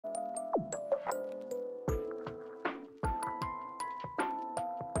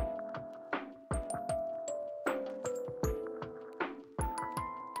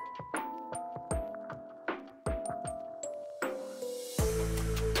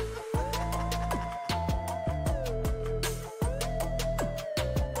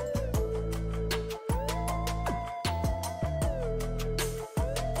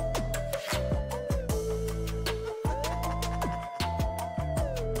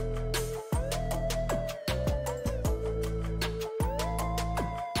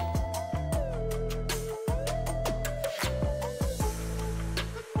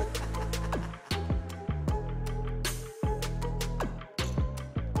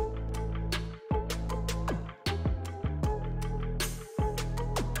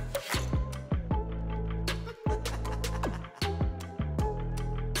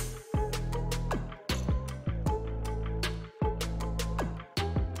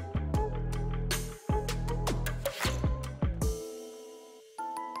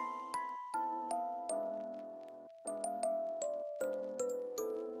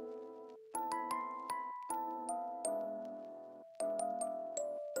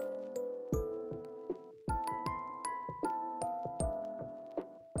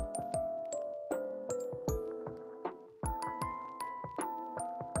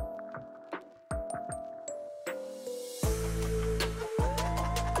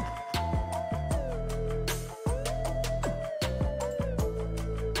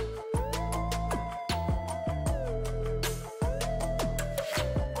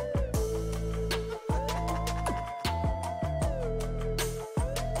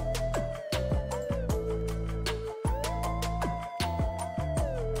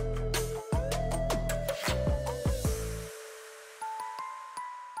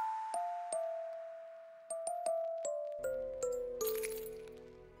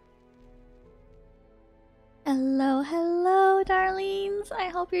Hello, hello, darlings. I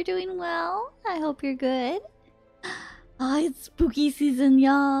hope you're doing well. I hope you're good. Oh, it's spooky season,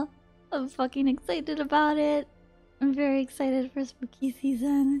 y'all. I'm fucking excited about it. I'm very excited for spooky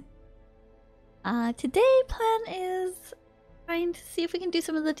season. Today plan is trying to see if we can do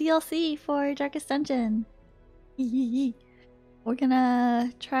some of the DLC for Darkest Dungeon. We're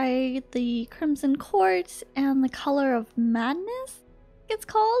gonna try the Crimson Court and the Color of Madness, it's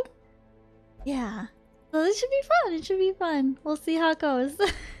called. Yeah. So this should be fun. It should be fun. We'll see how it goes.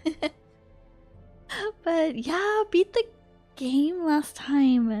 But yeah, beat the game last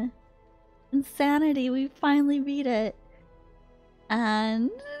time. Insanity. We finally beat it.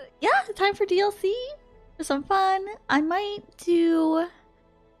 And yeah, time for DLC. For some fun. I might do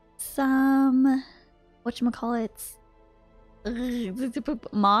some whatchamacallits.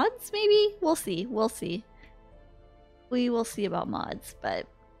 Mods, maybe? We'll see. We'll see. We will see about mods, but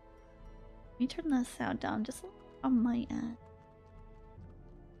let me turn the sound down just a little on my end.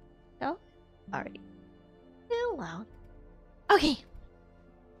 Oh? Alright. Still loud. Okay.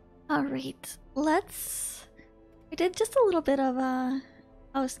 Alright. Let's... I did just a little bit of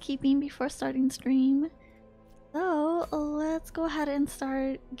housekeeping before starting stream. So, let's go ahead and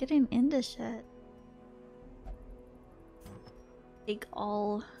start getting into shit. Take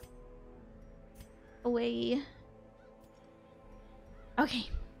all away. Okay.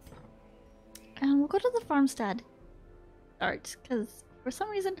 And we'll go to the farmstead. Start, because for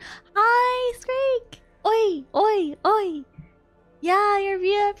some reason... Hi, Scrake! Oi! Oi! Oi! Yeah, you're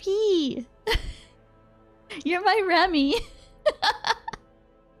VIP! You're my Remy!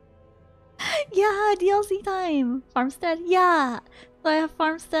 Yeah, DLC time! Farmstead? Yeah! So I have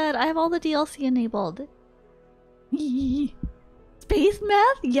Farmstead, I have all the DLC enabled. Space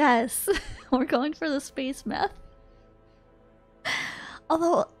meth? Yes! We're going for the space meth.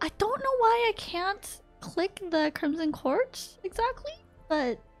 Although, I don't know why I can't click the Crimson Court exactly,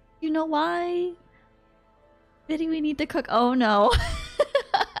 but you know why? Biddy, we need to cook. Oh no.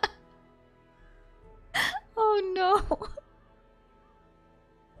 Oh no.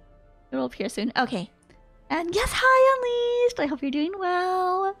 It'll appear soon. Okay. And yes, hi Unleashed! I hope you're doing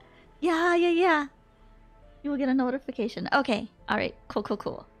well. Yeah. You will get a notification. Okay. Alright.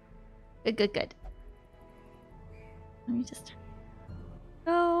 Cool. Good. Let me just...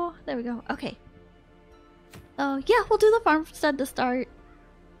 Oh, there we go. Okay. So yeah, we'll do the farmstead to start.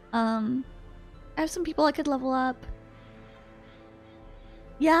 I have some people I could level up.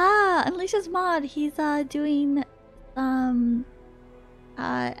 Yeah, Unleash's mod. He's doing some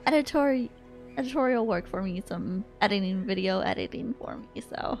editorial work for me, some video editing for me.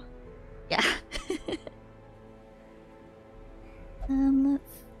 So yeah.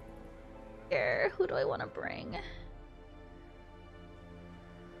 Let's here. Who do I want to bring?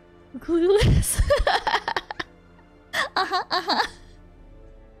 Clueless.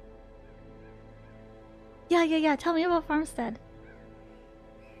 Yeah. Tell me about Farmstead.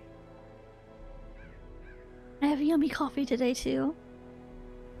 I have yummy coffee today too.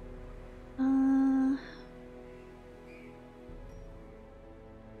 Huh?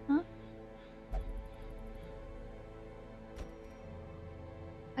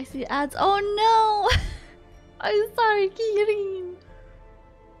 I see ads. Oh no! I'm sorry, Kirin.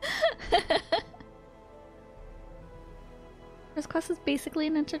 This quest is basically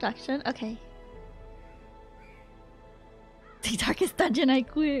an introduction. Okay. The Darkest Dungeon, I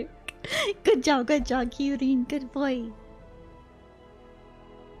quit. Good job, Kirin. Good boy.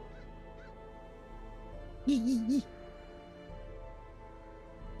 Yeah,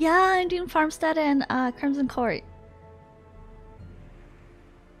 I'm doing Farmstead and Crimson Court.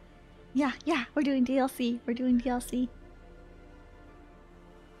 Yeah, we're doing DLC.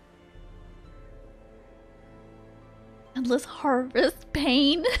 Endless harvest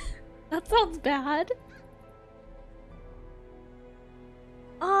pain. That sounds bad.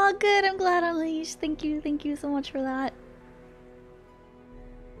 Oh, good. I'm glad, Unleashed. Thank you so much for that.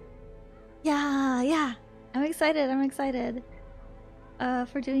 Yeah. I'm excited.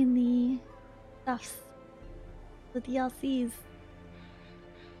 For doing the stuffs, the DLCs.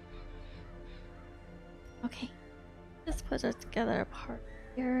 Okay, just put it together apart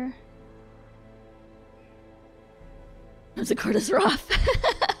here. The court is rough.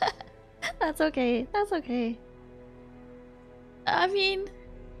 That's okay. I mean,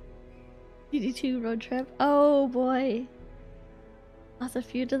 DD2 road trip. Oh boy. Lots of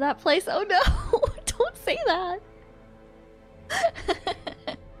feud to that place. Oh no! Don't say that!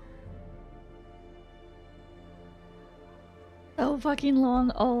 So fucking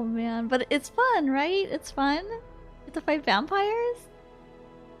long. Oh man. But it's fun, right? It's fun. You have to fight vampires?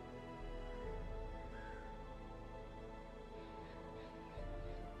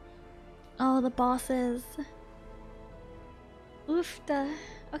 Oh, the bosses. Oof,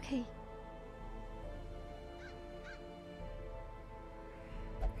 okay.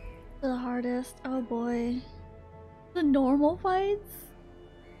 The hardest. Oh boy. The normal fights?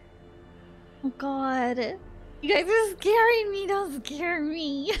 Oh god. You guys are scaring me, don't scare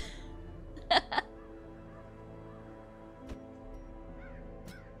me.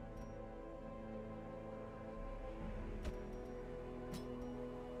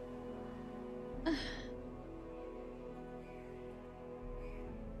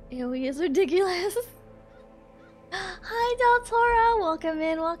 AoE is ridiculous. Hi, Deltora. Welcome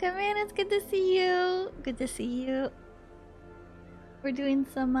in, welcome in. It's good to see you. Good to see you. We're doing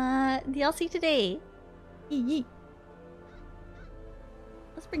some DLC today. Yee.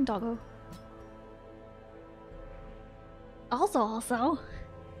 Let's bring Doggo. Also.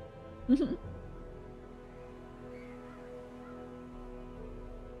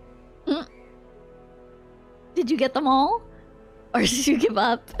 Did you get them all? Or did you give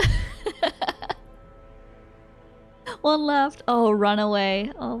up? One left. Oh, run away.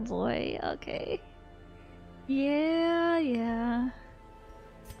 Oh boy. Okay. Yeah.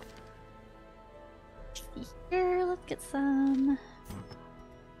 Here, let's get some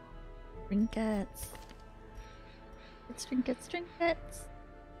trinkets. Trinkets.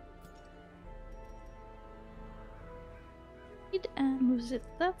 And moves it.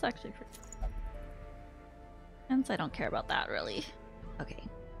 That's actually pretty. Hence, I don't care about that really. Okay.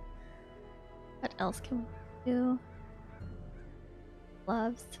 What else can we do?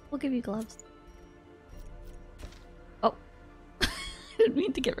 Gloves. We'll give you gloves. Oh. I didn't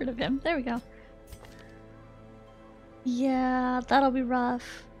mean to get rid of him. There we go. Yeah, that'll be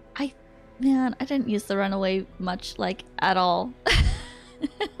rough. Man, I didn't use the runaway much, like, at all.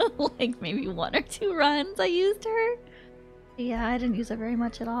 Like, maybe 1 or 2 runs I used her. Yeah, I didn't use her very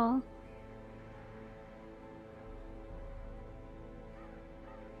much at all.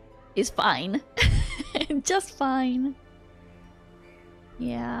 He's fine. Just fine.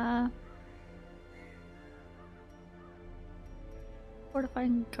 Yeah.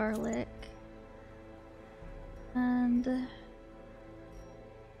 Fortifying garlic. And...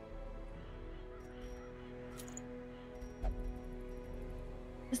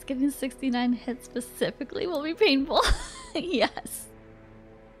 just giving 69 hits specifically will be painful. Yes.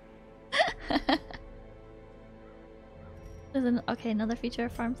 Okay, another feature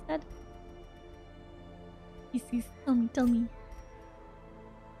of Farmstead. Easy, tell me.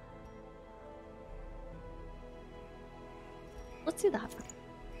 Let's do that.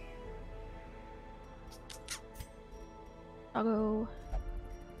 Doggo.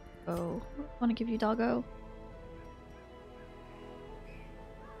 Oh, want to give you Doggo.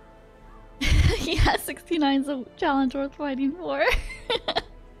 Yeah, 69's a challenge worth fighting for.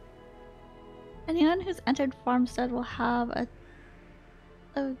 Anyone who's entered Farmstead will have a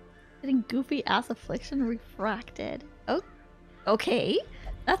getting goofy ass affliction refracted. Oh, okay,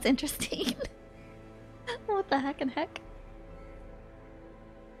 that's interesting. What the heck and heck?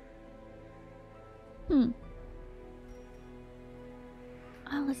 Oh,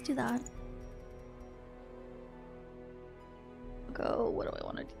 let's do that. Go. What do I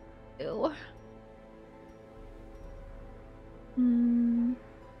want to do?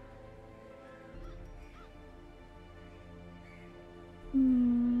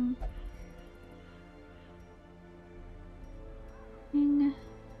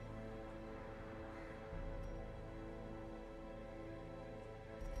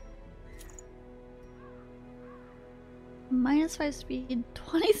 -5 speed,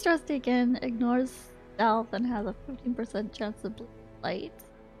 20 stress taken, ignores stealth, and has a 15% chance of light.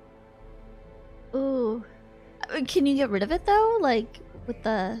 Ooh. Can you get rid of it though? Like, with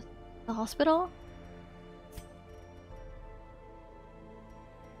the hospital?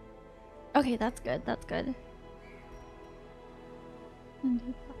 Okay, that's good, that's good. Do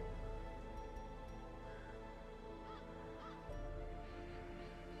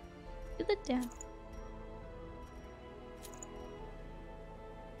the down.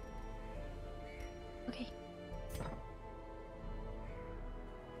 Okay.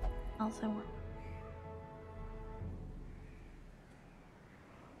 Also want.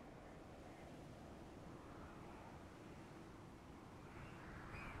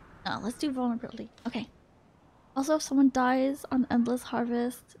 No, let's do vulnerability. Okay. Also, if someone dies on Endless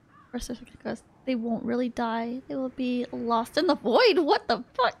Harvest or Certificate Quest, they won't really die. They will be lost in the void. What the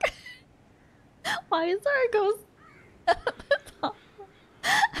fuck? Why is there a ghost at the top?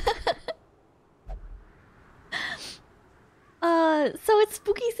 So it's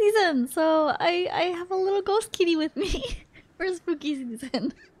spooky season, so I have a little ghost kitty with me for spooky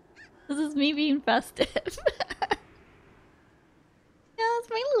season. This is me being festive. Yeah, it's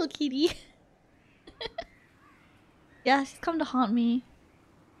my little kitty. Yeah, she's come to haunt me.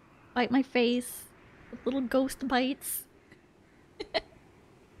 Bite my face with little ghost bites.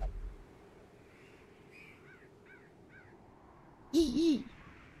 Yee.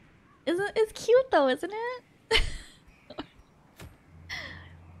 It's cute though, isn't it?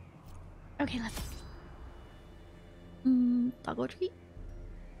 Okay, let's. Doggo treat.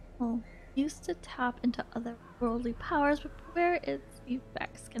 Well, used to tap into other worldly powers, but where its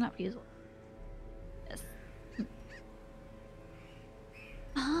effects cannot be used. Yes.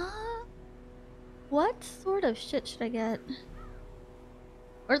 What sort of shit should I get?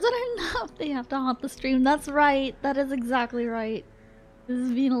 Or is it enough they have to haunt the stream? That's right. That is exactly right. This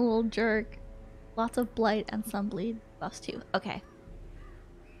is being a little jerk. Lots of blight and some bleed buffs too. Okay.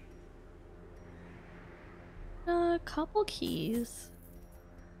 A couple keys.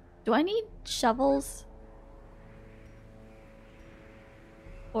 Do I need shovels?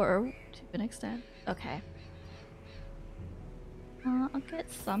 Or to an extent. Okay. I'll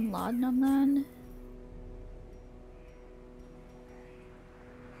get some laudanum then.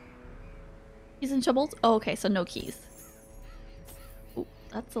 Keys and shovels? Oh, okay, so no keys. Ooh,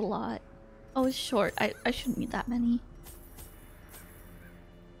 that's a lot. Oh, it's short. I shouldn't need that many.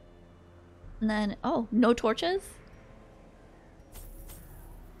 And then, oh, no torches?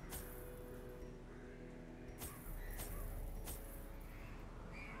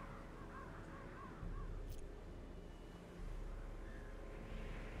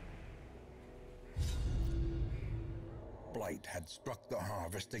 Blight had struck the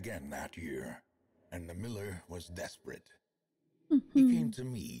harvest again that year, and the miller was desperate. He came to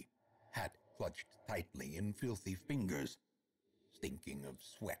me, hat clutched tightly in filthy fingers, stinking of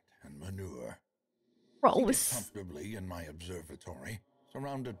sweat and manure. Gross. Comfortably in my observatory,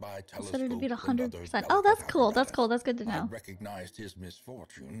 surrounded by telescopes Considered to be and other 100%. Oh, that's cool. That's apparatus. cool. That's good to I know. recognized his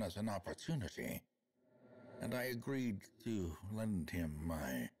misfortune as an opportunity, and I agreed to lend him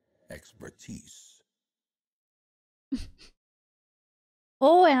my expertise.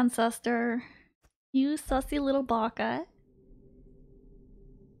 Oh, ancestor. You sussy little baka.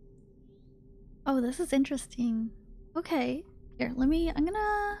 Oh, this is interesting. Okay. Here, let me... I'm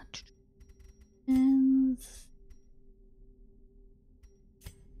gonna... And...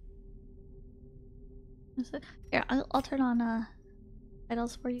 Here, I'll turn on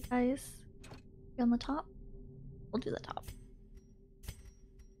titles for you guys. Here on the top. We'll do the top.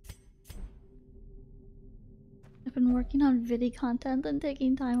 I've been working on video content and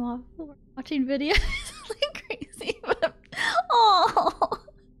taking time off watching videos like crazy. But oh,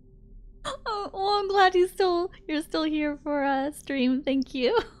 well, I'm glad you're still here for stream. Thank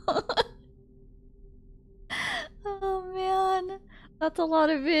you. Oh man, that's a lot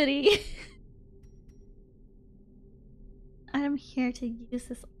of video. I'm here to use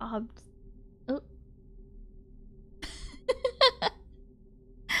this Oh.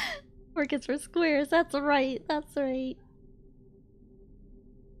 Work for squares. That's right. That's right.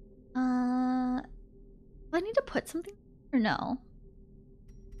 Do I need to put something or no?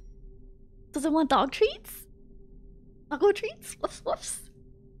 Does it want dog treats? Doggo treats? Whoops, whoops.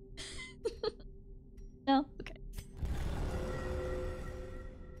 No? Okay.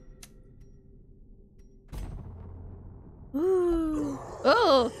 Ooh.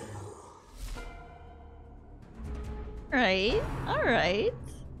 Oh! Right. Alright.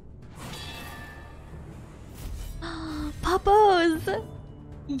 Poppos!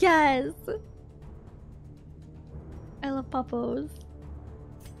 Yes! I love Poppos.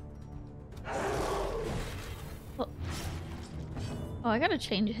 Oh. Oh, I gotta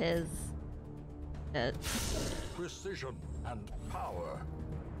change his. Precision and power.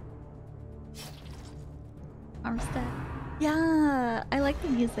 Armstead. Yeah, I like the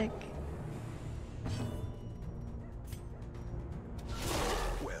music.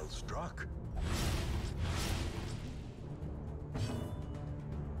 Well struck.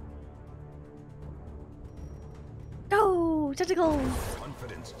 Go! Tentacles!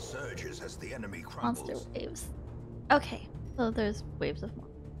 Confidence surges as the enemy crumbles. Monster waves. Okay, so there's waves of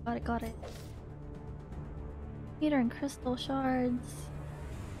monsters. Got it, got it. Meter and crystal shards.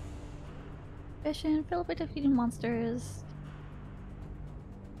 Efficient, fill up by defeating monsters.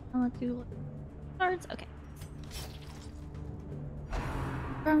 And let's do shards. Okay.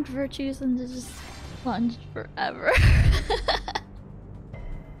 Armed virtues and just plunge forever.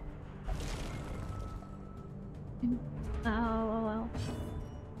 Oh.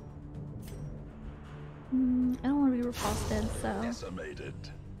 I don't want to be repulsed, so. Decimated.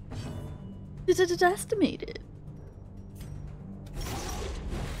 Estimated.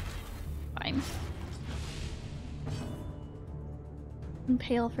 fine.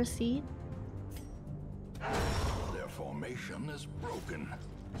 Impale for seed. Their formation is broken.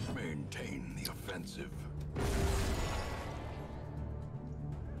 Maintain the offensive.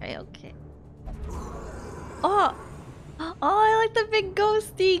 Okay, okay. Oh! Oh, I like the big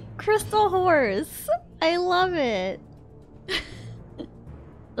ghosty crystal horse! I love it!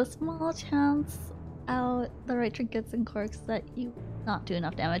 The small chance out the right trinkets and quirks that you not do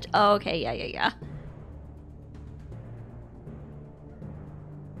enough damage. Oh, okay, yeah.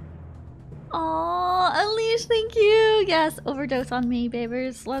 Aww, Unleash, thank you! Yes, overdose on me,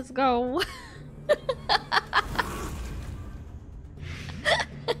 babers. Let's go.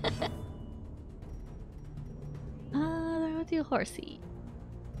 There with you, horsey.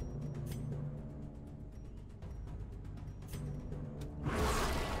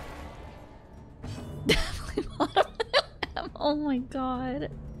 Definitely bottom of them. Oh my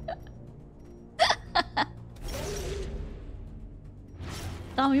god.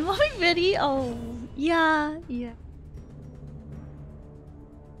 Tommy mommy Biddy? Oh, yeah.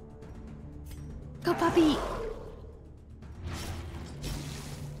 Go puppy!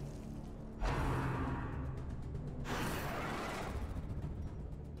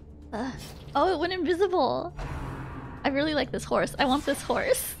 Oh, it went invisible. I really like this horse. I want this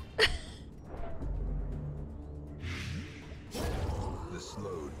horse. The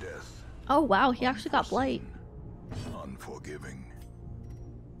slow death. Oh wow, he actually got blight. Unforgiving.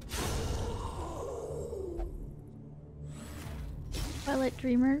 Twilight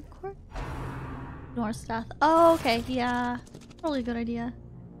Dreamer Court? Norstath. Oh, okay, yeah. Probably a good idea.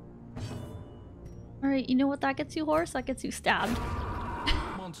 Alright, you know what that gets you, horse? That gets you stabbed.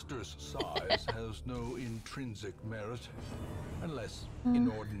 Monstrous size has no intrinsic merit, unless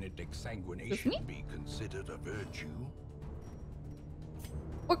inordinate exsanguination be considered a virtue.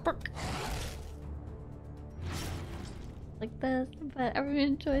 Work. Like this, but everyone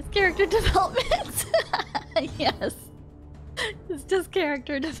enjoys character development. Yes. It's just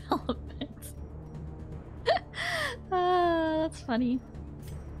character development. That's funny.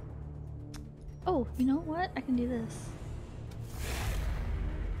 Oh, you know what? I can do this.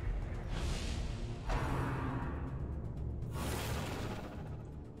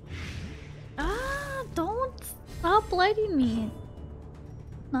 Ah, don't stop blighting me.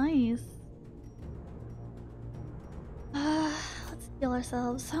 Nice. Let's heal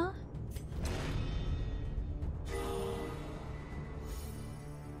ourselves, huh?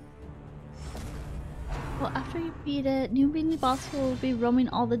 Well, after you beat it, new mini boss will be roaming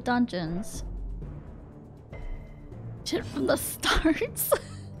all the dungeons. Shit from the starts.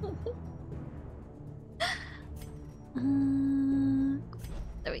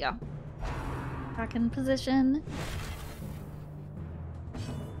 There we go. Back in position.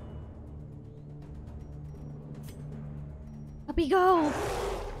 Up we go.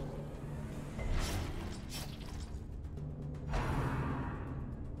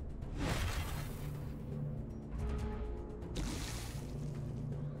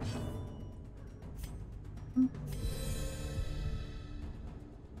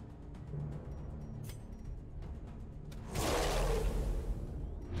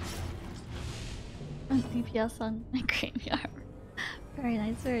 DPS on my graveyard. Very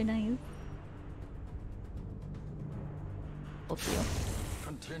nice, very nice. Hope you.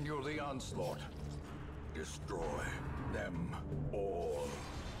 Continue the onslaught. Destroy them all.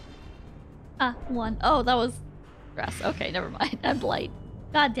 Ah, one. Oh, that was grass. Okay, never mind. I'm blight.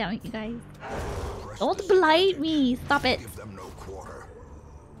 God damn it, you guys. Don't blight me. Stop it. Give them no quarter.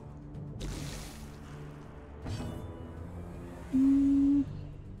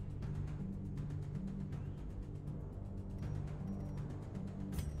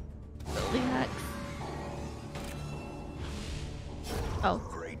 Oh,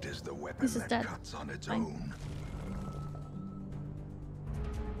 great is the weapon this is that dead. cuts on its Fine.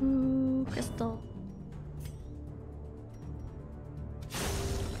 own. Ooh, crystal.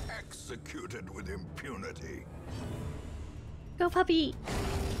 Executed with impunity. Go, puppy.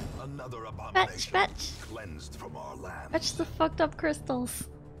 Another abomination Fetch. cleansed from our land. Fetch the fucked up crystals.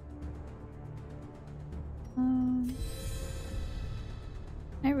 Am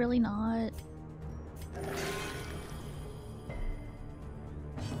I really not?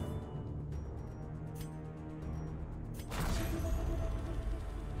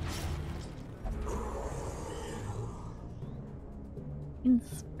 Can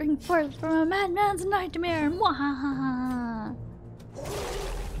spring forth from a madman's nightmare. Mwahaha.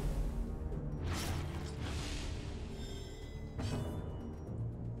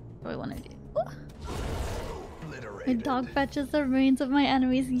 What do I want to do? Ooh. My dog fetches the remains of my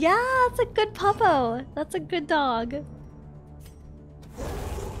enemies. Yeah, that's a good puppo. That's a good dog.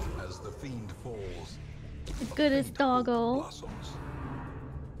 As the fiend falls, The goodest doggo.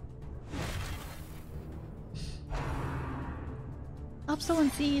 Upso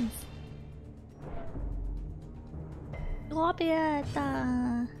and seeds. Drop it.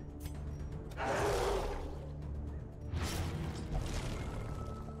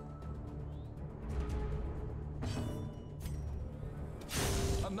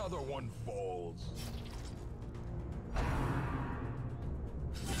 Another one falls.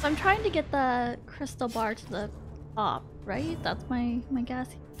 So I'm trying to get the crystal bar to the top, right? That's my guess.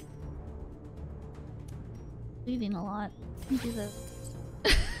 Bleeding a lot. Let me do this.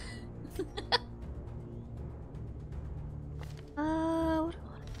 What do I want?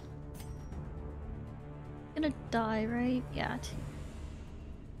 Gonna die, right? Yeah.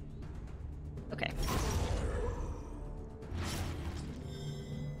 Okay.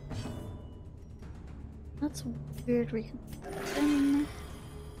 That's weird reconstruction.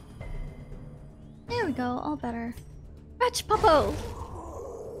 There we go, all better. Fetch Puppo!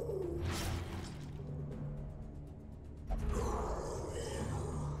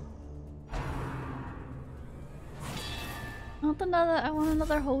 I want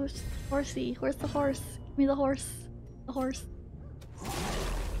another horse. Horsey. Where's the horse? Give me the horse. The horse.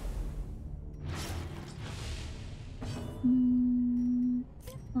 Come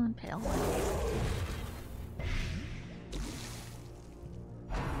on, Pale.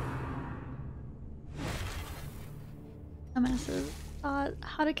 Dumbasses.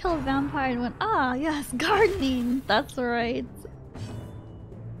 How to kill a vampire and went, ah, yes, gardening. That's right.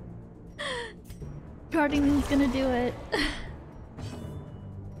 Gardening's gonna do it.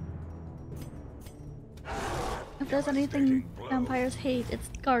 If there's anything vampires hate, it's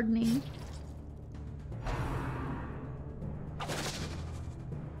gardening.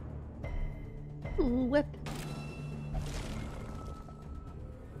 Ooh, whip.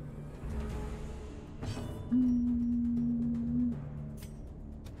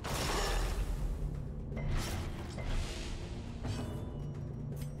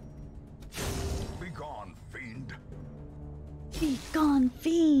 Be gone, fiend. Be gone,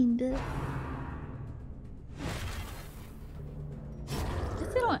 fiend.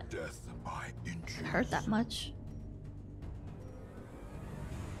 They don't hurt that much.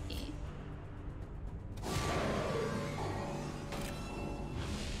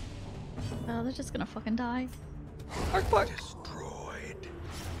 Oh, they're just gonna fucking die. Bark, bark. Destroyed.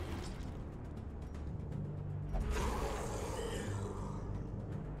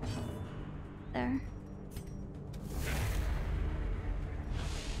 There.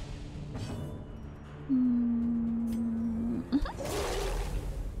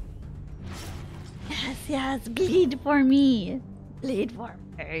 Yes, yes, bleed for me. Bleed for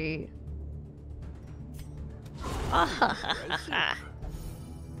me. Ah ha ha ha ha.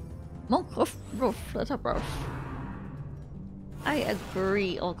 Monk roof, roof, let up roof. I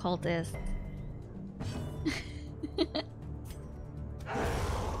agree, occultist.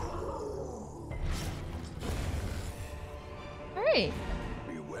 Alright.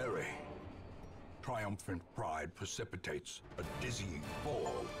 Be wary. Triumphant pride precipitates a dizzying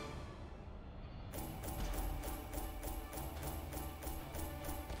fall.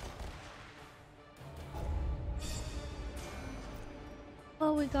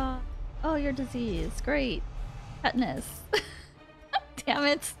 Oh, we got. Oh, your disease. Great. Tetanus. Damn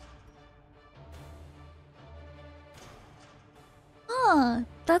it. Huh.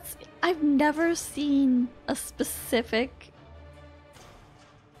 That's. I've never seen a specific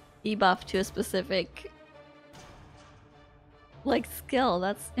debuff to a specific. Like, skill.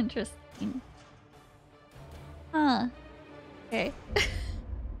 That's interesting. Huh. Okay.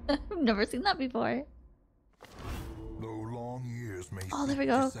 I've never seen that before. Long years may Oh, there we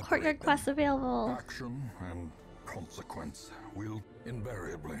go. Courtyard quest available. Action and consequence will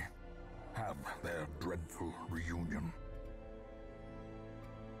invariably have their dreadful reunion.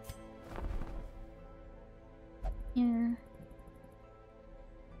 Here.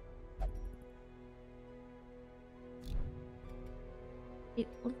 Wait,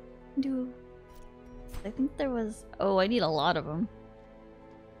 we'll do. I think there was. Oh, I need a lot of them.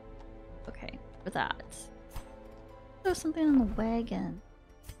 Okay, for that. There's something in the wagon.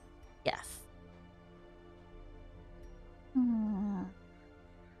 Yes.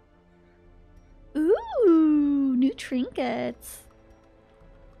 Ooh, new trinkets.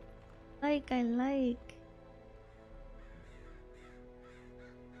 I like.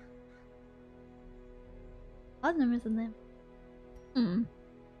 Odd numbers in them.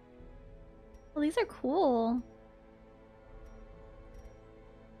 Well, these are cool.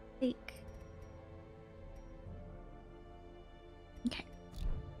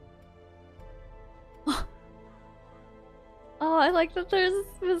 like that there's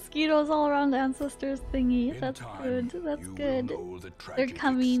mosquitoes all around Ancestors thingy. That's time, good. That's you good. will know the They're tragic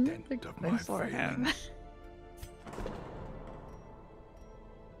coming. extent They're of coming my for him. failings.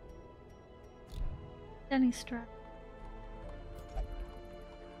 Jenny Strap.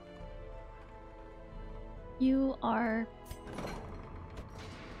 You are.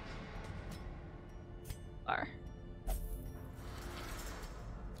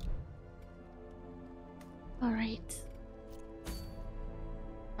 Alright.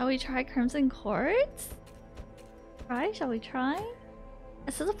 Shall we try Crimson Court? Try? Shall we try?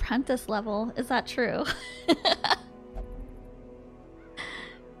 It says apprentice level. Is that true?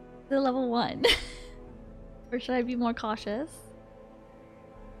 The level 1. Or should I be more cautious?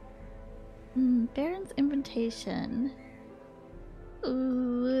 Baron's invitation.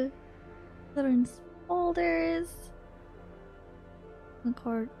 Ooh. Veterans folders.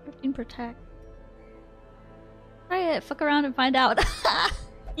 Court 15 protect. Try it. Fuck around and find out.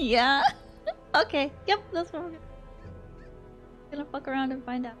 Yeah. Okay. Yep. That's what we're gonna fuck around and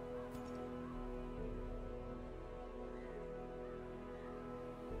find out.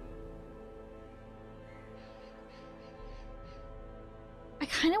 I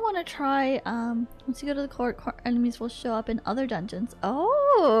kind of want to try, once you go to the court, enemies will show up in other dungeons.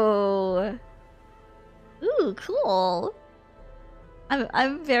 Oh! Ooh, cool!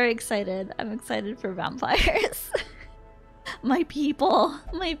 I'm very excited. I'm excited for vampires. My people!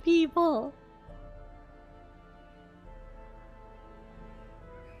 My people!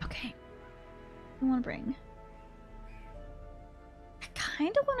 Okay. What do I want to bring? I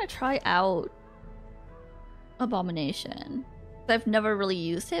kind of want to try out Abomination. I've never really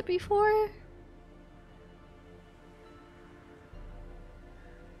used it before.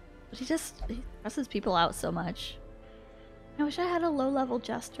 But he stresses people out so much. I wish I had a low-level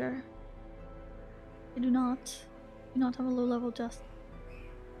jester. I do not have a low-level jester.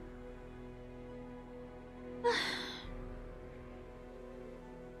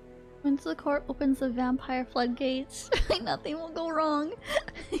 Once the court opens the vampire floodgates, nothing will go wrong.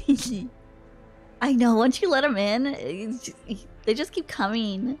 I know, once you let them in, they just keep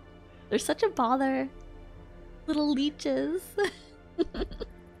coming. They're such a bother. Little leeches.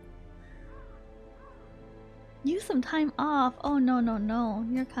 Use some time off. Oh, no.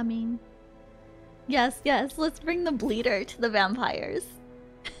 You're coming. Yes, let's bring the bleeder to the vampires.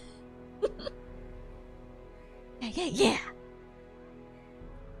 Yeah.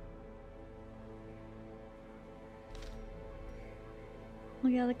 Oh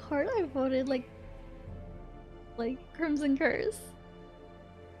yeah, the card I voted like Crimson Curse.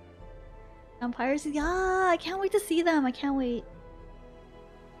 Vampires, yeah, I can't wait to see them. I can't wait.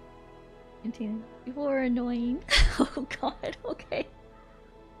 Continue. People are annoying. Oh god, okay.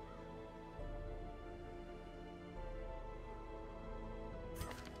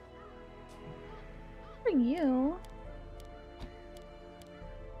 Bring you.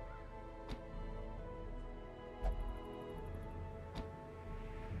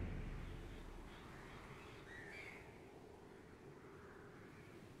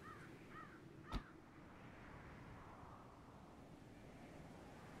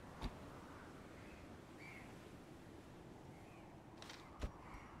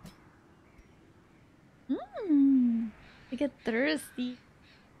 I get thirsty.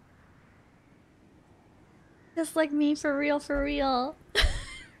 Just like me, for real.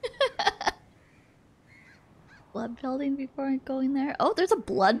 Blood building before going there. Oh, there's a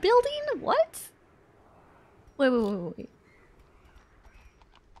blood building? What? Wait.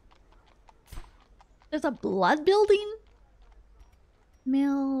 There's a blood building?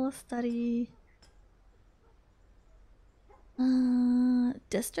 Mail study.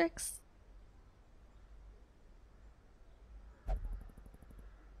 Districts?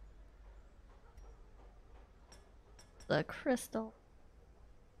 The crystal.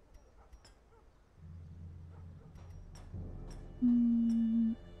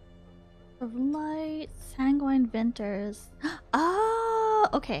 Of light, sanguine venters. Ah,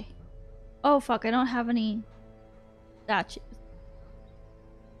 okay. Oh fuck, I don't have any statues.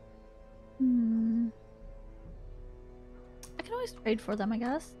 I can always trade for them, I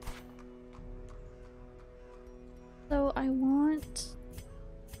guess. So I want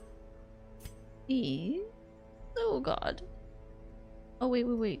these. Oh god. Oh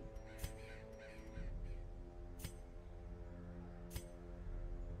wait.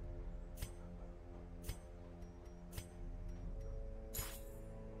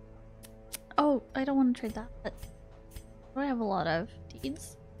 Oh, I don't want to trade that, but I have a lot of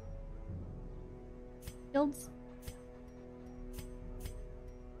deeds. Guilds.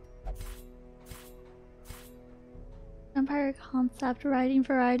 Vampire concept, writing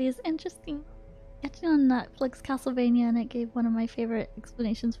variety is interesting. Watching on Netflix Castlevania and it gave one of my favorite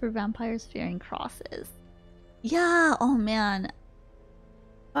explanations for vampires fearing crosses. Yeah, oh man.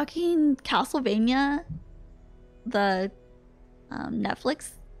 Fucking Castlevania, the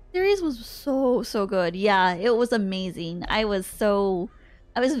Netflix series was so good. Yeah, it was amazing. I was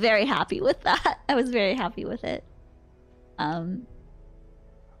very happy with that. I was very happy with it. Yeah,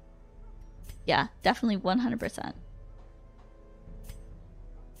 definitely 100%.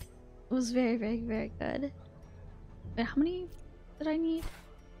 It was very good. Wait, how many did I need?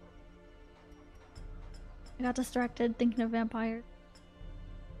 I got distracted thinking of vampires.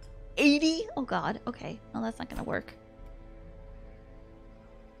 80? Oh god, okay. No, that's not gonna work.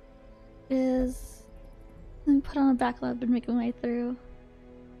 Let me put on a backlog and make my way through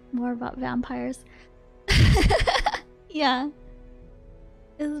more about vampires. Yeah.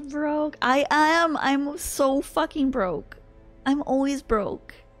 Is broke. I'm so fucking broke. I'm always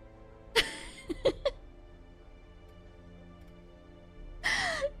broke.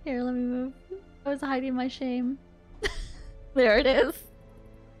 Here, let me move. I was hiding my shame. There it is.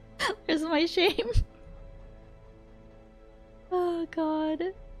 There's my shame. Oh god.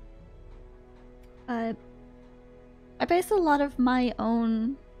 I base a lot of my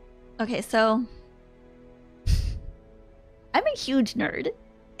own... Okay, so... I'm a huge nerd,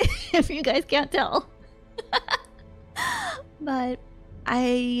 if you guys can't tell. But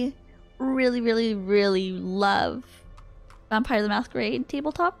I really love Vampire the Masquerade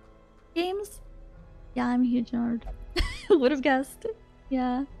tabletop games. Yeah, I'm a huge nerd. Who would have guessed?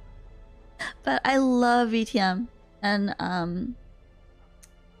 Yeah. But I love VTM and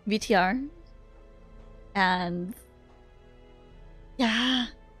VTR. And yeah.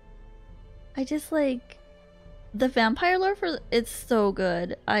 I just like the vampire lore for it's so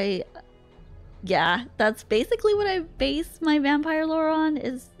good. Yeah, that's basically what I base my vampire lore on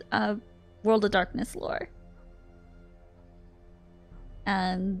is World of Darkness lore.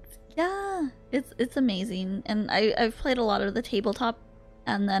 And yeah, it's amazing. And I've played a lot of the tabletop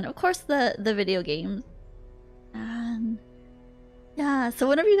and then of course the video games. And yeah, so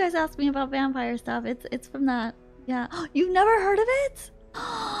whenever you guys ask me about vampire stuff, it's from that. Yeah. You've never heard of it?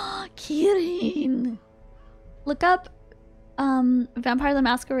 Kidding. Look up Vampire the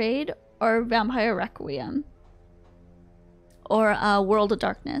Masquerade or Vampire Requiem or World of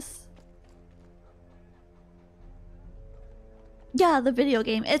Darkness. Yeah, the video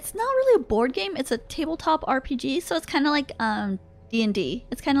game. It's not really a board game, it's a tabletop RPG, so it's kind of like D&D.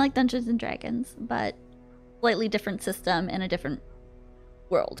 It's kind of like Dungeons and Dragons, but slightly different system in a different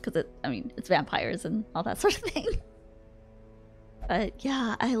world because it's vampires and all that sort of thing. But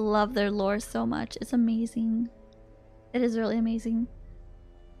yeah, I love their lore so much. It's amazing. It is really amazing.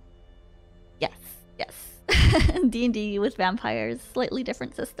 Yes. D&D with vampires, slightly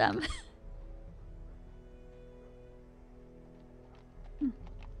different system.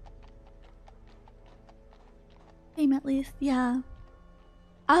 Game at least, yeah.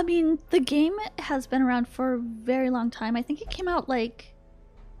 I mean, the game has been around for a very long time. I think it came out like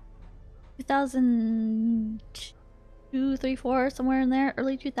 2002, 3, 4, somewhere in there,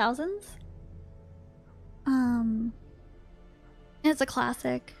 early 2000s. It's a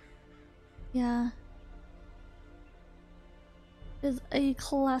classic. Yeah. It's a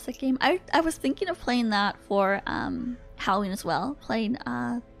classic game. I was thinking of playing that for Halloween as well, playing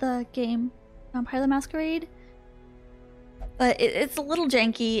the game Vampire the Masquerade. But it's a little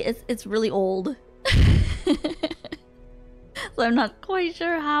janky. It's really old. So I'm not quite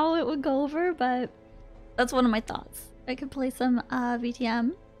sure how it would go over, but that's one of my thoughts. I could play some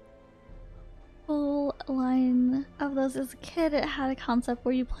VTM. Full line of those as a kid. It had a concept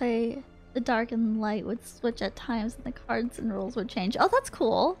where you play the dark and light would switch at times and the cards and rules would change. Oh, that's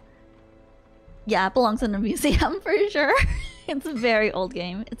cool. Yeah, it belongs in a museum for sure. It's a very old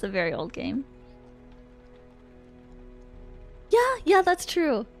game. It's a very old game. Yeah, that's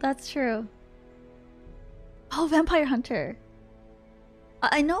true. That's true. Oh, Vampire Hunter.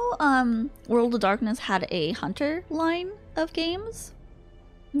 I know World of Darkness had a Hunter line of games.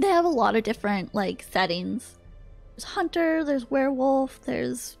 They have a lot of different like settings. There's Hunter, there's Werewolf,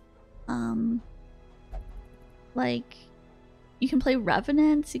 there's like you can play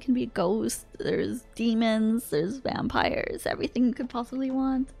Revenants, you can be a ghost, there's demons, there's vampires, everything you could possibly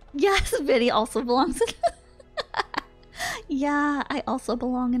want. Yes, Biddy also belongs in Yeah, I also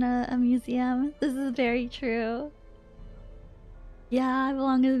belong in a museum. This is very true. Yeah, I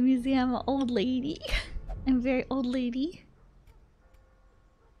belong in a museum, old lady. I'm a very old lady.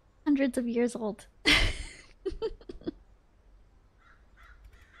 Hundreds of years old.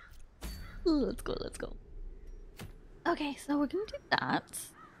 Let's go. Okay, so we're gonna do that.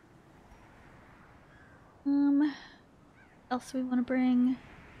 Else we want to bring?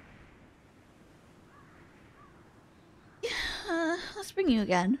 Let's bring you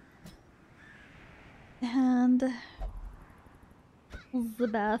again. And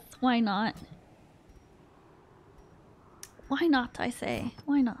Elizabeth, why not? Why not, I say?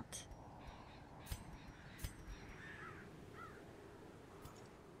 Why not?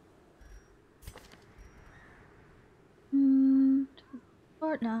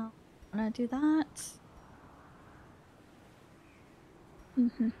 Start now. Wanna do that?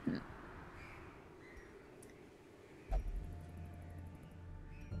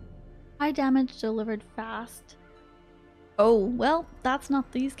 High damage delivered fast. Oh, well, that's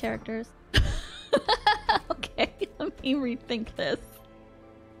not these characters. Okay, let me rethink this.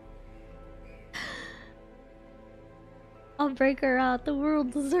 I'll break her out. The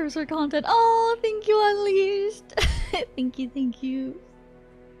world deserves her content. Oh, thank you, Unleashed. Thank you.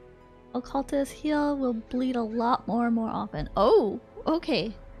 Occultist heal will bleed a lot more often. Oh,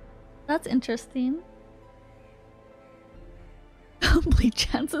 okay. That's interesting. Bleed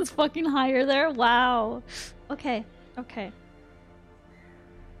chance is fucking higher there. Wow. Okay. Okay.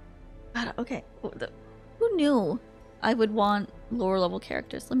 God, okay. Who knew I would want lower level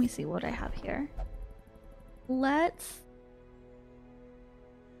characters? Let me see what I have here. Let's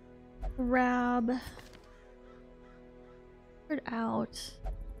grab out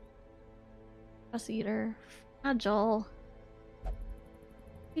Boss Eater, Fragile,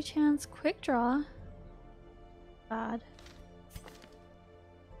 chance, quick draw. Bad.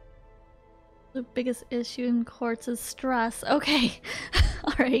 The biggest issue in courts is stress. Okay.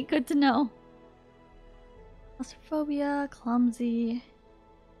 Alright, good to know. Claustrophobia, clumsy.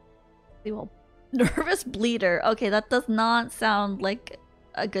 Well, nervous bleeder. Okay, that does not sound like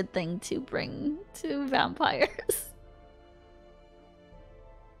a good thing to bring to vampires.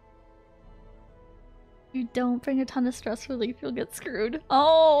 You don't bring a ton of stress relief, you'll get screwed.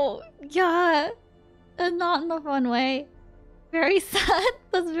 Oh, yeah. And not in a fun way. Very sad.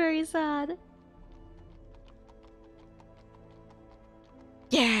 That's very sad.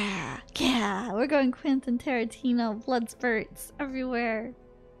 Yeah, yeah. We're going Quentin Tarantino. Blood spurts everywhere.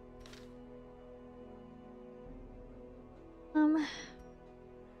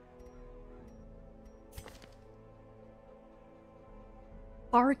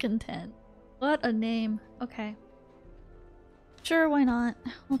 Barkington. What a name. Okay. Sure, why not?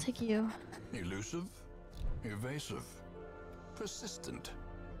 We'll take you. Elusive, evasive, persistent.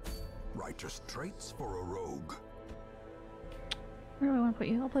 Righteous traits for a rogue. Where do I want to put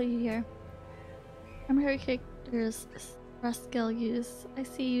you? I'll put you here. Primary characters stress skill use. I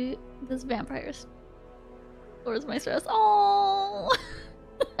see this vampire lowers my stress. Oh,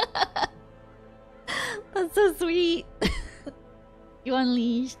 that's so sweet. You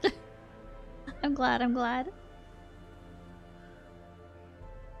unleashed. I'm glad. I'm glad.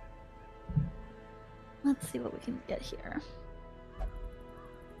 Let's see what we can get here.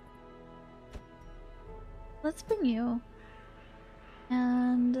 Let's bring you.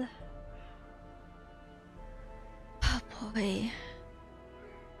 And oh boy,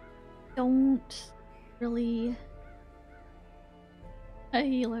 don't really a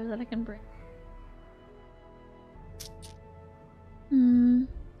healer that I can bring.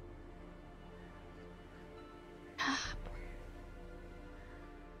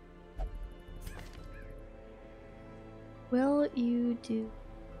 Will you do?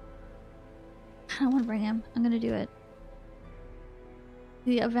 I don't want to bring him. I'm gonna do it.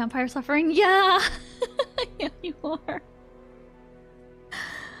 The vampire suffering? Yeah! Yeah, you are.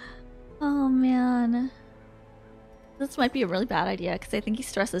 Oh man. This might be a really bad idea because I think he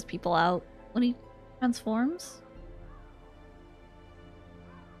stresses people out when he transforms.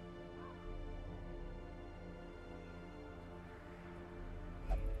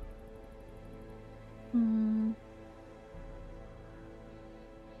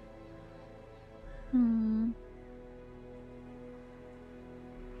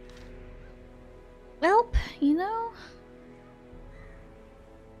 Welp, you know,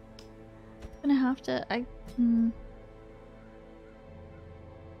 I'm gonna have to. A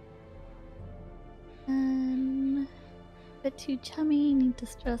bit too chummy. Need to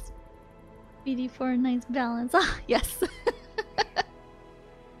stress BD for a nice balance. Ah, yes.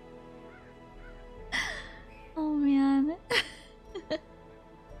 Oh man.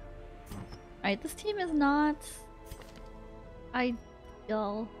 Alright, this team is not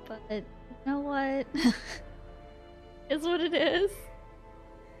ideal, but you know what? It's what it is.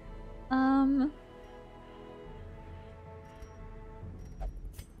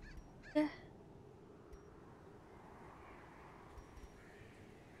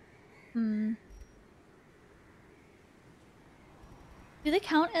 Hmm. Do they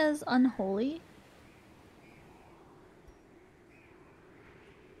count as unholy?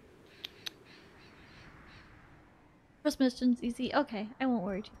 First mission's easy. Okay, I won't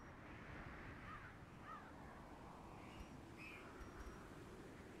worry too.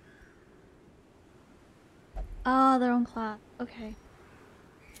 Ah, their own class. Okay.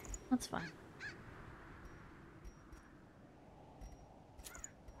 That's fine.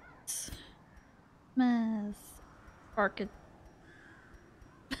 Mess. Work it.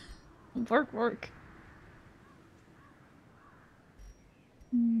 Work.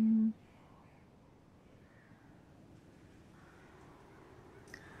 Hmm.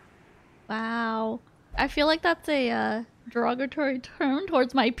 Wow. I feel like that's a derogatory term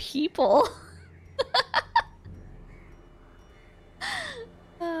towards my people.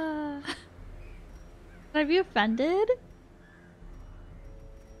 Can I be offended?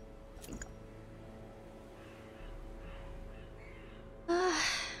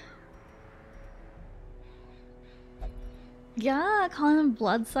 Yeah, calling them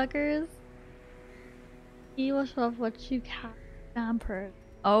bloodsuckers. He will show off what you can vamper.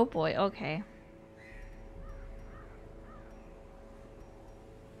 Oh boy, okay.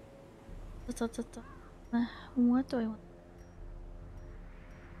 What do I want?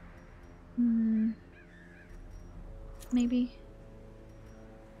 Hmm. Maybe.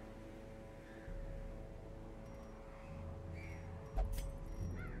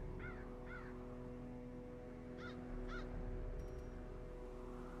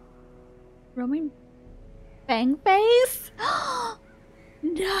 Roaming bang face?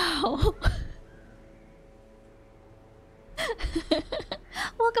 No.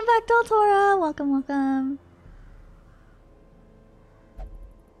 Welcome back, Deltora. Welcome.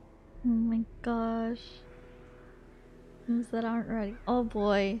 Oh my gosh. Things that aren't ready. Oh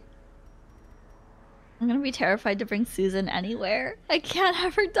boy. I'm gonna be terrified to bring Susan anywhere. I can't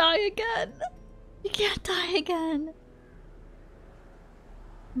have her die again. You can't die again.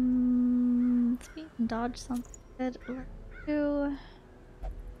 Let's see. Dodge something good. Let's do.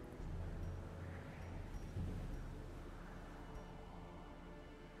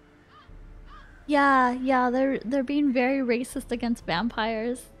 Yeah, they're being very racist against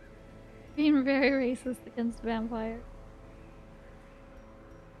vampires. Being very racist against vampires.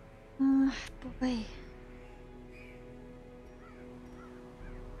 Boy. I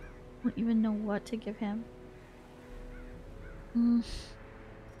don't even know what to give him.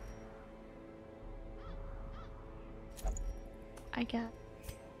 I guess.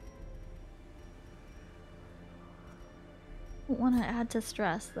 Don't want to add to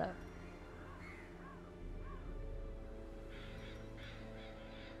stress though.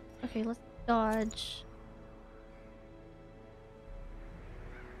 Okay, let's dodge.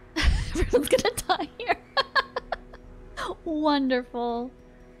 Everyone's gonna die here. Wonderful.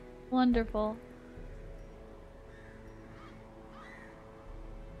 Wonderful.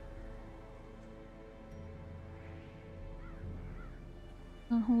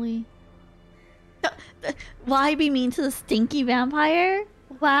 Unholy. Why be mean to the stinky vampire?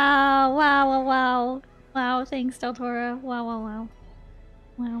 Wow. Wow, thanks, Deltora. Wow.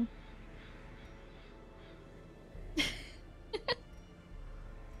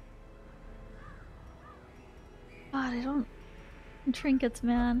 God, I don't... Trinkets,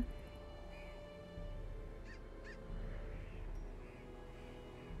 man.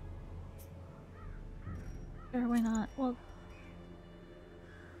 Sure, why not? Well...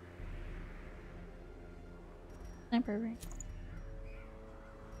 Sniper ring.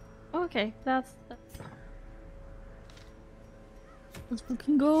 Oh, okay, that's... Let's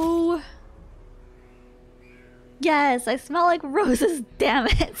fucking go! Yes, I smell like roses, damn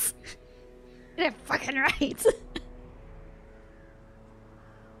it! Get it fucking right!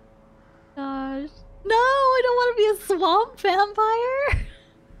 Gosh. No, I don't want to be a swamp vampire!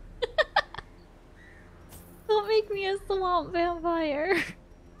 Don't make me a swamp vampire!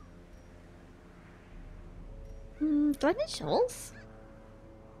 Do I need shovels?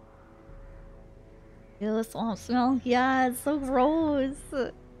 Feel the swamp smell? Yeah, it's so gross!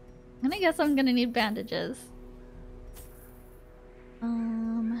 And I guess I'm gonna need bandages.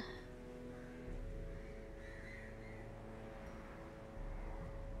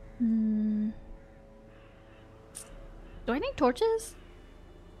 Do I need torches?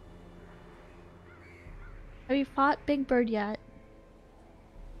 Have you fought Big Bird yet?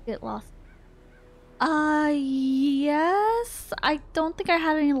 Get lost. Yes. I don't think I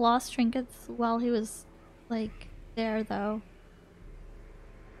had any lost trinkets while he was, like, there, though.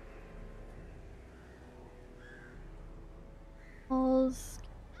 Balls,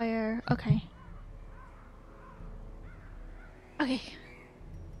 Fire. Okay. Okay.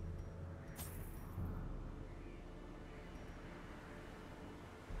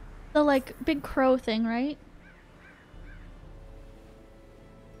 The like big crow thing, right?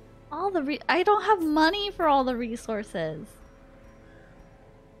 All the I don't have money for all the resources.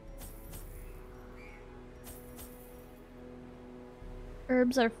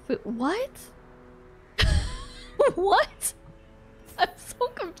 Herbs are food. What? What? I'm so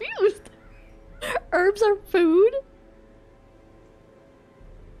confused. Herbs are food?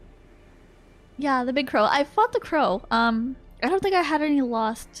 Yeah, the big crow. I fought the crow. I don't think I had any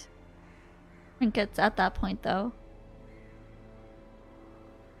lost trinkets at that point though.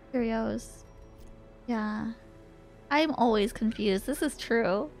 Curios. Yeah. I'm always confused. This is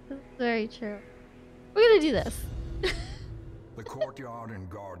true. This is very true. We're gonna do this. The courtyard and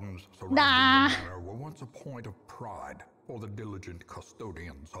gardens surrounding Nah. the manor were once a point of pride for the diligent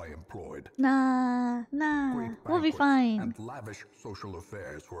custodians I employed. Nah. Great We'll be banquets fine. and lavish social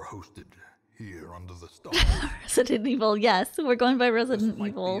affairs were hosted here under the stars. Resident Evil, yes. We're going by Resident Despite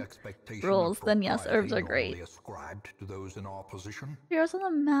Evil the expectation rules. of Then yes, herbs are propriety great. normally ascribed to those in our position, Heroes on the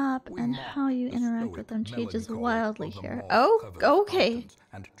map we and mock how you the interact stoic with them changes melancholy wildly of the here. moss Oh, covered okay. fountains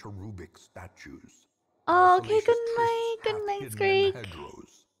and cherubic statues. Oh, Our okay, salacious good night. trysts Good half night, hidden in Screek.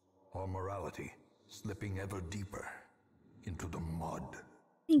 hedgerows, our morality slipping ever deeper into the mud.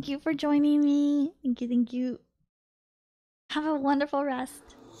 Thank you for joining me. Thank you. Have a wonderful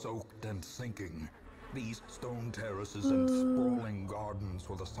rest. Soaked and sinking, these stone terraces and sprawling gardens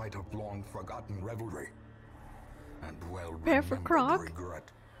were the site of long-forgotten revelry and Prepare for well-remembered Croc.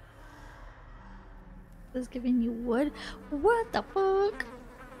 regret. This is giving you wood. What the fuck?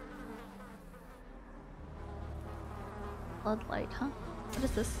 Floodlight, huh? What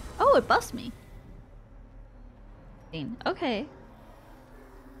is this? Oh, it busts me. Okay.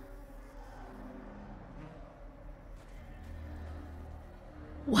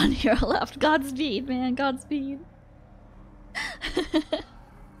 One hero left. Godspeed, man. Godspeed.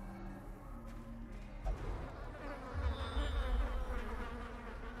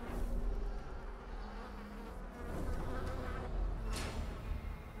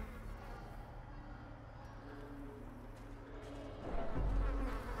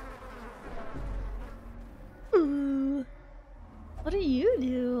 Ooh. What do you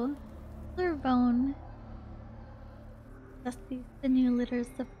do? Bone. That's the new litters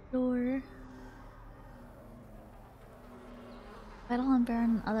the floor. Battle on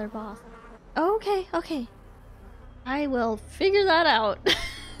Baron and other boss. Okay. I will figure that out.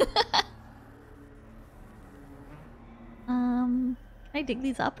 Can I dig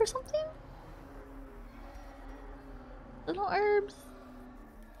these up or something? Little herbs.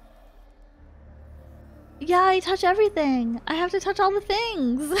 Yeah, I touch everything. I have to touch all the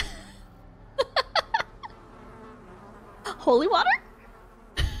things. Holy water?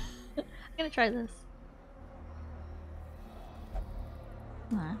 I'm gonna try this.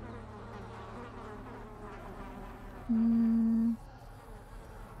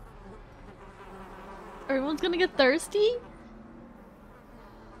 Everyone's gonna get thirsty?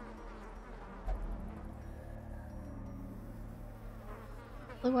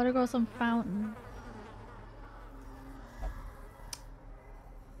 The water goes on fountain.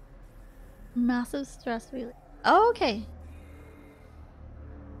 Massive stress relief. Oh, okay.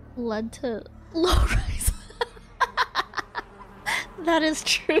 Led to low rise. That is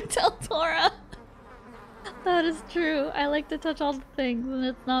true, Deltora. That is true. I like to touch all the things, and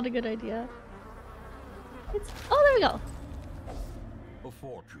it's not a good idea. Oh, there we go. A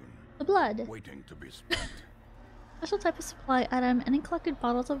fortune. The blood. Waiting to be spent. Special type of supply item. Any collected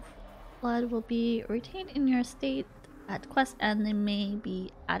bottles of blood will be retained in your estate at quest, and they may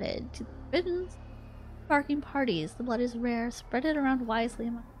be added to ribbons. Barking parties. The blood is rare. Spread it around wisely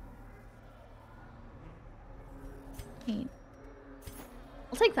among.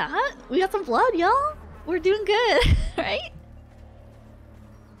 I'll take that. We got some blood, y'all. We're doing good, right?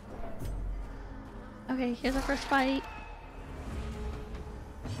 Okay, here's our first fight.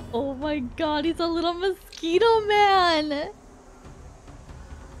 Oh my god, he's a little mosquito man.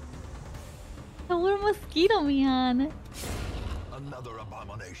 A little mosquito man. Another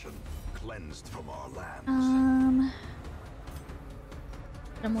abomination cleansed from our lands.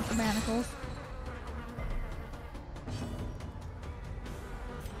 Hit him with the manacles.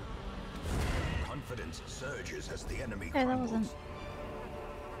 Confidence surges as the enemy Okay, that crumbles. wasn't.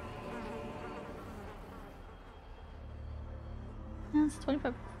 That's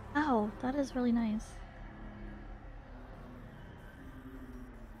 25. Ow, that is really nice.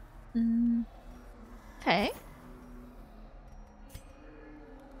 Okay.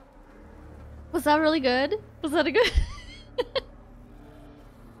 Was that really good? Was that a good?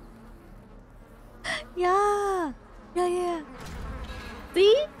 Yeah. Yeah, yeah.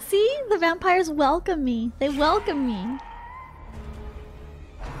 See? See? The vampires welcome me. They welcome me.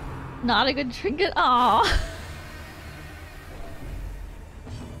 Not a good trinket. Aww.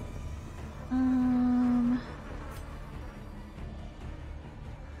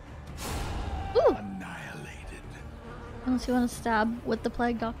 Ooh. Annihilated. Unless you want to stab with the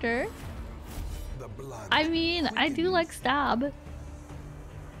plague doctor. The blood I mean, I do quickens. like stab.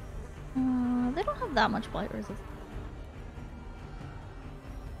 They don't have that much blight resistance.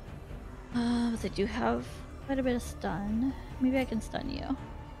 But they do have quite a bit of stun. Maybe I can stun you.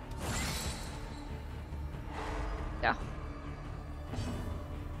 Yeah.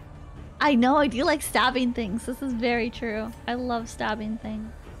 I know, I do like stabbing things. This is very true. I love stabbing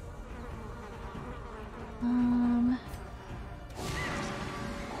things.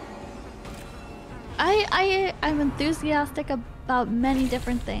 I'm enthusiastic about many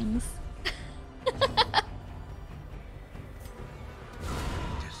different things.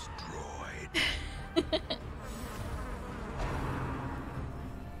 Destroyed.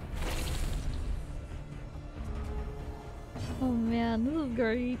 Oh man, this is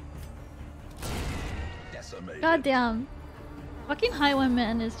great. Decimated. God damn. Fucking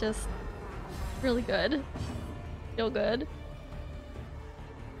Highwayman is just really good. So good.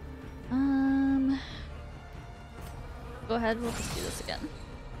 Go ahead, we'll just do this again.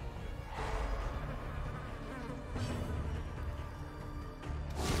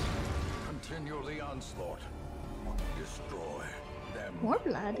 Continue the onslaught. Destroy them. More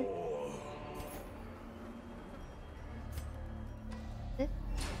blood. all.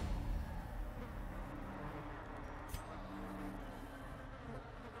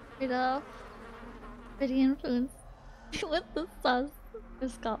 Straight off. Pretty influence. With the sus.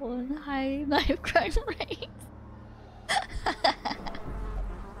 Just got one. High knife crime rate.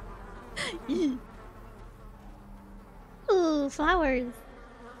 Ooh, flowers.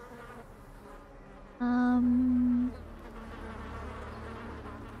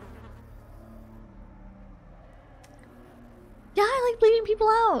 Yeah, I like bleeding people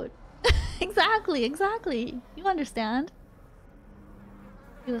out. Exactly, exactly. You understand.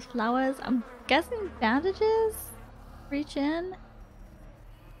 With flowers, I'm guessing bandages? Reach in?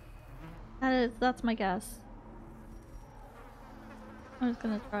 That's my guess. I'm just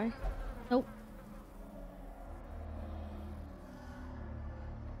gonna try. Nope.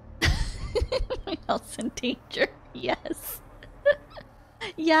 My health's in danger. Yes.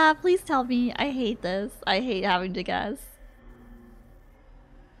 Yeah, please tell me. I hate this. I hate having to guess.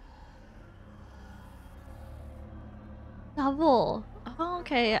 Double. Oh,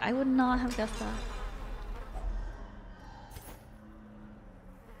 okay. I would not have guessed that.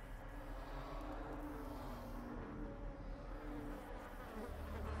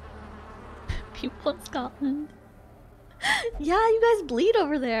 People in Scotland. Yeah, you guys bleed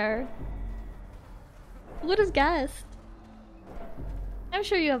over there. Who would have guessed? I'm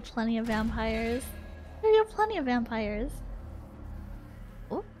sure you have plenty of vampires. I'm sure you have plenty of vampires.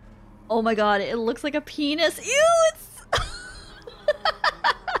 Oh, oh my god, it looks like a penis. Ew, it's...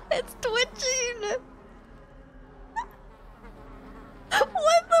 it's twitching!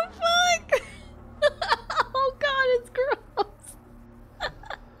 What the fuck? Oh god, it's gross.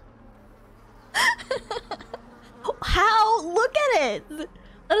 How? Look at it!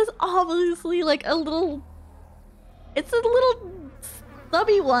 That is obviously like a little... It's a little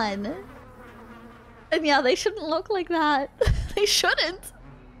stubby one. And yeah, they shouldn't look like that. They shouldn't.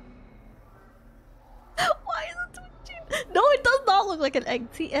 Why is it twitching? No, it does not look like an egg.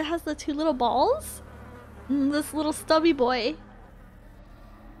 See, it has the two little balls. And this little stubby boy.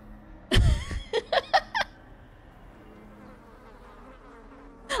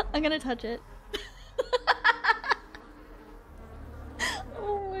 I'm gonna touch it.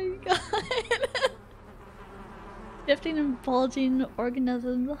 Oh my god. Shifting and bulging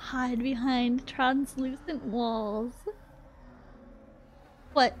organisms hide behind translucent walls.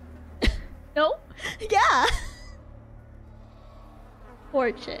 What? No? Yeah!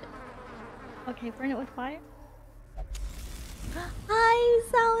 Torch it. Okay, burn it with fire. Hi,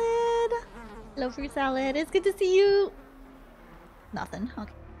 Salad! Hello, fruit salad. It's good to see you. Nothing.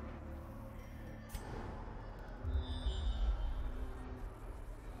 Okay.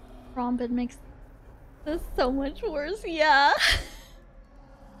 Thrombin makes this so much worse. Yeah.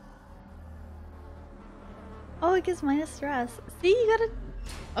 Oh, it gives minus stress. See, you gotta...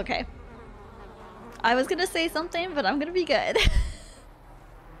 Okay. I was gonna say something, but I'm gonna be good.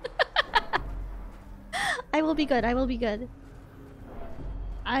 I will be good. I will be good.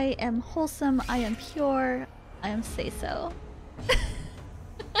 I am wholesome, I am pure, I am say-so.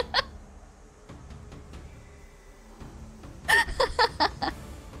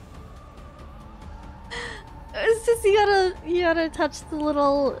 It's just you gotta touch the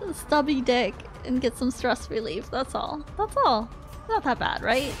little stubby dick and get some stress relief, that's all. That's all. It's not that bad,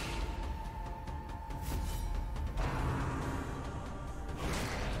 right?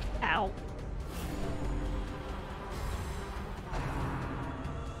 Ow.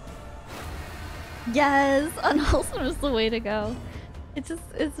 Yes, unwholesome is the way to go. It's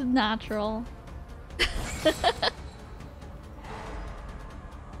natural.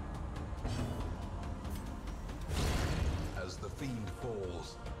 As the fiend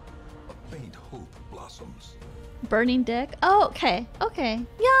falls, a faint hope blossoms. Burning dick? Oh, okay. Okay.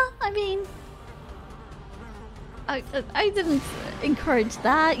 Yeah, I mean... I didn't encourage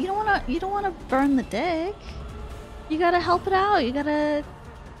that. You don't wanna burn the dick. You gotta help it out. You gotta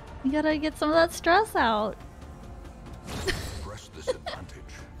get some of that stress out. Press this advantage.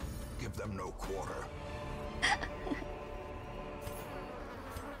 Give them no quarter.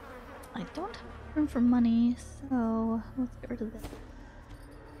 I don't have room for money, so let's get rid of this.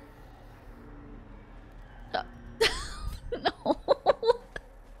 No.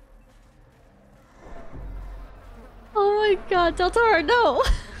 Oh my god, Deltar, no!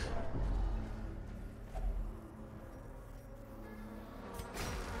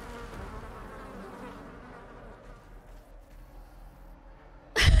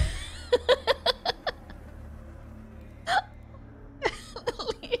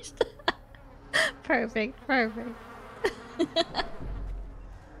 Perfect, perfect.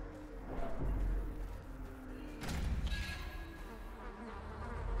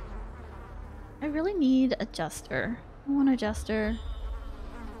 I really need a jester. I want a jester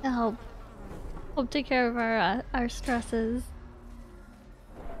to help take care of our stresses.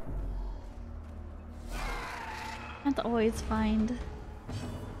 I have to always find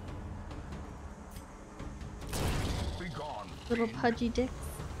little pudgy dicks.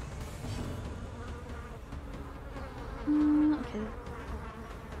 Okay.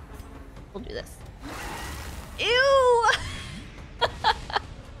 We'll do this. Ew!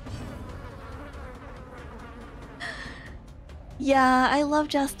 Yeah, I love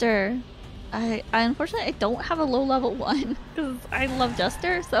Jester. I unfortunately I don't have a low level one because I love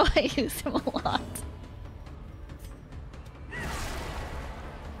Jester, so I use him a lot.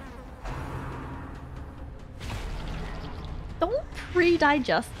 Don't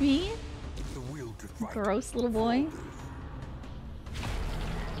pre-digest me. Gross little boy.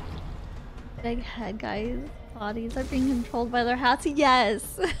 Big head guys' bodies are being controlled by their hats.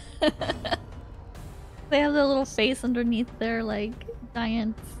 Yes! They have their little face underneath their, like,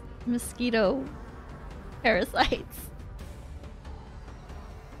 giant mosquito parasites.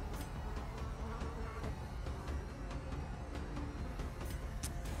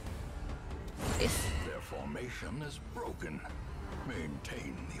 Nice. Their formation is broken.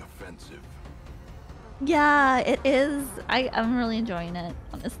 Maintain the offensive. Yeah, it is. I'm really enjoying it,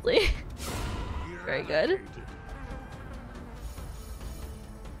 honestly. Very good.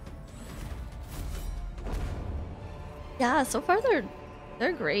 Yeah, so far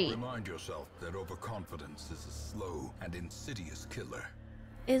they're great. Remind yourself that overconfidence is a slow and insidious killer.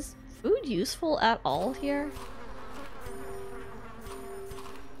 Is food useful at all here?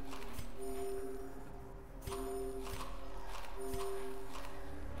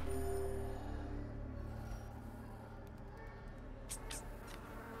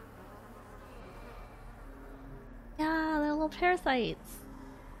 Yeah, they're little parasites.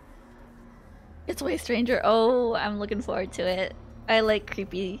 It's way stranger. Oh, I'm looking forward to it. I like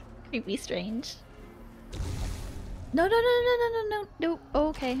creepy strange. No, no.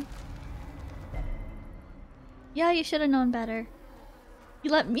 Okay. Yeah, you should have known better.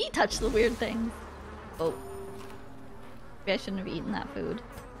 You let me touch the weird things. Oh. Maybe I shouldn't have eaten that food.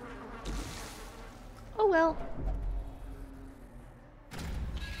 Oh well.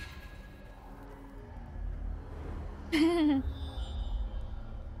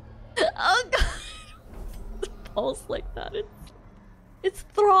 Oh god. Pulse like that. It's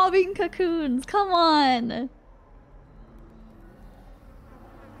throbbing cocoons. Come on.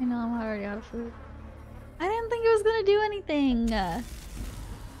 I know I'm already out of food. I didn't think it was gonna do anything. Then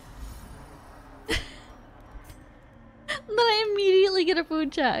I immediately get a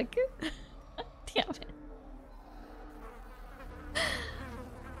food check. Damn it.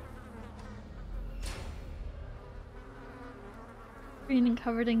 Green and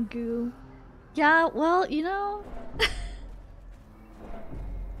covered in goo. Yeah, well, you know.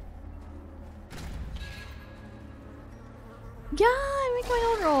 Yeah, I make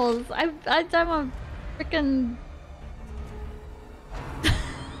my own rolls. I'm a freaking.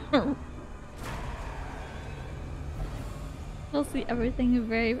 We'll see everything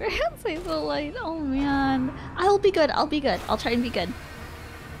very, very unsafe light. Oh man. I'll be good. I'll be good. I'll try and be good.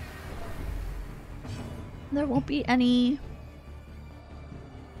 There won't be any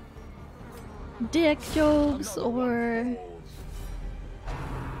dick jokes or...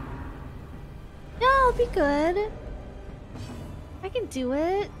 Yeah, I'll be good. I can do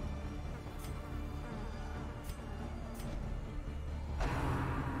it.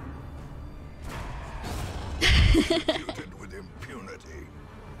 Executed with impunity.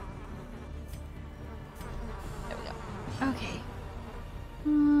 There we go. Okay.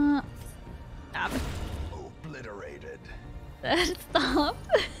 Stop. Obliterated. Stop.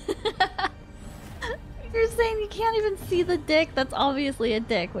 You're saying you can't even see the dick? That's obviously a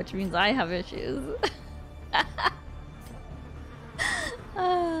dick, which means I have issues.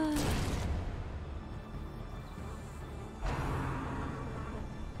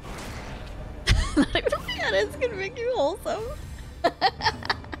 Not even Countess can make you wholesome.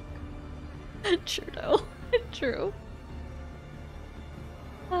 True though. True.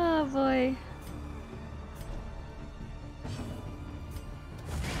 Oh boy.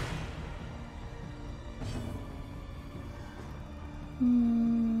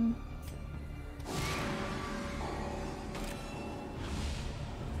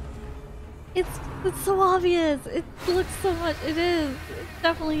 It's so obvious. It looks so much. It is. It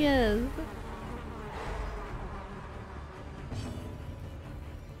definitely is.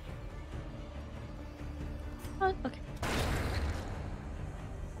 Oh, okay.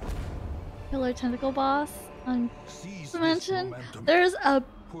 Pillar tentacle boss. To mention, there's a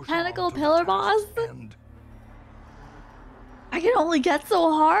tentacle pillar boss. I can only get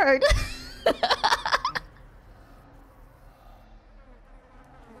so hard.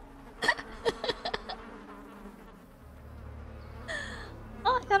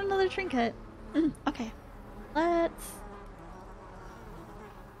 Oh, I got another trinket. Okay, let's.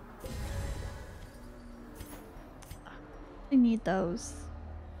 I need those.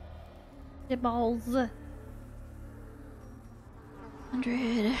 The balls. 100.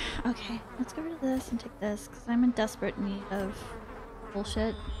 Okay, let's get rid of this and take this because I'm in desperate need of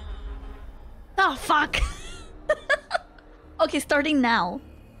bullshit. Oh, fuck! Okay, starting now.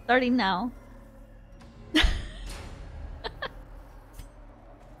 Starting now.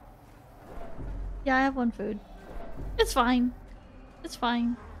 Yeah, I have one food. It's fine. It's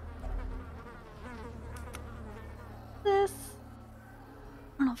fine. This.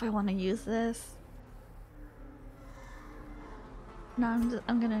 I don't know if I want to use this. No,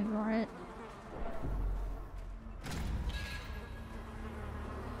 I'm gonna ignore it.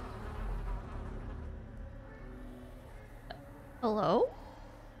 Hello?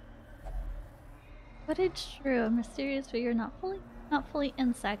 But it's true, a mysterious figure not fully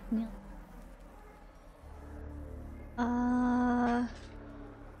insect meal. I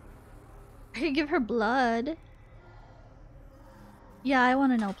could give her blood. Yeah, I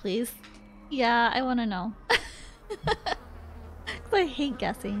wanna know, please. Yeah, I wanna know. I hate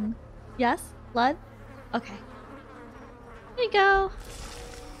guessing. Yes? Blood? Okay. There you go.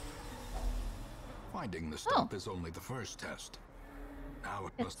 Finding the stuff is only the first test. Now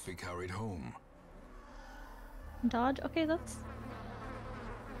it must be carried home. Dodge? Okay, that's...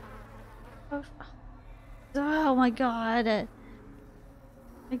 Oh my god. I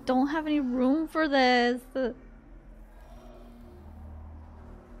don't have any room for this.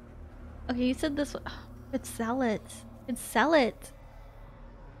 Okay, you said this... Could sell it. Could sell it.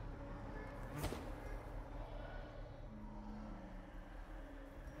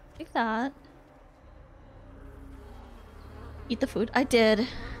 Take that. Eat the food. I did.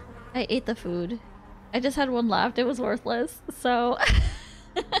 I ate the food. I just had one left. It was worthless. So... I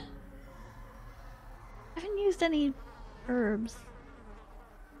haven't used any herbs.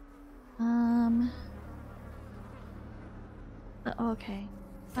 Okay.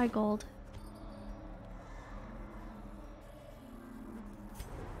 Buy gold.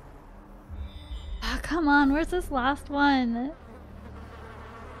 Ah, come on. Where's this last one?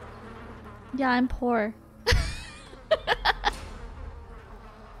 Yeah, I'm poor.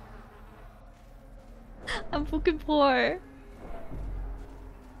 I'm fucking poor.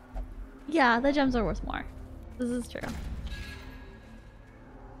 Yeah, the gems are worth more. This is true.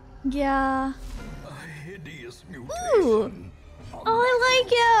 Yeah. A hideous mutation. Ooh. Oh, I like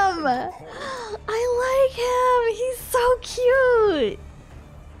him! I like him! He's so cute!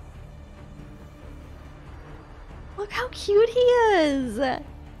 Look how cute he is!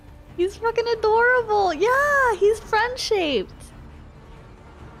 He's fucking adorable! Yeah, he's friend-shaped!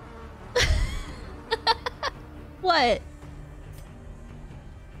 What?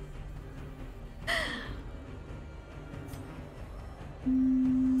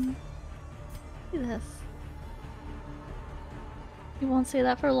 Look at this. You won't say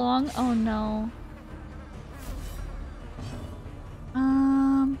that for long? Oh no.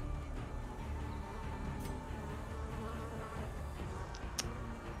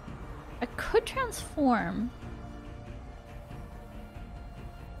 I could transform.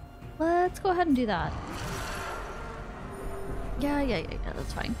 Let's go ahead and do that. Yeah,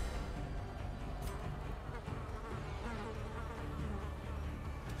 that's fine.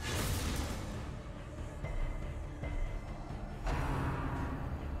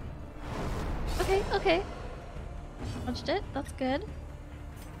 Okay. Watched it. That's good.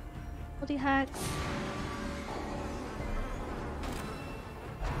 Bloody hacks.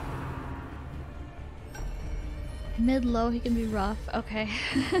 Mid-low, he can be rough. Okay.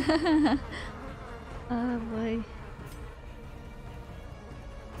 Oh boy.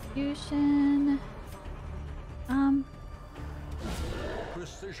 Fusion.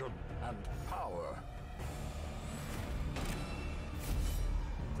 Precision and power.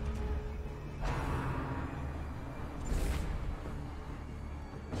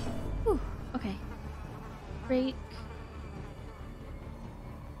 Whew, okay. Break.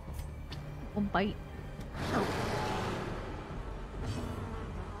 We'll bite. Oh.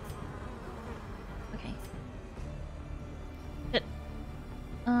 Okay. Shit.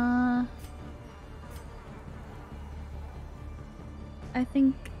 I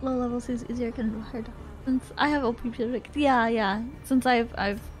think low levels is easier can be hard since I have OP physics. Yeah. Since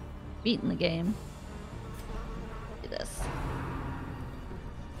I've beaten the game. Do this.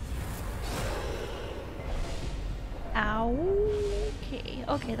 Ow.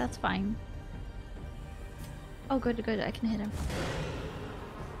 Okay, that's fine. Oh, good. I can hit him.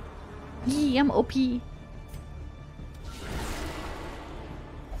 Yee, I'm OP.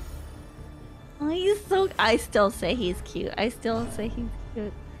 Oh, he's so. I still say he's cute. Rice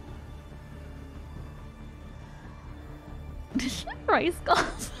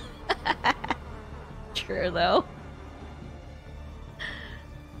skulls. True though.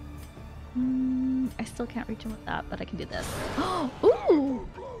 I still can't reach him with that, but I can do this. Ooh!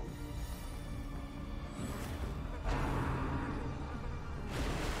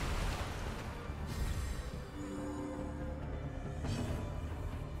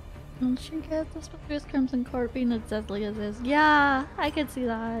 She gets the special Crimson Court being as deadly as is. Yeah, I could see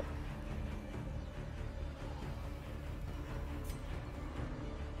that.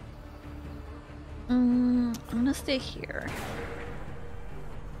 I'm gonna stay here.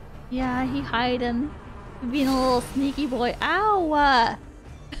 Yeah, he hiding. Being a little sneaky boy. Ow!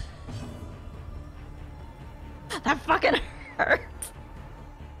 That fucking hurt.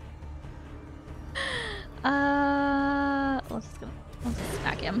 Let's just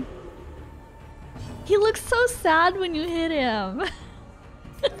smack him. He looks so sad when you hit him.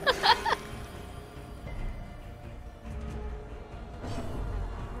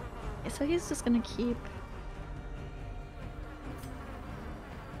 Okay, so he's just gonna keep.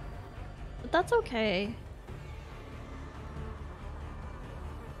 But that's okay.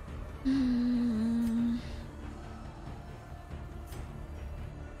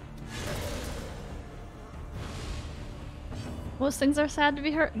 Most things are sad to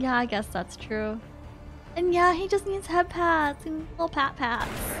be hurt. Yeah, I guess that's true. And yeah, he just needs head pats and little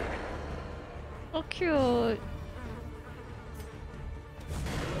pats. So cute.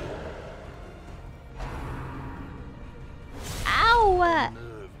 Ow!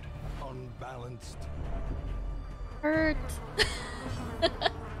 Unnerved, unbalanced. Hurt.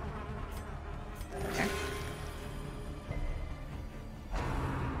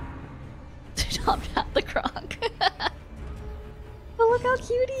 Stop at the croc. But look how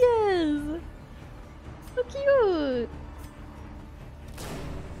cute he is. So cute.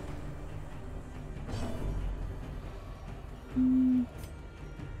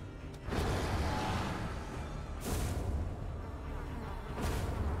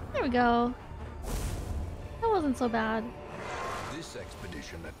 There we go. That wasn't so bad. This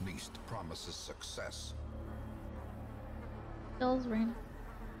expedition at least promises success. Bill's rain.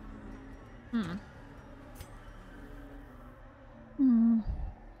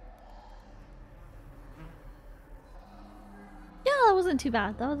 Yeah, that wasn't too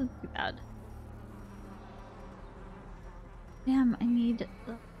bad. Damn, I need the...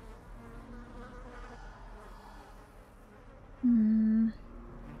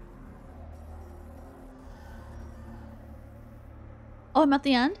 Oh, I'm at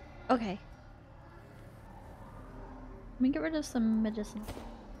the end? Okay. Let me get rid of some medicine.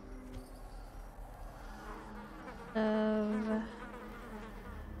 of...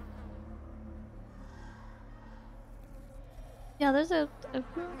 Yeah, there's a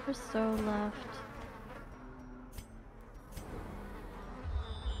room or so left.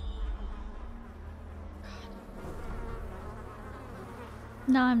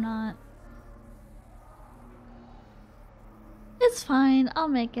 No, I'm not. It's fine. I'll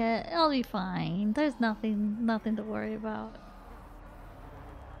make it. I'll be fine. There's nothing to worry about.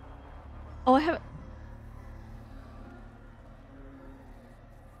 Oh, I have...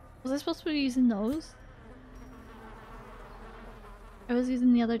 Was I supposed to be using those? I was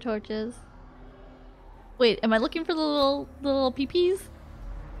using the other torches. Wait, am I looking for the little peepees?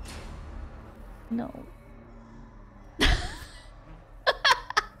 No.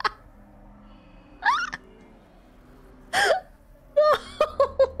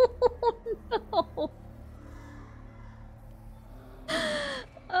 No.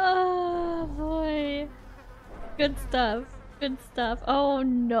 Oh boy. Good stuff. Good stuff. Oh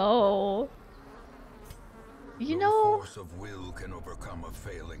no. You know, no force of will can overcome a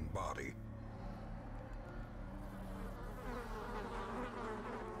failing body.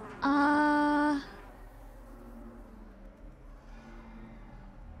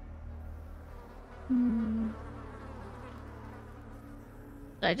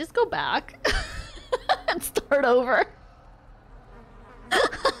 Did I just go back and start over?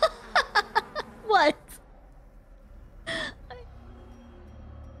 What?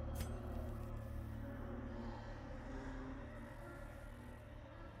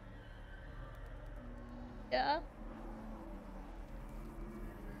 Yeah.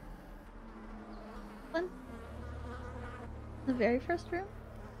 One? The very first room?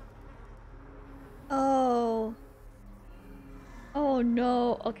 Oh. Oh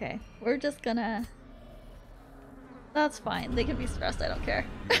no. Okay. We're just gonna... That's fine. They can be stressed. I don't care.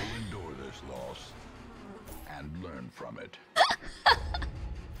 You'll endure this loss and learn from it.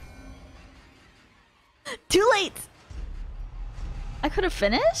 Too late! I could have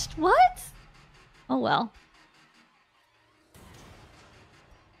finished? What? Oh well.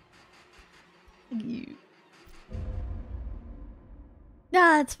 You.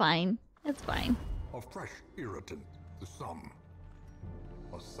 Nah, it's fine. It's fine. A fresh irritant to some.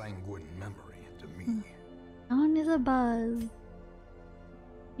 A sanguine memory to me. Down is a buzz.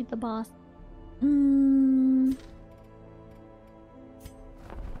 Beat the boss.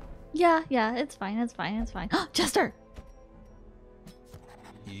 Yeah, it's fine, it's fine, it's fine. Jester!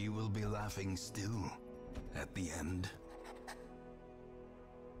 He will be laughing still at the end.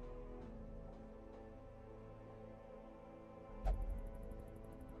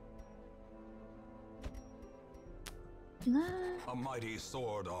 A mighty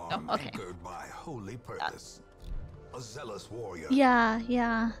sword arm anchored by holy purpose. A zealous warrior.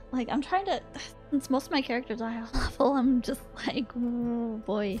 Yeah. Like, I'm trying to... Since most of my characters are high level, I'm just like, oh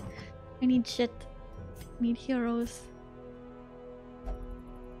boy. I need shit. I need heroes.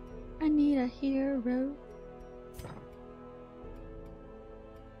 I need a hero.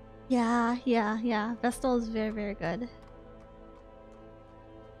 Yeah. Vestal is very, very good.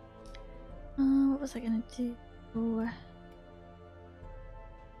 What was I gonna do? Oh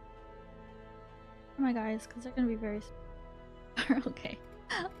my guys, because they're gonna be very okay.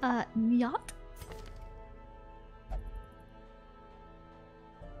 Yacht.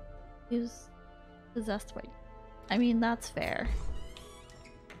 Who's possessed by... I mean, that's fair.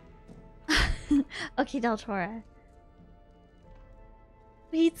 Okay, Deltora.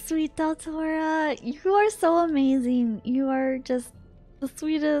 Sweet Deltora. You are so amazing. You are just the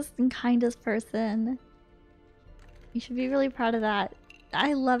sweetest and kindest person. You should be really proud of that.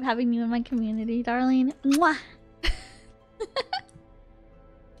 I love having you in my community, darling. Mwah!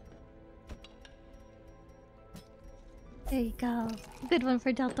 There you go. Good one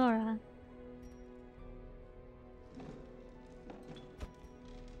for Deltora.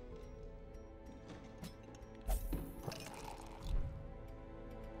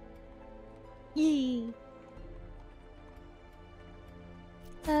 Yay!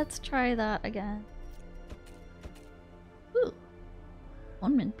 Let's try that again. Ooh.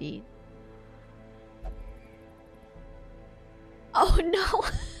 1 mint bead. Oh no!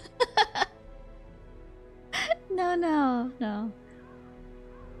 No.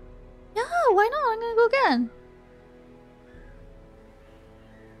 Yeah, why not? I'm gonna go again.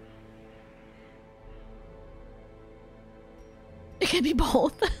 It can be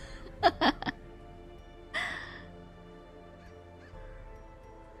both.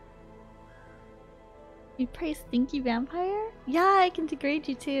 You praise Stinky Vampire? Yeah, I can degrade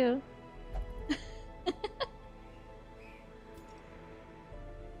you too.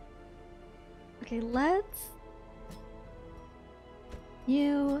 Okay, let's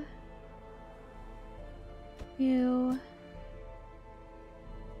You. You.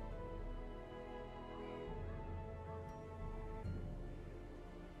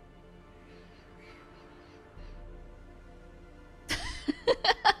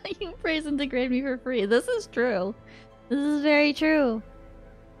 You praise and degrade me for free. This is true. This is very true.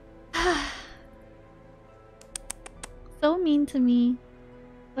 So mean to me.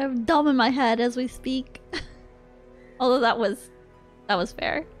 I'm dumb in my head as we speak. Although that was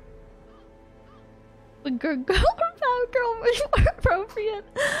fair. Would girl or bad girl be more appropriate?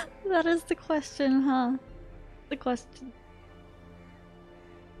 That is the question, huh? The question.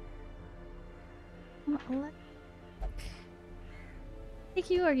 Thank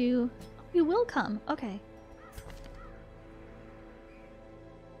you, are you? You will come. Okay.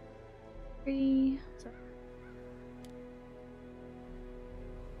 3. Sorry.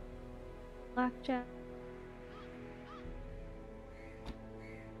 Blackjack.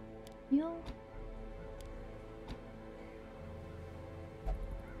 Heal.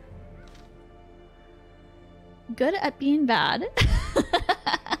 Good at being bad.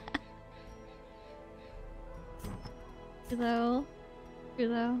 True though. True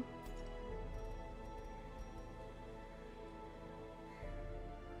though.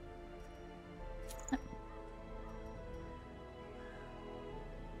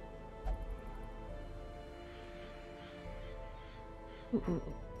 Ooh.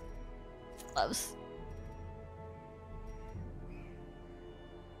 Gloves.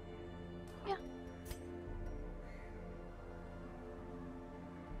 Yeah.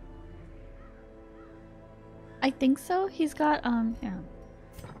 I think so. He's got yeah.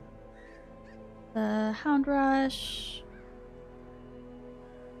 The Hound Rush,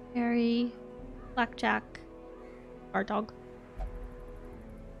 Harry, Blackjack, Guard Dog.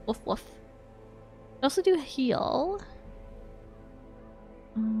 Woof woof. I also do heal.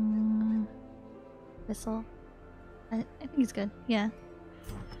 Whistle. I think he's good. Yeah.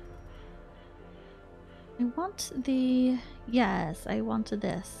 I want the... Yes, I wanted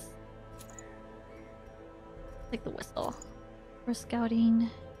this. Take the whistle. For scouting.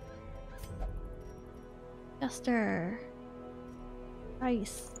 Jester.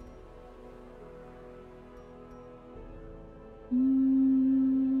 Ice.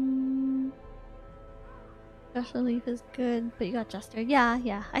 Special leaf is good, but you got Jester.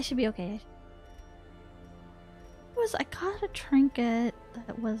 Yeah, I should be okay. I got a trinket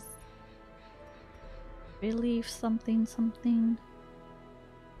that was relief something.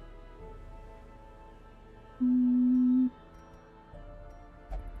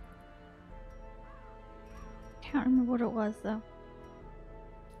 Can't remember what it was though.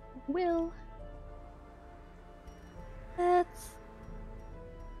 Let's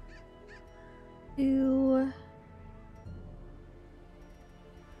do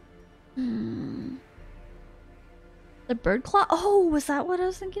the bird claw? Oh, was that what I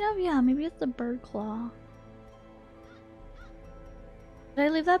was thinking of? Yeah, maybe it's the bird claw. Did I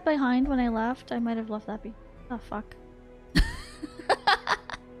leave that behind when I left? I might have left that oh, fuck.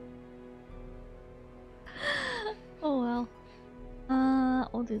 Oh well.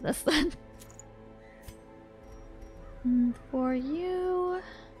 I'll do this then. And for you,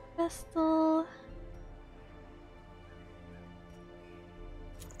 Vestal.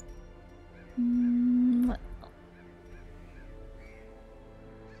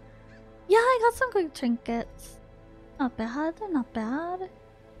 Yeah, I got some good trinkets. Not bad, they're not bad.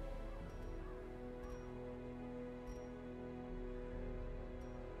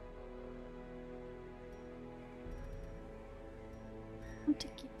 I want to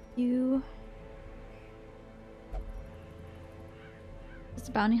give you... It's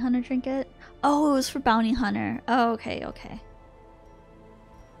a bounty hunter trinket? Oh, it was for bounty hunter. Oh, okay.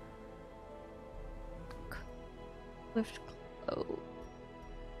 Swift cloak.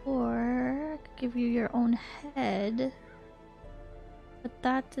 Or I could give you your own head. But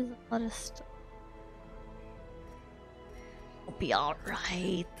that is a lot of stuff. You'll be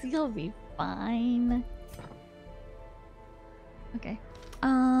alright. You'll be fine. Okay.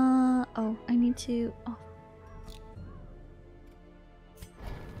 Oh, I need to... Oh.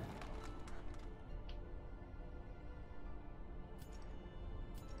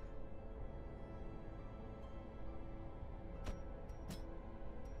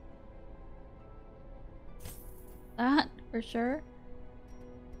 That, for sure.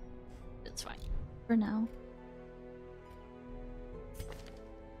 It's fine. For now.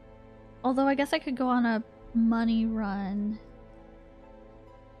 Although I guess I could go on a money run.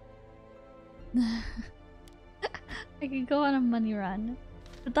 I could go on a money run.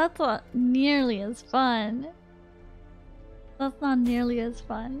 But that's not nearly as fun. That's not nearly as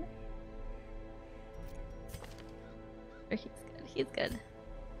fun. Or he's good. He's good.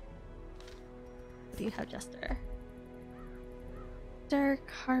 What do you have, Jester? Dirk,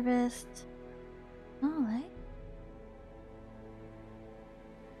 harvest. Oh, right.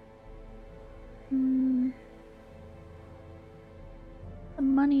 The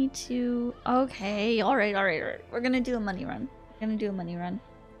money to. Okay, alright. We're gonna do a money run.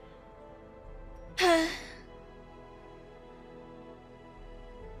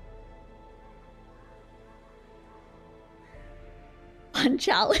 Fun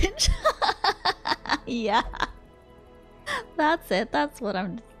challenge. Yeah. That's it. That's what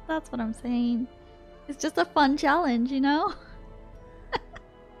I'm saying. It's just a fun challenge, you know?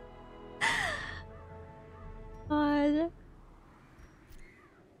 God.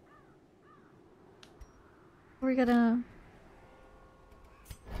 We're gonna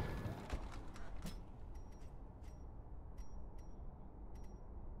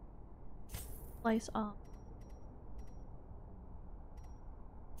slice off.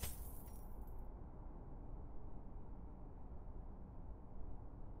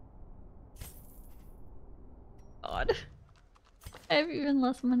 God. I have even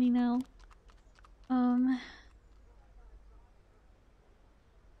less money now. I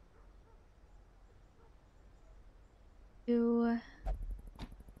feel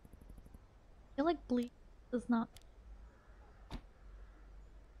like bleach does not.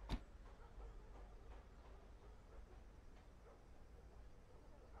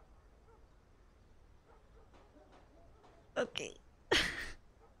 Okay.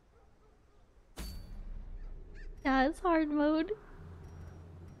 Yeah, it's hard mode.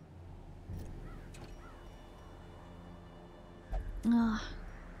 Ugh.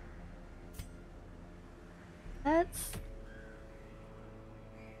 That's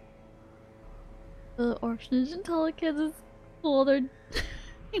the orphanage until the kids is cool. They're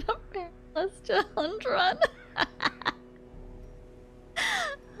you know, parentless challenge run.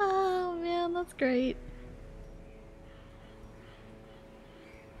 Oh man, that's great.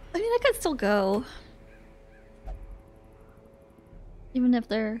 I mean, I could still go. Even if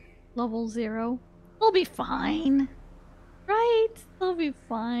they're level 0. They'll be fine. Right? They'll be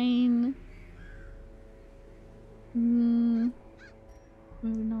fine. Maybe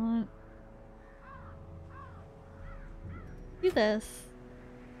not. Do this.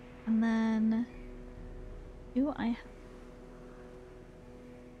 And then... Do I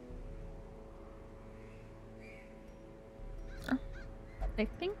have... I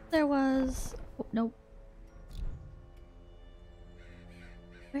think there was... Oh, nope.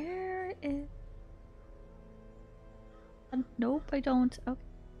 Where is... nope, I don't. Okay.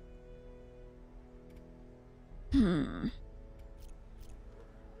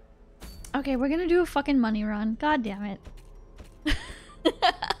 Okay, we're gonna do a fucking money run. God damn it.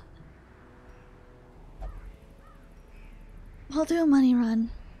 We'll do a money run.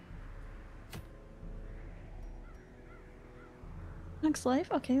 Next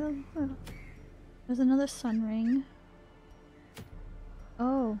life? Okay. There's another sun ring.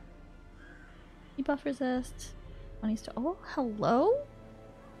 Oh. Debuff resist. Oh, hello?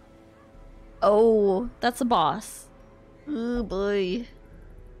 Oh, that's a boss. Oh boy.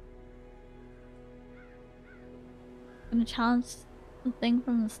 Gonna challenge something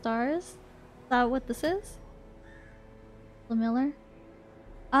from the stars? Is that what this is? The Miller?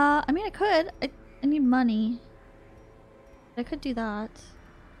 I mean I could. I need money. I could do that.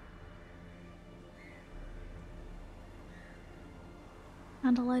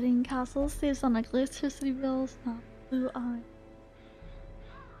 Candle lighting castles saves on electricity bills, not blue eye.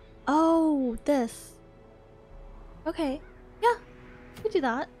 Oh, this. Okay. Yeah, we could do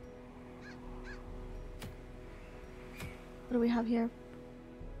that. What do we have here?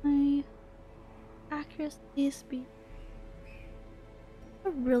 My accuracy, speed.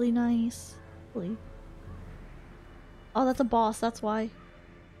 They're really nice. Really. Oh, that's a boss, that's why.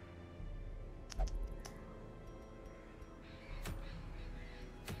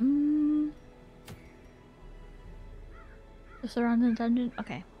 Just around the dungeon?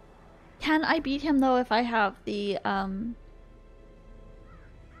 Okay. Can I beat him though if I have the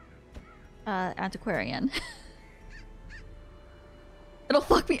antiquarian? It'll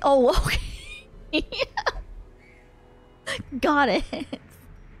fuck me. Oh, okay. Got it.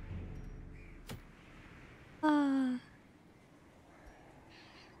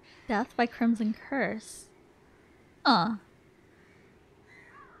 Death by Crimson Curse.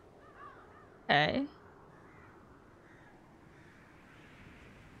 Okay.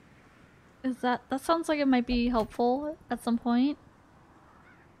 Is that sounds like it might be helpful at some point.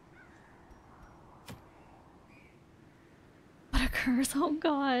 curse. Oh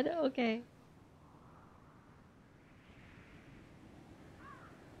god. Okay.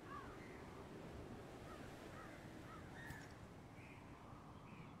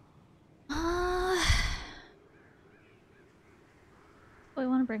 I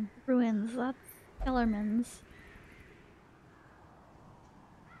want to bring ruins. That's Kellerman's.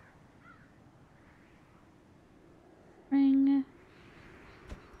 Bring.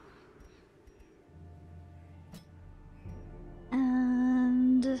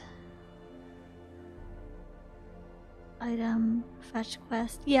 And item fetch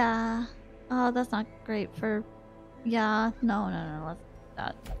quest. Yeah. Oh, that's not great for. Yeah. No. Let's do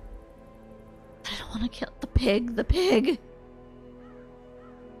that. I don't want to kill the pig. The pig.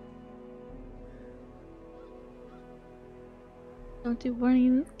 Don't do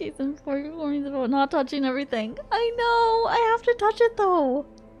warnings in case I'm warnings about not touching everything. I know! I have to touch it though!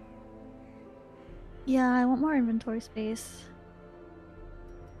 Yeah, I want more inventory space.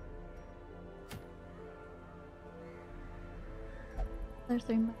 There's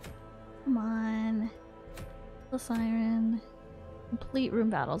 3 more. Come on. The siren. Complete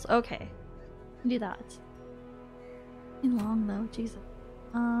room battles. Okay. Do that. Too long though, Jesus.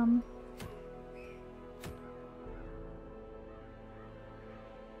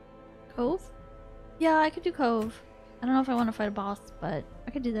 Cove? Yeah, I could do Cove. I don't know if I want to fight a boss, but I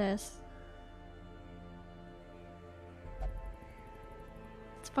could do this.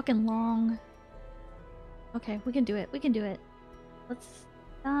 It's fucking long. Okay, we can do it. We can do it. Let's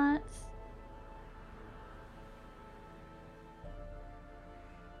that.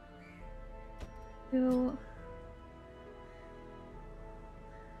 Do.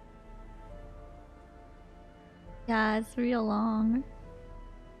 Yeah, it's real long.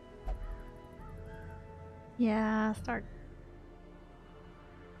 Yeah, start.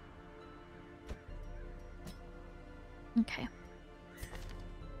 Okay.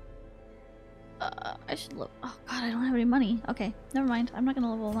 I should look. Oh god, I don't have any money. Okay, never mind. I'm not gonna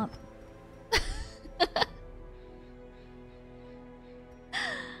level them up.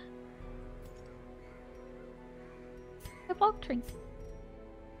 A block trinket.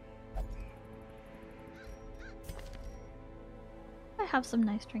 I have some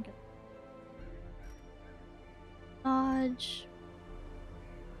nice trinkets. Dodge.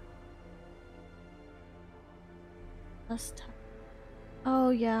 Less time. Oh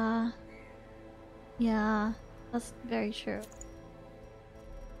yeah. Yeah, that's very true.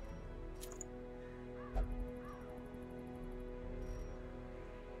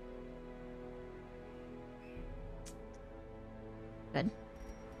 Good.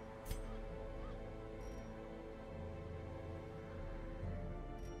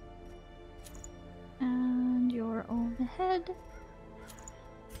 And your own head.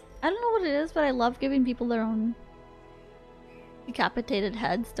 I don't know what it is, but I love giving people their own decapitated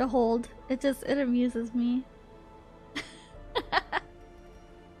heads to hold. It amuses me.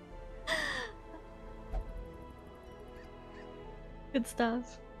 Good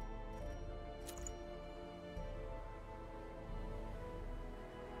stuff.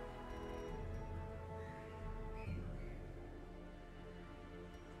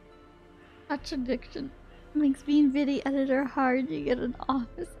 Such addiction makes being video editor hard. You get an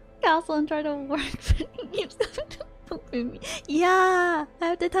office castle and try to work, but it keeps pooping me. Yeah, I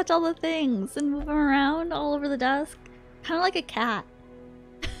have to touch all the things and move them around all over the desk, kind of like a cat.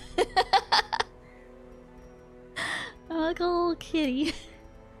 I'm like a little kitty.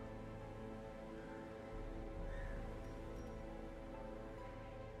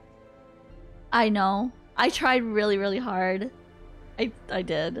 I know. I tried really, really hard. I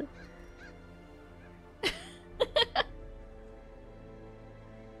did.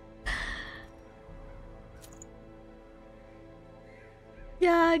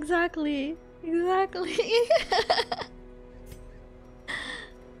 Yeah, exactly. Exactly.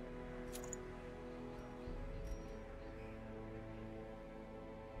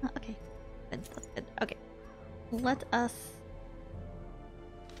 Okay. Good, that's good. Okay. Let us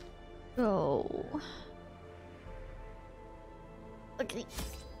go. Okay.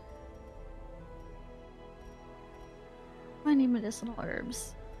 I need medicinal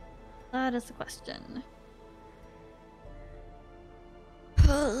herbs. That is the question.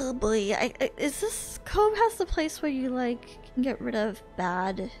 Oh boy, is this Cove has the place where you like can get rid of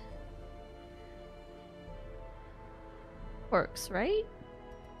bad quirks, right?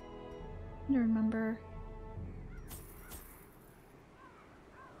 I don't remember.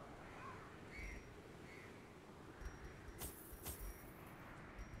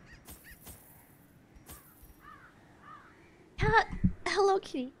 Cat, hello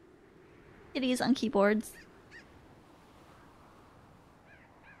kitty. Kitties on keyboards.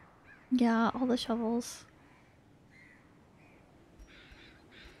 Yeah, all the shovels.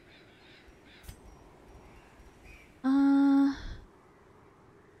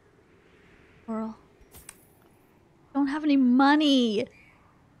 Coral. Don't have any money.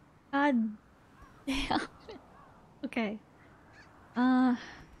 God damn. Okay.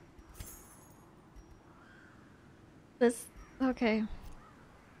 This. Okay.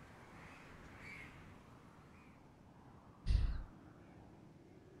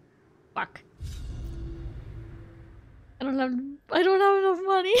 Fuck. I don't have enough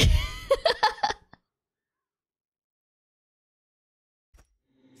money.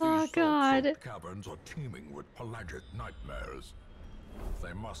 Oh god. These caverns are teeming with pelagic nightmares.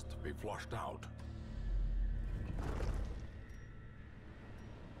 They must be flushed out.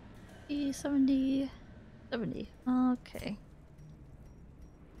 E70. 70. Okay.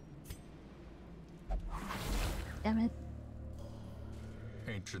 Damn it.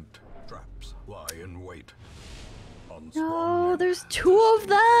 Ancient traps lie in wait. No, there's two of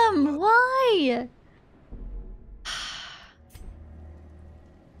them! Why?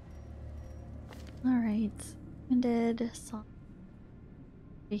 Alright. Ended.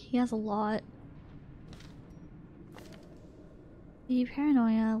 He has a lot. The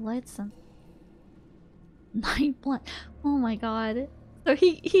paranoia, lights and night blind. Oh my god. So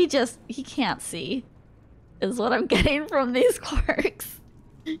he can't see. Is what I'm getting from these quirks.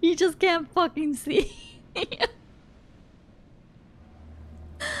 He just can't fucking see. I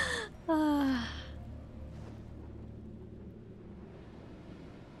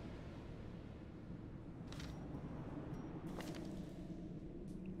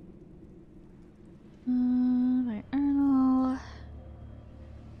don't know.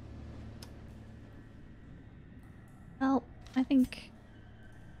 Well, I think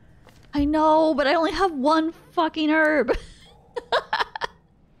I know, but I only have one fucking herb.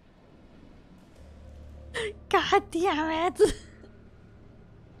 God damn it.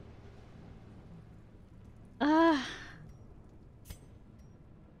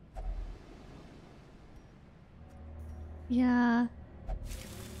 Yeah.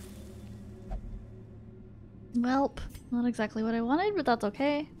 Welp, not exactly what I wanted, but that's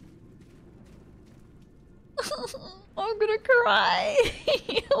okay. I'm gonna cry.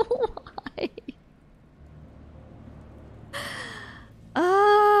 Why?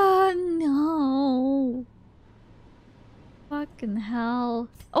 No. Fucking hell.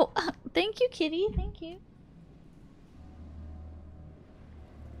 Oh, thank you, kitty. Thank you.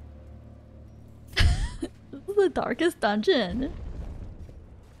 This is the darkest dungeon.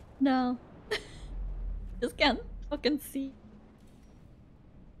 No. Just can't fucking see.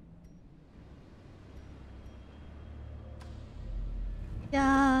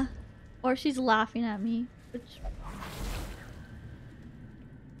 Yeah. Or she's laughing at me, which...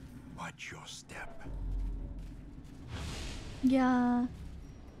 Watch your step. Yeah.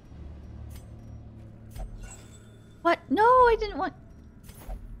 What? No, I didn't want...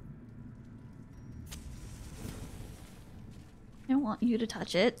 I don't want you to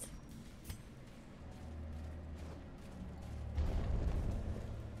touch it.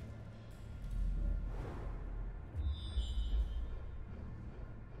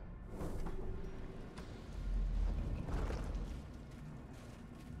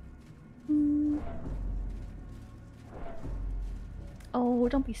 Oh,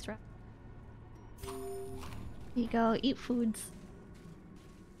 don't be stressed. Here you go, eat foods.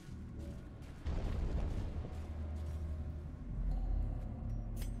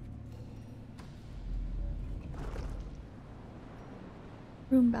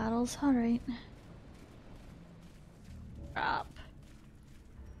 Room battles, alright. Crap.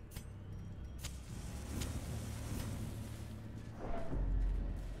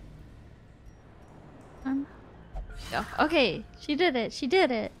 Go. Okay, she did it, she did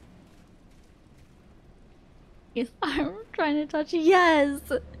it. His arm trying to touch. Yes!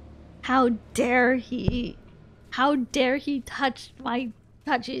 How dare he? How dare he touch my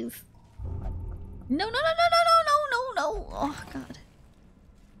touches? No, no, no, no, no, no, no, no, no! Oh, God.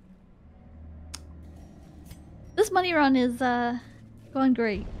 This money run is, going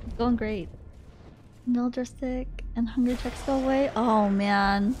great. Going great. Mildred stick and hunger checks go away. Oh,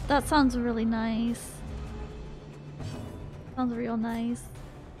 man. That sounds really nice. Sounds real nice.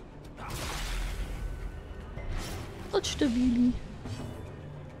 Touch the beauty.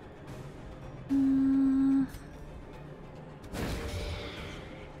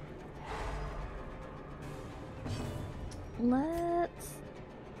 Let's...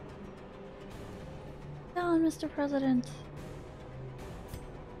 Down, Mr. President.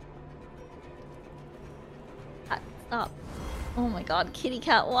 Stop. Oh my god, kitty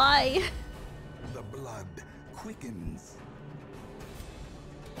cat, why? The blood quickens.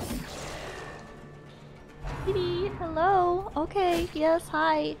 Kitty, hello. Okay, yes,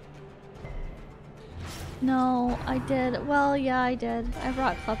 hi. No, I did. Well, yeah, I did. I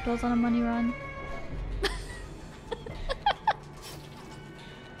brought kleptos on a money run.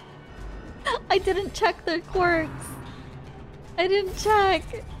 I didn't check their quirks. I didn't check.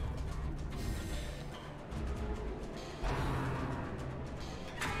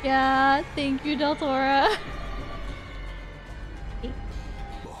 Yeah, thank you, Deltora.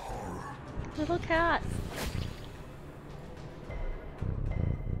 Little cat.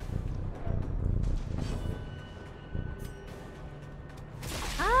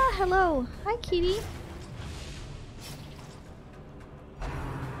 Ah, hello. Hi, kitty.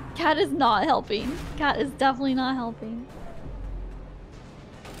 Cat is not helping. Cat is definitely not helping.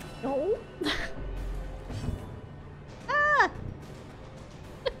 No. Ah!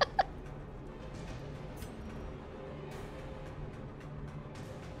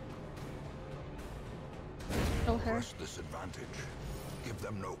 Kill her. Press this advantage. Give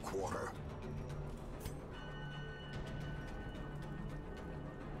them no quarter.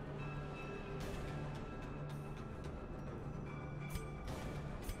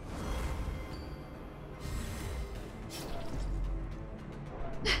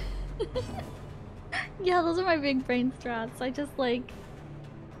 Yeah, those are my big brain strats. I just like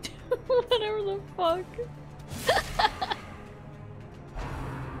whatever the fuck.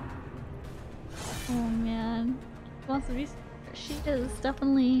 Oh man. She wants to be. She is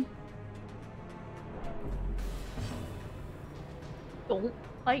definitely. Don't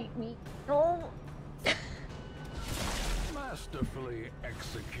bite me. No. Masterfully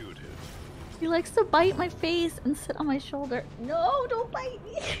executed. He likes to bite my face and sit on my shoulder. No, don't bite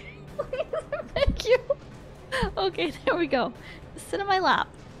me. Please, thank you. Okay, there we go. Just sit in my lap.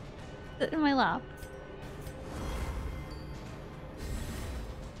 Sit in my lap.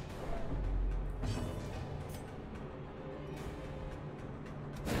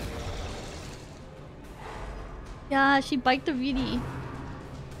 Yeah, she bite the VD.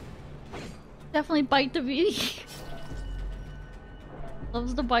 Definitely bite the VD.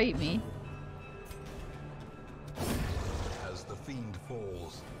 Loves to bite me. As the fiend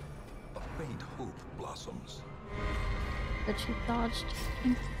falls, a faint hope blossoms. That she dodged.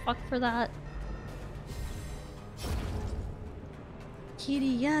 Thank fuck for that. Kitty,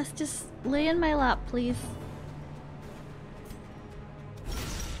 yes, just lay in my lap, please.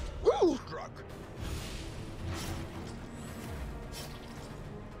 Ooh! Struck.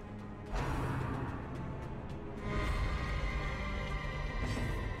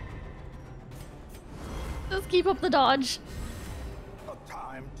 Just keep up the dodge. A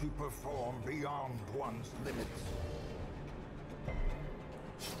time to perform beyond one's limits.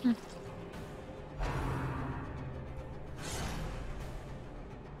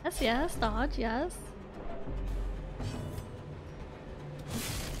 Yes, yes, dodge, yes.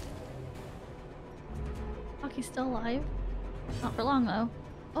 Fuck, he's still alive. Not for long though.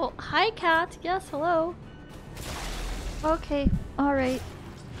 Oh, hi cat. Yes, hello. Okay, alright.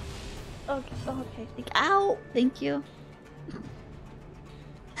 Okay, okay. Ow! Thank you.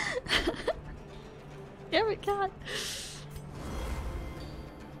 Damn it, cat.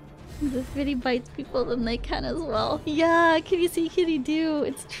 This video bites people, then they can as well. Yeah, kitty see kitty do.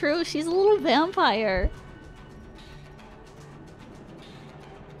 It's true, she's a little vampire.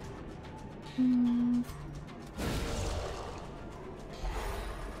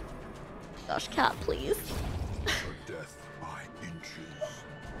 Gosh, cat, please. Your death by inches.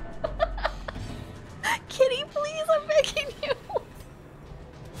 Kitty, please, I'm begging you.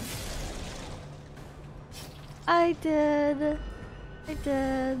 I did. I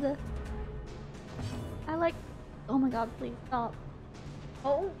did. I like. Oh my god, please stop.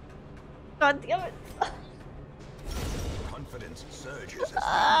 Oh. God damn it. Confidence surges as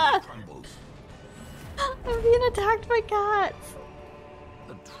the crumbles. I'm being attacked by cats.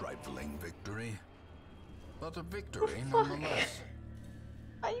 A trifling victory, but a victory Fuck. nonetheless.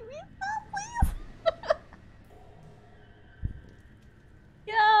 I mean, stop, please.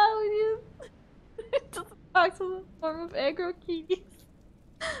 Yeah, we need. Just talk to the form of aggro keys.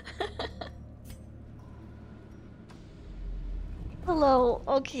 Hello.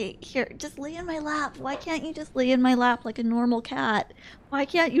 Okay, here, just lay in my lap. Why can't you just lay in my lap like a normal cat? Why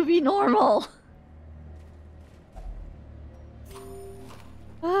can't you be normal?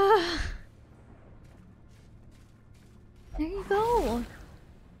 Ah. There you go.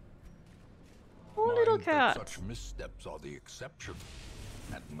 Oh, little Mind that cat. such missteps are the exception,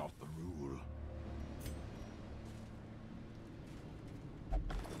 and not the rule.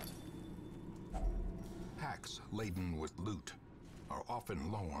 packs laden with loot are often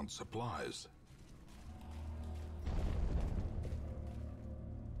low on supplies.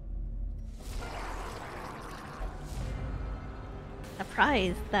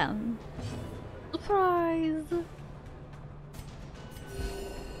 Surprise them. Surprise!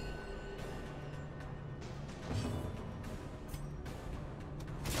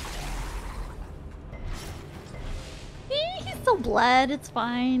 He's still bled, it's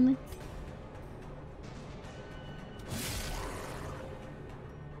fine.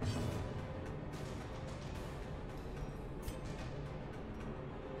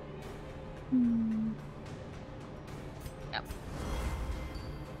 Yep.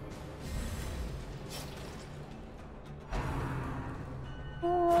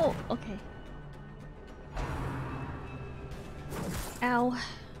 Oh, okay. Ow.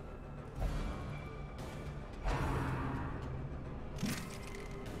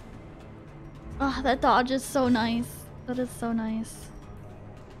 Oh, that dodge is so nice. That is so nice.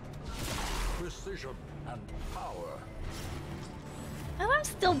 Precision and power. And I'm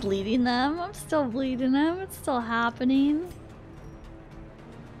still bleeding them. I'm still bleeding them. It's still happening.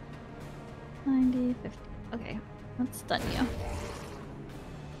 90, 50. Okay, let's stun you.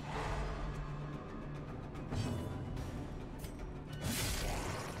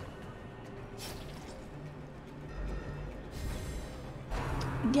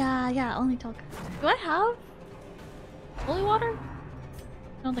 Yeah, only talk. Do I have holy water?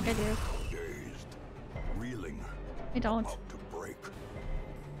 I don't think I do. Dazed, reeling, I don't. about to break.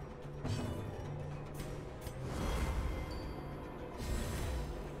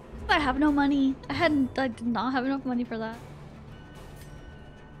 I have no money. I did not have enough money for that.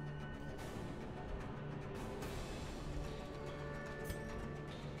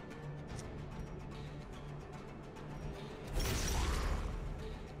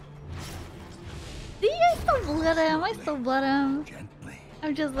 See, I still bled him. I still bled him. Gently.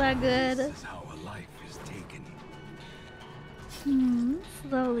 I'm just that good. This is how a life is taken.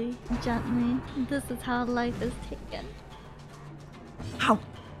 Slowly, gently. This is how life is taken. Ow!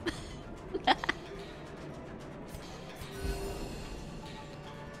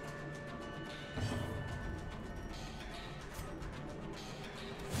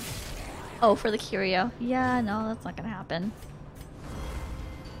 Oh, for the curio. Yeah, no, that's not gonna happen.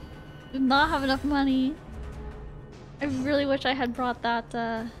 Do not have enough money. I really wish I had brought that,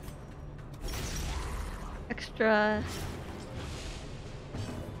 extra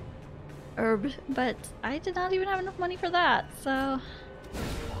herb, but I did not even have enough money for that, so...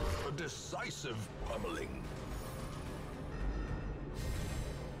 A decisive pummeling.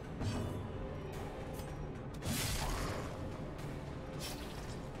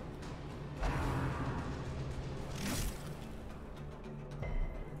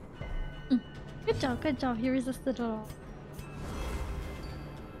 Good job, he resisted it all.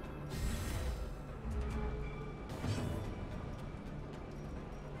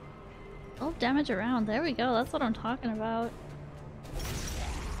 Oh, damage around, there we go, that's what I'm talking about.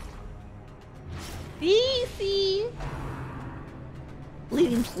 Easy!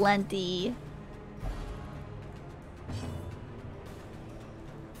 Bleeding plenty.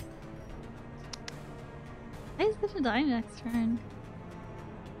 He's gonna die next turn.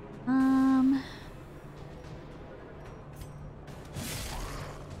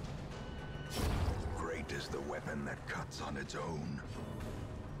 Great is the weapon that cuts on its own.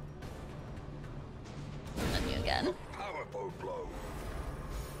 On you again. Powerful blow.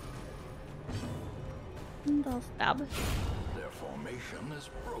 And I'll stab. Their formation is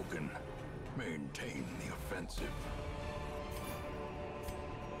broken. Maintain the offensive.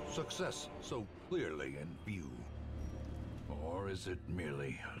 Success so clearly in view. Or is it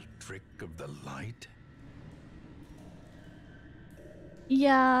merely a trick of the light?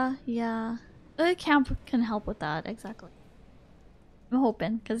 Yeah. The camp can help with that, exactly. I'm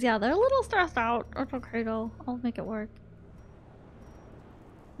hoping, because yeah, they're a little stressed out. It's okay though, I'll make it work.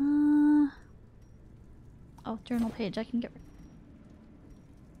 Oh, journal page, I can get rid.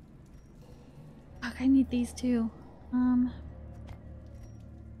 Fuck, I need these too.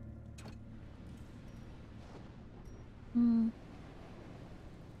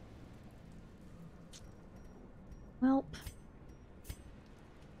 Welp.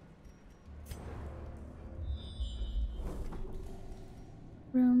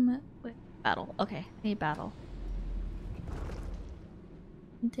 Room with battle. Okay, I need battle.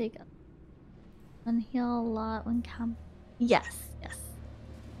 And take a unheal a lot when camp. Yes.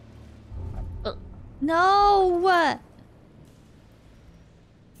 No!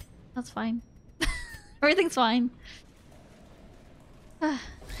 That's fine. Everything's fine.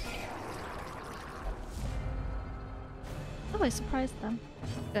 I surprised them.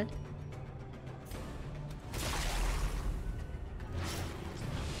 Good.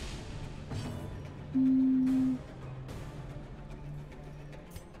 Mm.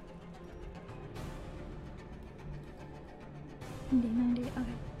 90, okay.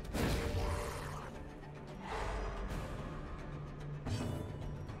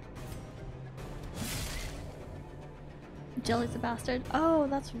 Jelly's a bastard. Oh,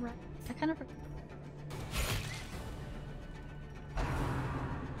 that's right. I kind of forgot.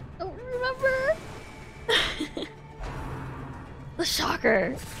 Don't remember. The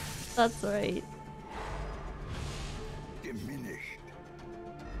shocker. That's right. Diminished.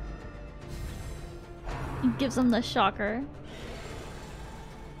 He gives him the shocker.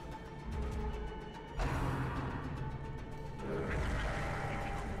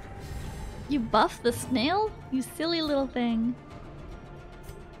 You buff the snail? You silly little thing.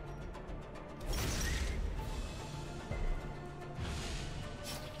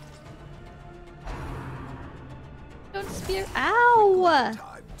 Don't spear. Ow!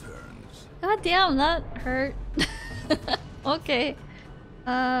 Tide turns. God damn, that hurt. Okay.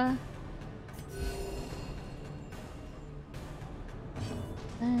 And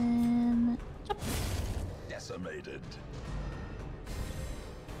jump. Decimated.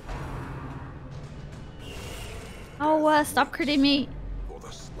 Oh, stop critting me. For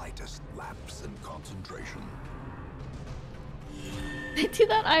the slightest lapse in concentration. They do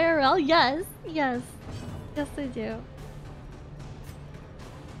that IRL? Yes. Yes. Yes, they do.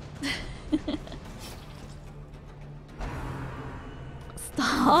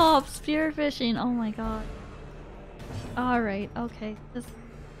 Stop spearfishing. Oh my god. Alright, okay. Just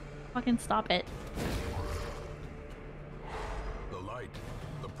fucking stop it. The light,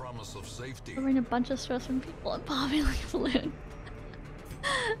 the promise of safety. Covering a bunch of stress from people and popping like a balloon.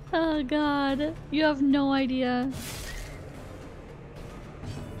 Oh god. You have no idea.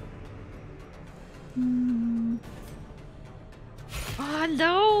 Hmm. Oh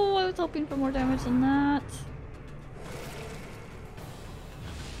no! I was hoping for more damage than that.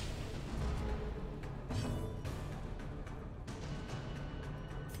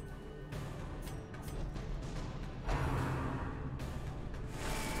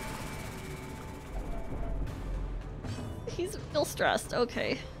 He's real stressed.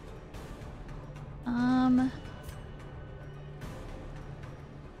 Okay. A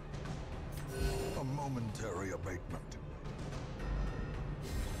momentary abatement.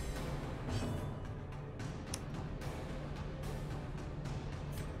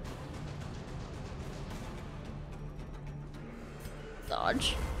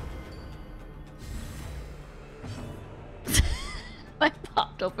 Dodge. I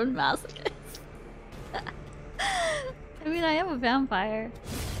popped open masochist. I mean, I am a vampire.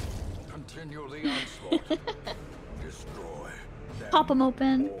 Continue the onslaught. Destroy. Pop them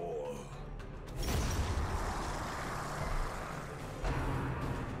open. All.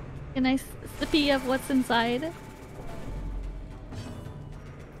 A nice sippy of what's inside.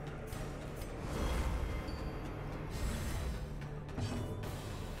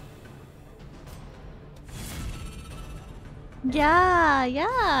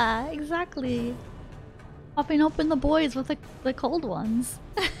 Yeah, exactly. Popping open the boys with the cold ones.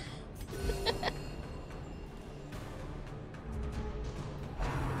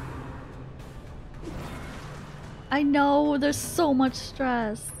 I know, there's so much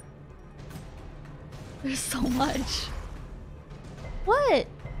stress. There's so much. What?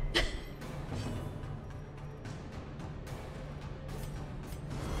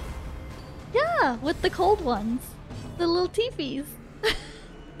 Yeah, with the cold ones. The little teepees.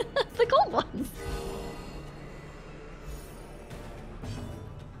 The cold ones.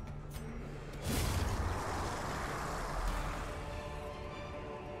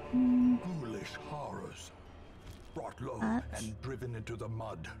 Ghoulish horrors. Brought low What? and driven into the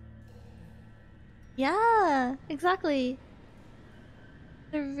mud. Yeah, exactly.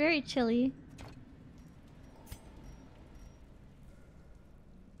 They're very chilly.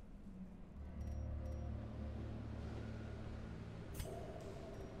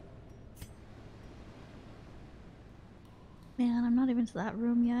 Man, I'm not even to that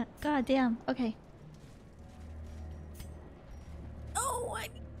room yet. God damn. Okay. Oh,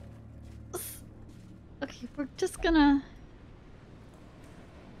 okay, we're just gonna...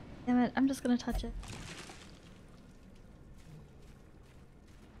 Damn it, I'm just gonna touch it.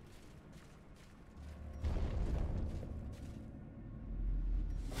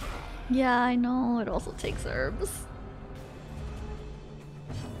 Yeah, I know. It also takes herbs.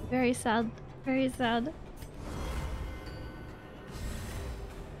 Very sad. Very sad.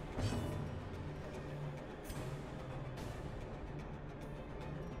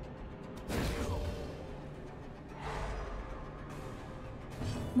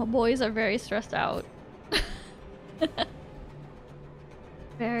 My boys are very stressed out.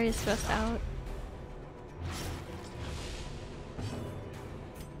 Very stressed out.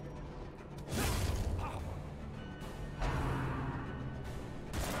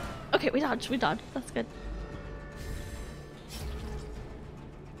 Okay, we dodged, we dodged. That's good.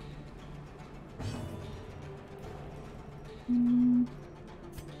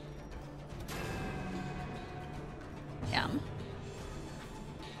 Damn.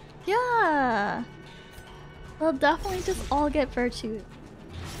 Yeah! We'll definitely just all get virtue.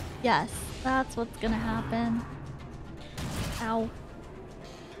 Yes, that's what's gonna happen. Ow.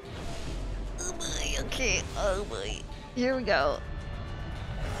 Oh boy, okay, oh boy. Here we go.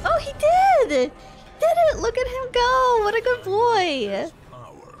 Oh, he did! He did it! Look at him go! What a good boy!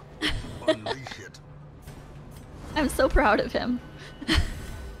 Power. Unleash it. I'm so proud of him.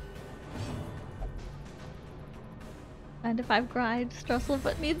 9 to 5 grind, stressful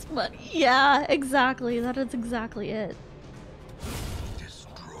but needs money. Yeah, exactly. That is exactly it.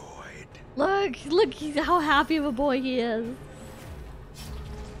 Destroyed. Look, how happy of a boy he is.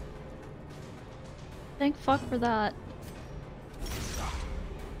 Thank fuck for that.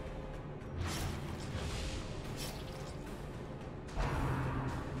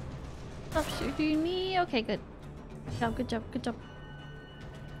 Stop shooting me. Okay, good. Good job, good job, good job.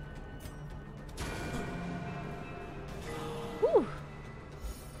 Whew.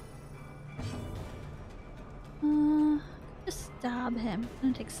 Just stab him. I'm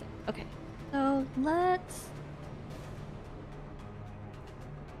gonna take 6. Okay. So let's...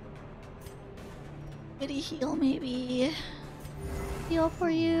 Get a heal maybe. Heal for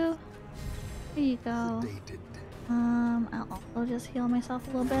you. There you go. I'll also just heal myself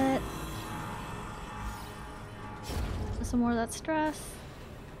a little bit. Some more of that stress.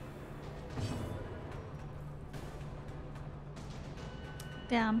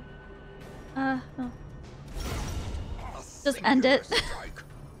 Damn. No. Just end it.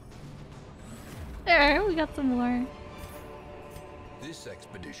 There, we got some more. This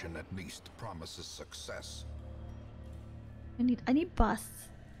expedition at least promises success. I need busts.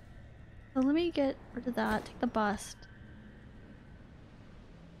 So let me get rid of that. Take the bust.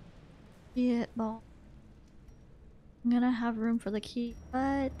 Yeah, well. I'm gonna have room for the key,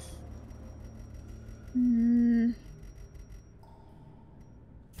 but...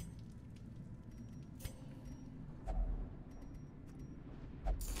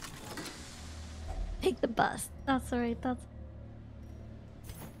 Take the bust. That's alright, that's...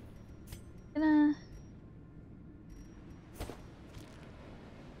 Gonna...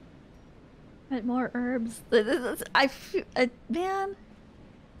 Get more herbs. Man...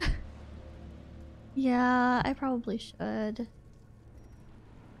 Yeah, I probably should.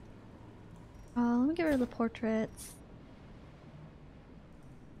 Let me get rid of the portraits.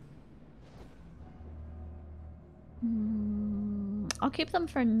 I'll keep them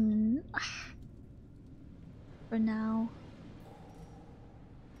for now.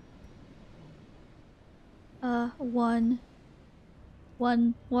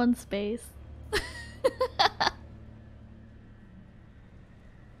 One space.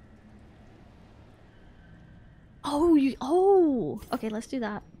 Oh, okay, let's do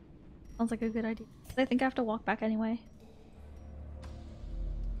that. Sounds like a good idea. I think I have to walk back anyway.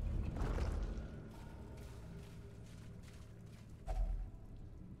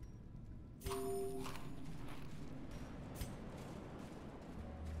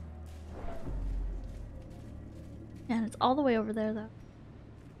 And it's all the way over there though.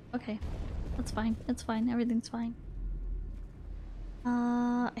 Okay, that's fine. It's fine. Everything's fine.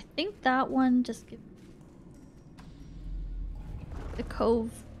 I think that one just gives the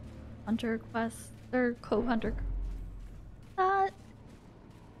Cove Hunter quest or Cove Hunter. That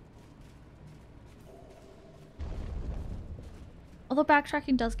although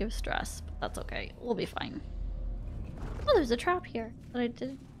backtracking does give stress, but that's okay. We'll be fine. Oh, there's a trap here that I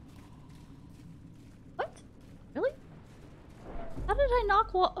did. What? Really? How did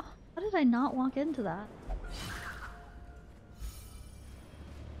I not walk into that?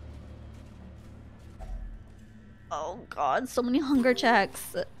 Oh god, so many hunger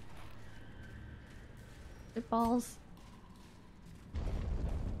checks. It balls.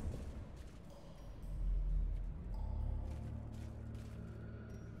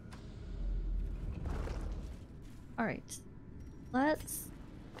 Alright. Let's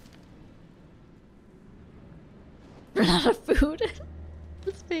run out of food.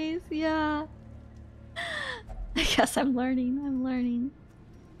 The space, yeah. I guess I'm learning.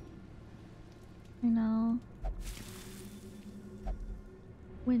 I know.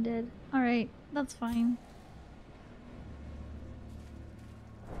 Winded. Alright, that's fine.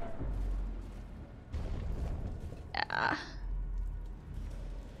 Yeah.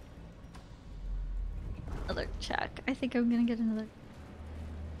 Another check. I think I'm gonna get another.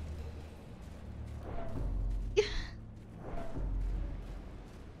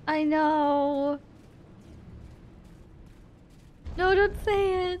 I know. No, don't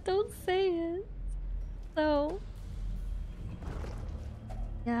say it. Don't say it. So.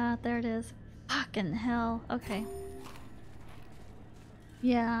 Yeah, there it is. Fucking hell. Okay.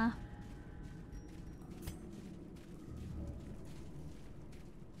 Yeah.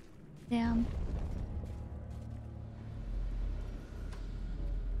 Damn.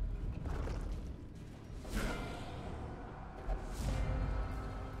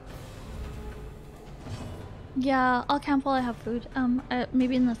 Yeah, I'll camp while I have food.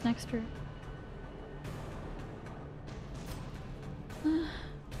 Maybe in this next room.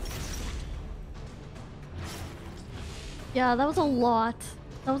 Yeah, that was a lot.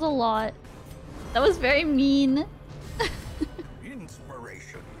 That was a lot. That was very mean.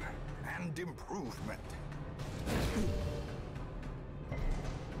 Inspiration and improvement.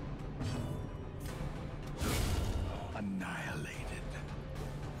 Annihilated.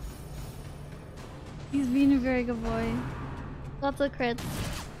 He's being a very good boy. Lots of crits.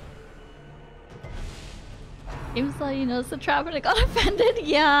 Games saw you notice the trap and it got offended.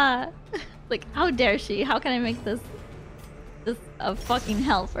 Yeah. Like, how dare she? How can I make this a fucking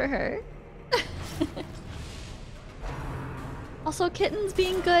hell for her? Also, Kitten's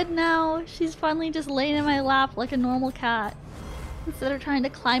being good now. She's finally just laying in my lap like a normal cat, instead of trying to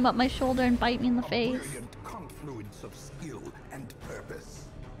climb up my shoulder and bite me in the face. Brilliant confluence of skill and purpose.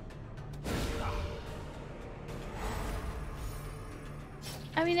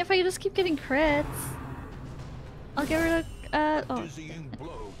 I mean, if I just keep getting crits, I'll get rid of oh. Dizzying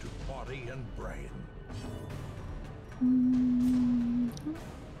blow to body and brain.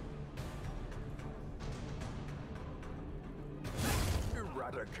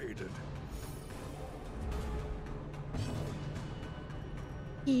 Eradicated.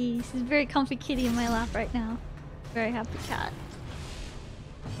 She's a very comfy kitty in my lap right now. Very happy cat.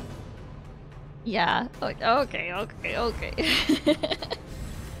 Yeah. Okay.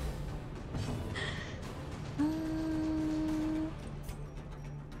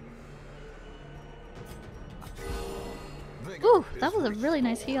 Ooh, that was a really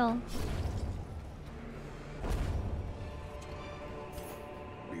nice heal.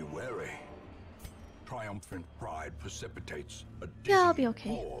 Be wary. Triumphant pride precipitates a dizzying Yeah, I'll be okay.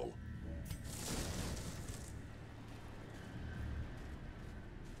 fall.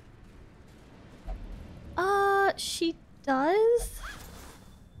 She does?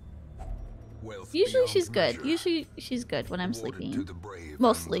 Wealth Usually beyond she's good. measure. Usually she's good when I'm Awarded to sleeping. the brave and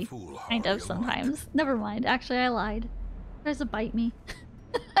Mostly. the foolhardy Kind of alike. sometimes. Never mind. Actually, I lied. Tries to bite me.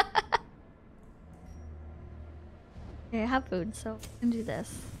 Okay, I have food, so I can do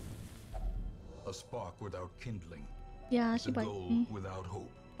this. A spark without kindling. Yeah, she The bites goal me. without hope.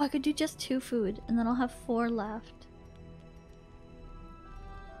 Oh, I could do just 2 food, and then I'll have 4 left.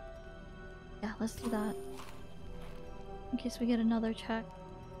 Yeah, let's do that. In case we get another check.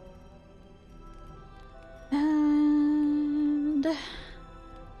 And...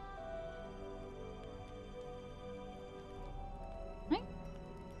 Right?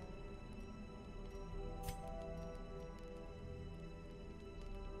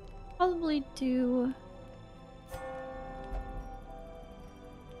 Probably do...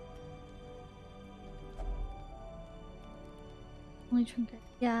 Only trinket.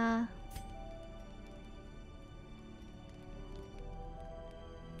 Yeah.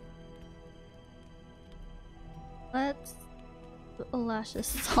 Let's do Alash's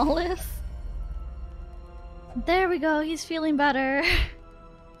Solace. There we go, he's feeling better.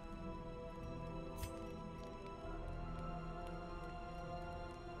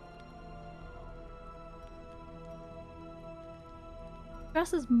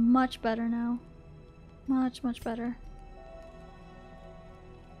 Stress is much better now. Much, much better.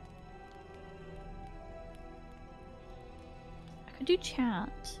 I could do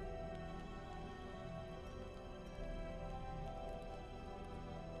chant.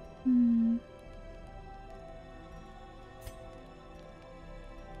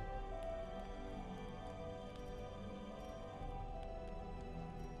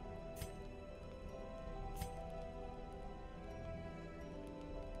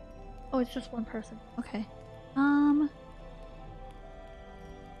 Oh, it's just one person. Okay.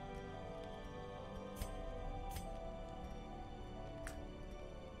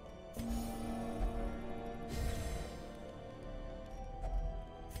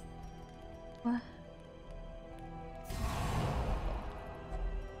 What?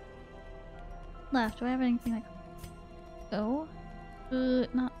 Left. Do I have anything like... Oh.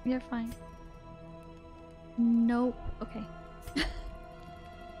 Not. You're fine. Nope. Okay.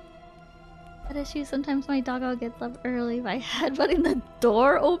 That issue. Sometimes my doggo gets up early by headbutting the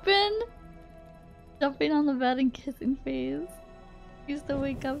door open, jumping on the bed and kissing face. Used to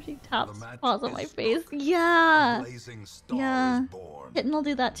wake up, she taps paws on my face. Yeah. Yeah. Kitten will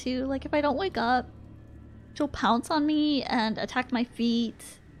do that too. Like if I don't wake up, she'll pounce on me and attack my feet.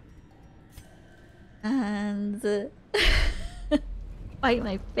 And bite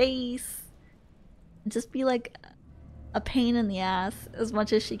my face. Just be like a pain in the ass as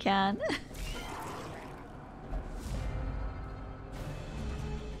much as she can.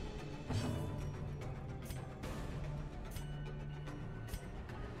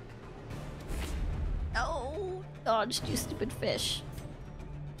 Oh, dodged, you stupid fish.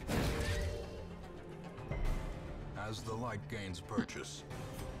 As the light gains purchase,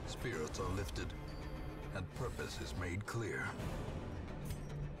 spirits are lifted, and purpose is made clear.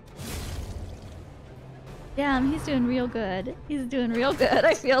 Damn, he's doing real good. He's doing real good.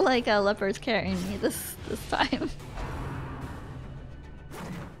 I feel like a leopard's carrying me this time.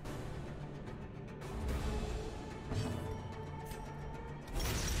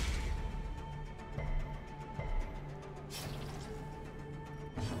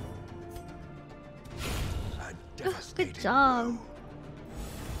 Good job.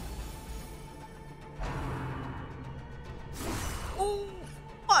 Oh,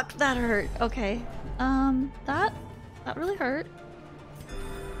 fuck, that hurt. Okay. That really hurt.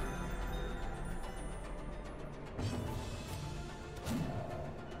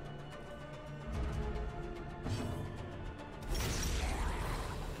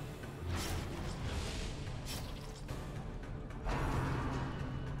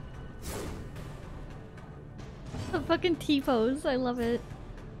 The fucking T-pose, I love it.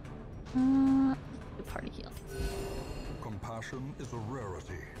 The party heal. Compassion is a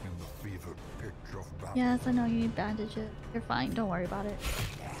rarity in the fevered pitch of battle. Yes, I know you need bandages. You're fine, don't worry about it.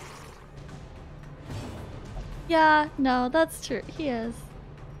 Yeah, no, that's true. He is.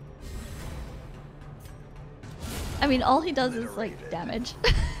 I mean, all he does is like damage.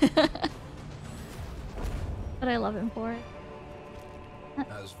 But I love him for it.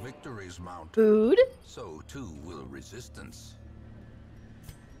 As victories mount, Food? so too will resistance.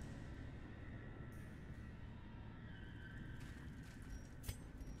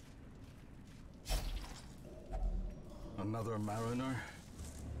 Another mariner,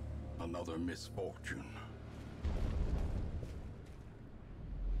 another misfortune.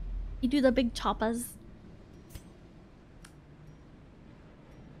 You do the big choppas.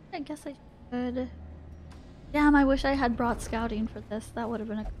 I guess I should. Damn, I wish I had brought scouting for this. That would have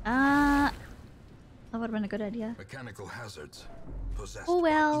been a that would have been a good idea. Mechanical hazards possessed Oh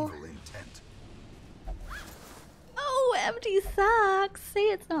well. by evil intent. Oh, empty sacks. Say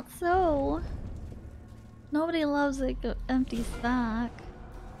it's not so. Nobody loves like an empty sack.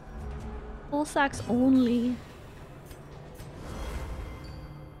 Full sacks only.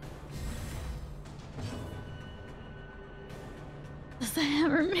 Does the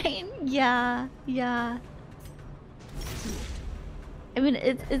hammer remain? Yeah, yeah. I mean,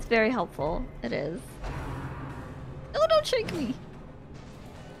 it's very helpful. It is. Oh, don't shake me.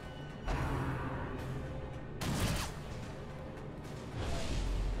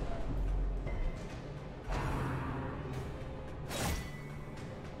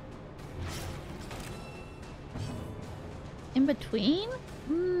 In between?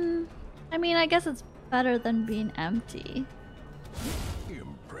 I mean, I guess it's better than being empty.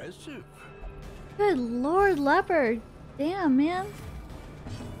 Impressive. Good lord, leopard. Damn, man.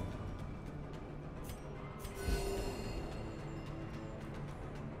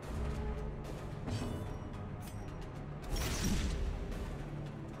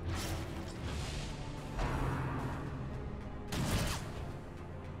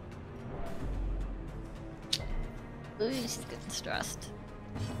 Ooh, she's getting stressed.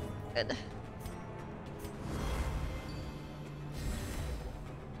 Good.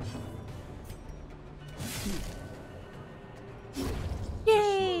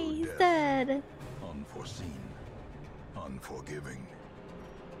 Yay, he's dead. Unforeseen, unforgiving.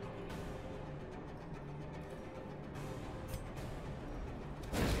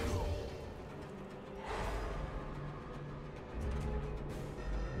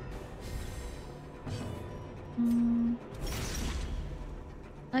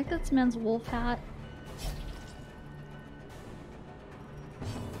 I like this man's wolf hat.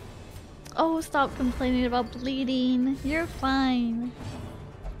 Oh, stop complaining about bleeding. You're fine.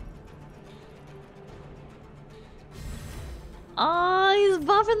 Oh, he's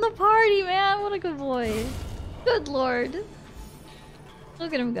buffing the party, man. What a good boy. Good lord.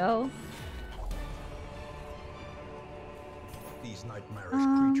 Look at him go. These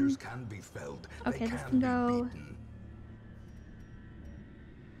nightmarish creatures can be felled. Okay, they this can can go. be beaten.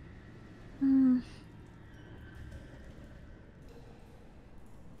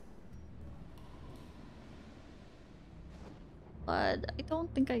 But I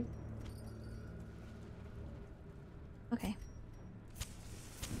don't think I... Okay.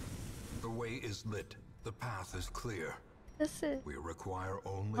 The way is lit. The path is clear. This is... We require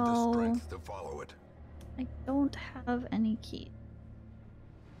only the strength to follow it. I don't have any key.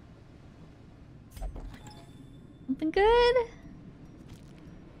 Something good?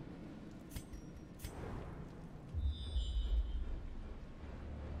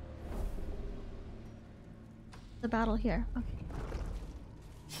 The battle here. Okay.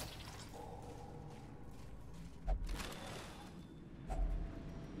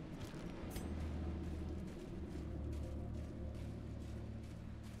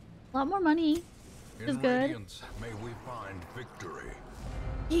 A lot more money. Is In good. Radiance, may we find victory.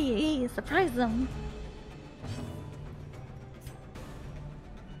 Yee, surprise them.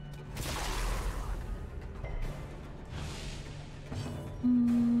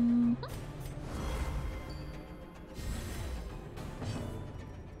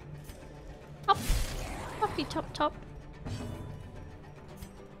 Top. Toppy top top.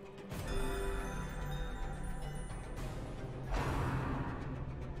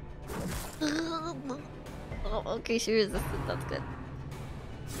 Oh, okay, she resisted. That's good.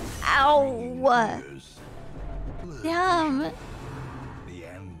 Ow! Damn! The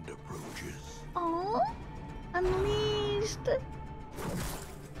end approaches. Oh, unleashed.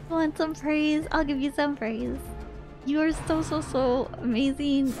 Want some praise? I'll give you some praise. You are so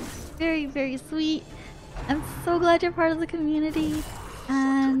amazing. Very, very sweet. I'm so glad you're part of the community.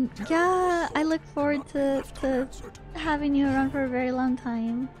 And yeah, I look forward to having you around for a very long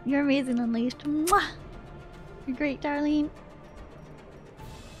time. You're amazing, Unleashed. Mwah! You're great, darling.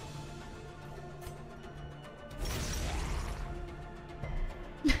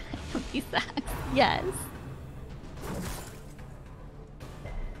 Empty sacks. Yes.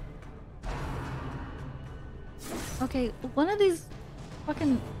 Okay, one of these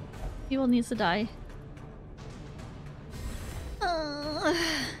fucking people needs to die.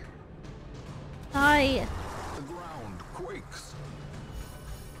 Die. The ground quakes.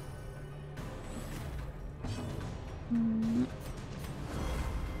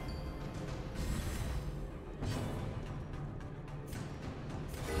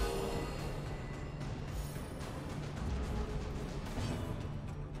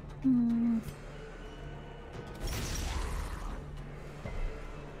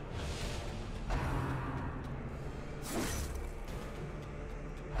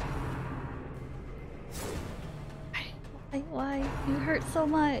 Why? You hurt so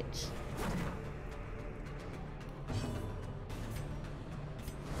much.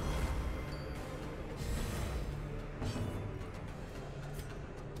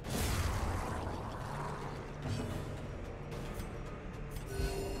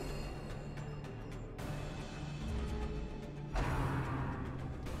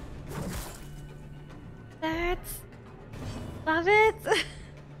 Stop it!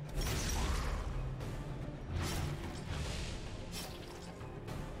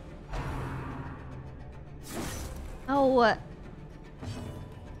 Oh.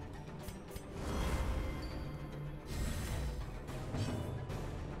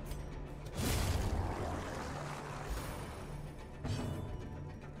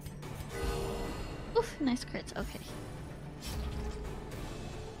 Oof, nice crits. Okay.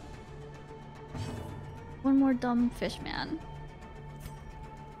 One more dumb fish man.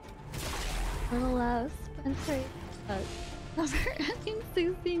 Little less. I'm sorry. Number ending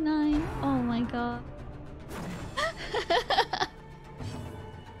 69. Oh my god.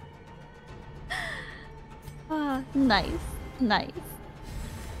 Ah, nice. Nice.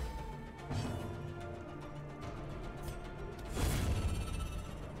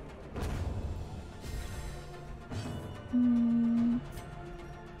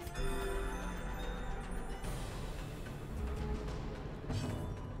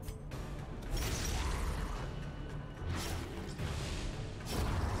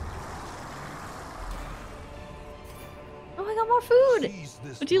 Oh, I got more food!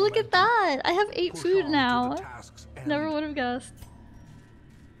 Would you look at that? I have 8 food now. Never would have guessed.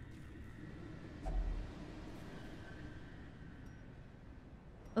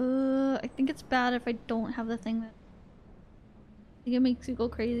 I think it's bad if I don't have the thing that... I think it makes you go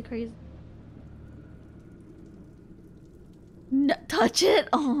crazy. No, touch it?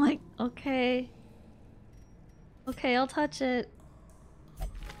 Oh my... Okay. Okay, I'll touch it.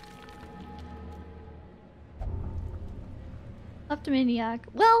 Kleptomaniac.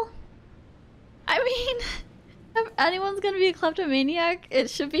 Well, I mean, if anyone's gonna be a kleptomaniac, it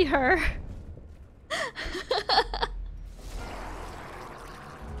should be her.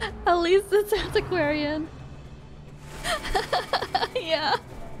 At least it's antiquarian. Yeah.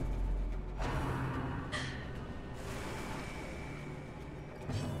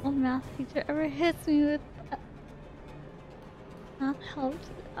 Old math teacher ever hits me with math helped.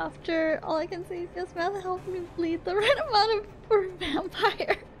 After all I can say is yes, math helped me bleed the right amount of for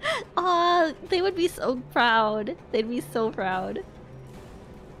vampire. Aw, they would be so proud. They'd be so proud.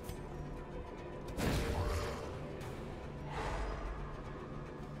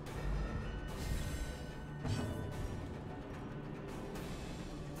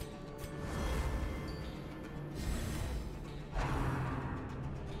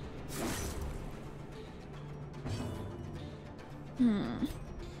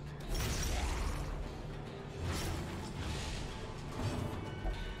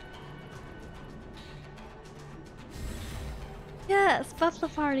 Yes, buff the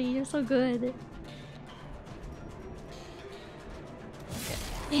party. You're so good.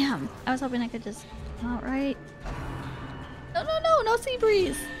 Damn, I was hoping I could just come out right. No, no, no, no sea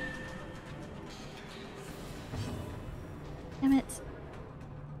breeze. Damn it.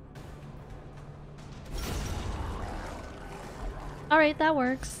 Alright, that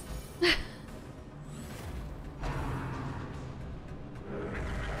works.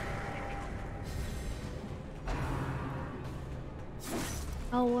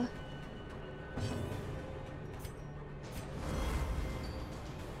 Oh.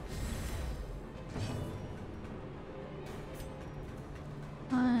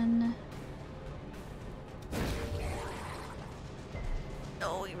 Fun.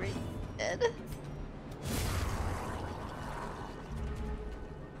 Oh, we already did.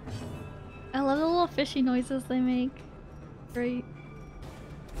 I love the little fishy noises they make. Great.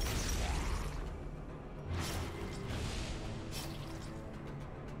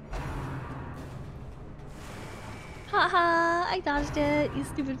 Haha, I dodged it, you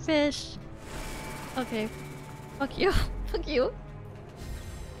stupid fish. Okay. Fuck you. Fuck you.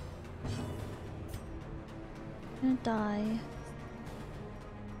 I'm gonna die.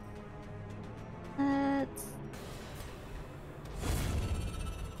 Let's...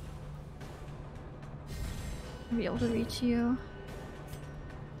 I'll be able to reach you.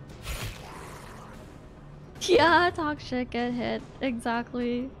 Yeah, talk shit, get hit.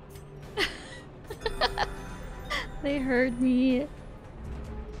 Exactly. They heard me.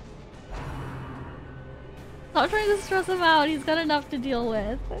 Stop trying to stress him out. He's got enough to deal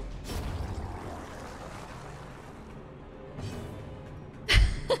with.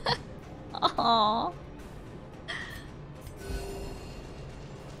 Aww.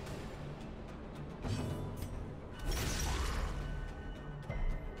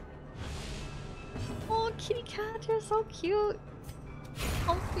 Oh, kitty cat, you're so cute.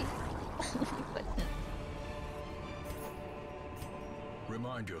 Comfy. Oh my goodness.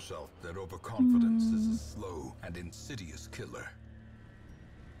 Remind yourself that overconfidence is a slow and insidious killer.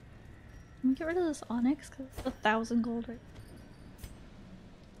 Let me get rid of this onyx because it's 1,000 gold right.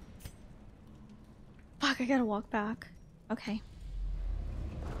 Fuck, I gotta walk back. Okay.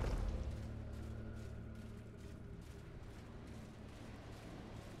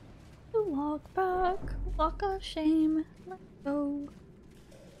 Walk back, walk of shame, let's go.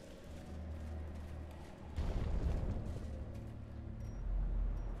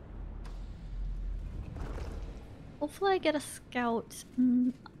 Hopefully I get a scout.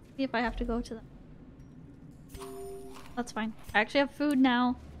 See if I have to go to them. That's fine. I actually have food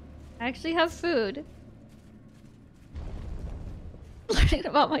now. I actually have food. Learning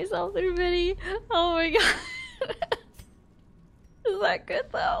about myself through Vinny. Oh my god. Is that good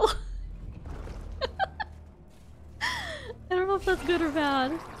though? I don't know if that's good or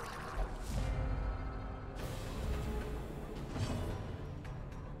bad.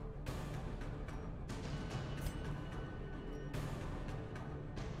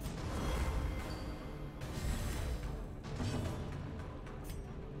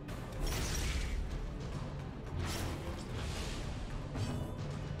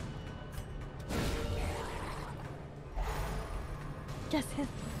 Yes, yes.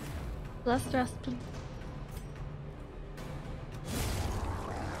 Less stress, please.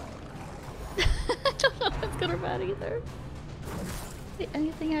 I don't know if it's good or bad either. The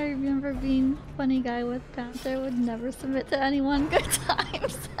anything I remember being funny guy with Panther would never submit to anyone. Good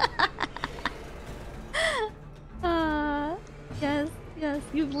times. Yes, yes,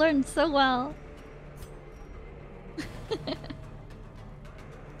 you've learned so well.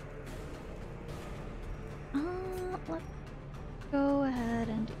 Let's go ahead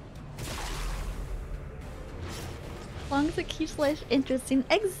and do. As long as it keeps life interesting.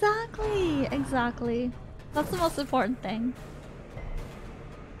 Exactly! Exactly. That's the most important thing.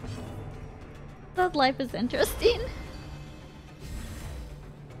 That life is interesting.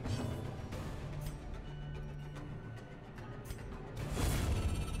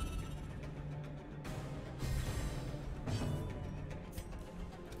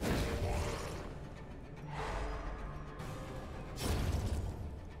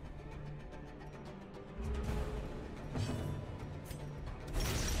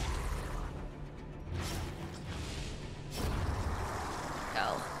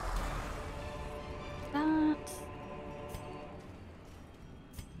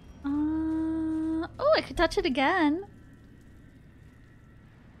 Oh, I could touch it again.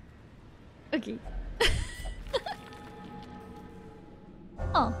 Okay.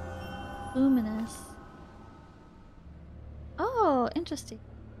 Oh. Luminous. Oh, interesting.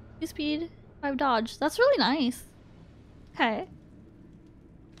 2 speed, 5 dodge. That's really nice. Okay.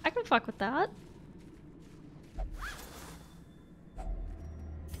 I can fuck with that.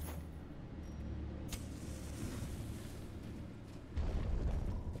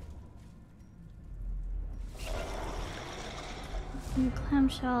 New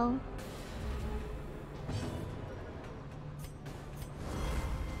clamshell.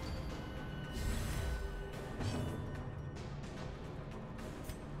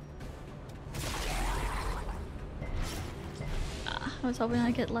 I was hoping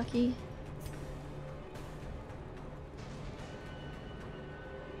I'd get lucky.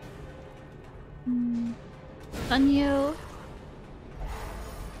 Stun you.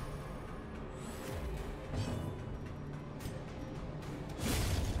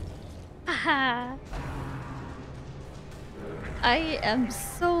 Aha! I am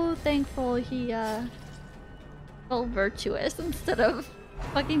so thankful he felt virtuous instead of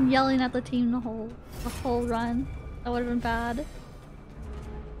fucking yelling at the team the whole run. That would have been bad.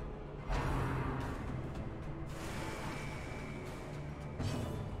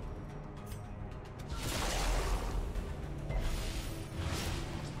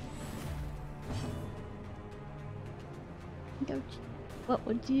 What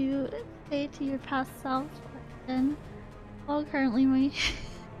would you say to your past self question? Well, currently my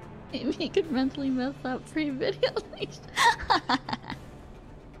me could mentally mess up pre-video least.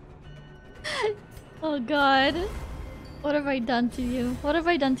 Oh god. What have I done to you? What have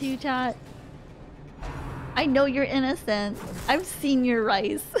I done to you, chat? I know you're innocent. I've seen your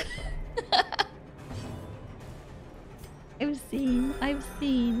rise. I've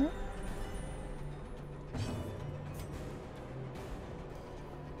seen.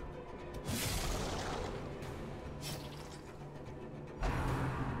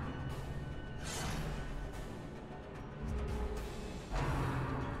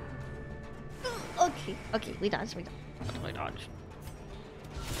 Okay, we dodged.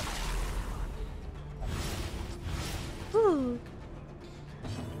 Ooh.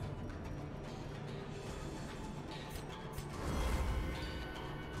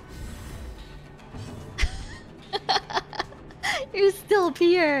 You're still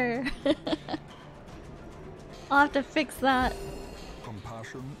pure. I'll have to fix that.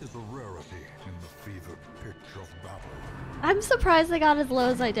 Compassion is a rarity in the fevered pitch of battle. I'm surprised I got as low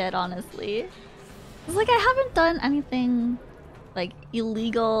as I did, honestly. It's like I haven't done anything like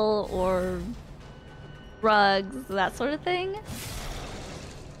illegal or drugs, that sort of thing.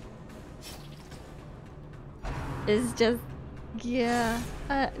 It's just, yeah.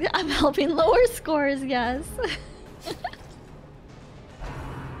 I'm helping lower scores, yes.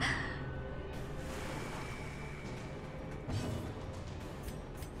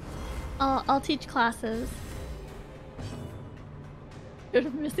 I'll teach classes. You're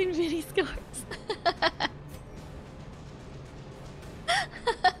missing video scores.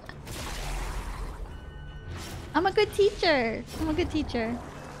 I'm a good teacher.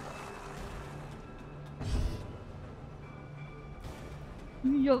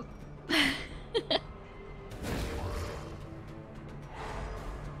 Yup.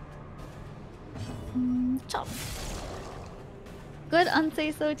 Chop. Good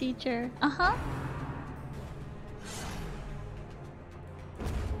unsay-so teacher. Uh-huh.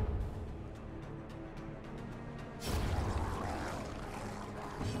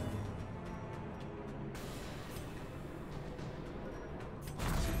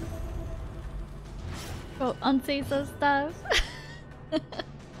 Oh, unsay-so stuff. I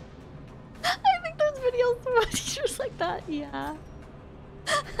think there's videos from teachers like that, yeah.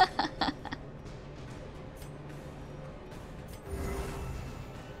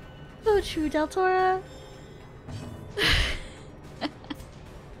 so true, Deltora.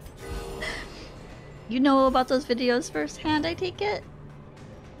 You know about those videos firsthand, I take it?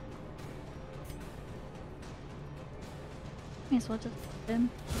 May as well just put him.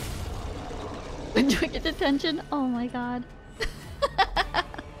 When do I get attention? Oh my god.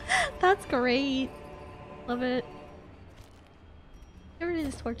 That's great. Love it. Get rid of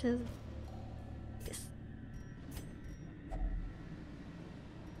these torches. Yes.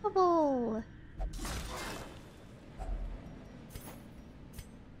 Bubble!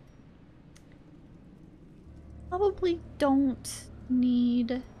 Probably don't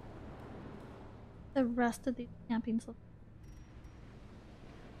need the rest of these camping supplies.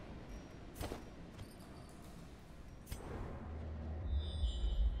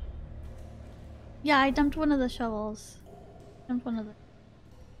 Yeah, I dumped one of the shovels. Dumped one of the...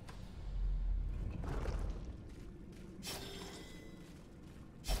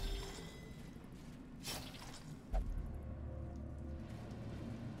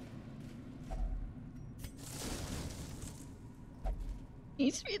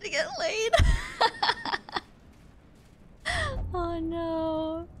 Needs me to get laid. Oh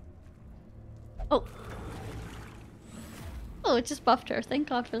no. Oh. Oh, it just buffed her. Thank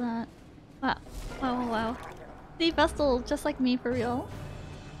God for that. Wow. Wow, wow. The Vestal, just like me for real.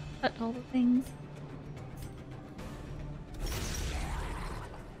 Cut all the things.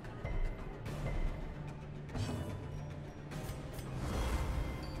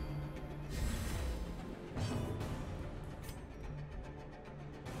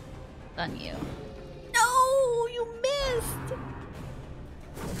 On you. No, you missed.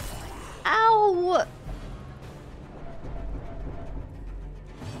 Ow.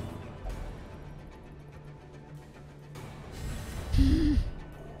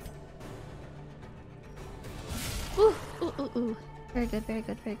 Ooh, ooh, ooh, ooh. Very good, very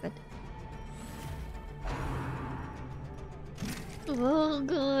good, very good. Oh,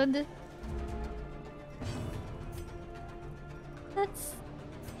 good. That's...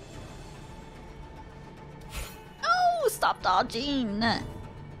 Oh, stop dodging!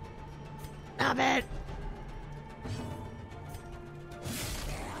 Stop it!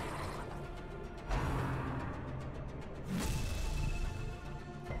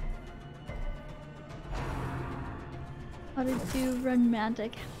 How to do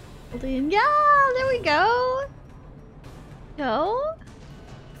romantic holding? Yeah, there we go. Go.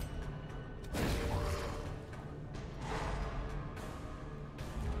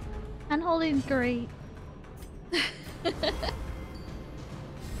 Hand holding's great.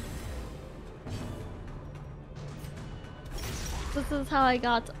 This is how I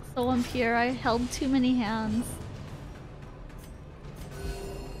got so impure. I held too many hands.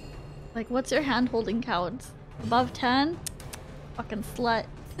 Like, what's your hand holding count? Above 10? Fucking slut.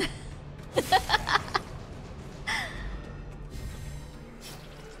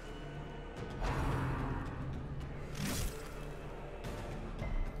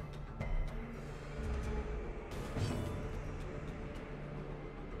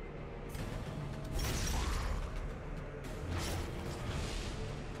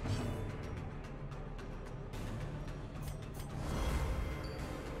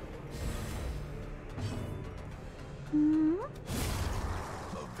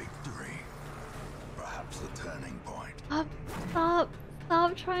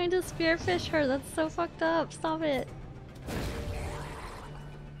 Stop trying to spearfish her. That's so fucked up. Stop it.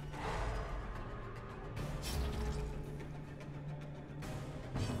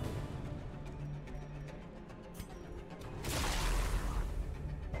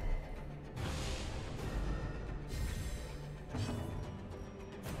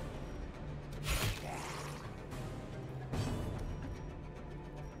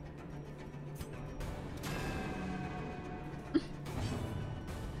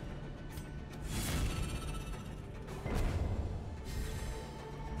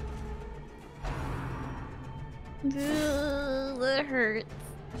 That hurts.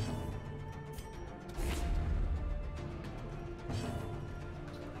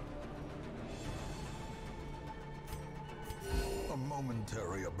 A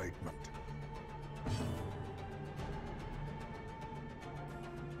momentary abatement.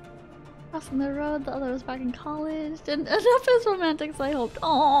 Crossing the road, the other was back in college. Didn't end up as romantic as I hoped.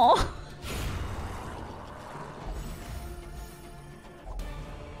 Aww.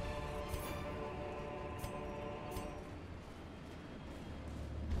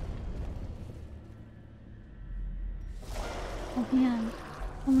 Oh man,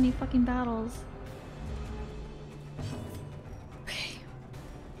 so many fucking battles. Okay.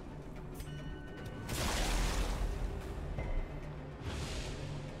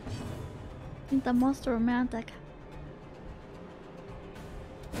 The most romantic.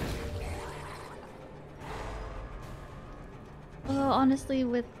 Although honestly,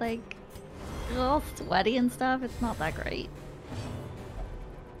 with like all sweaty and stuff, it's not that great.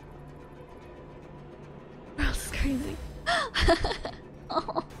 That's crazy.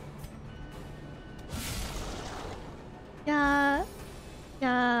 Oh. Yeah.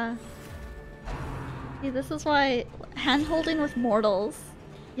 Yeah. See, this is why hand holding with mortals.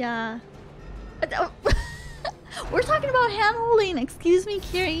 Yeah. We're talking about hand holding. Excuse me,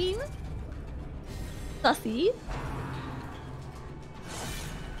 Kieran. Sussy.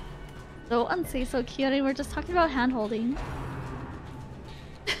 Don't unsay so, Kieran. We're just talking about hand holding.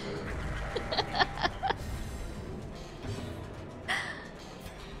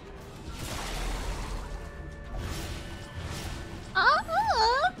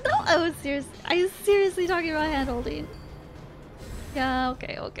 No, I was seriously talking about hand holding. Yeah,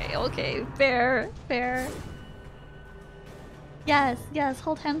 okay. Fair. Yes,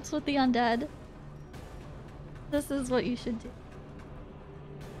 hold hands with the undead. This is what you should do.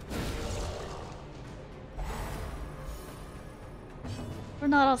 We're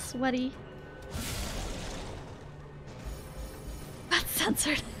not all sweaty. That's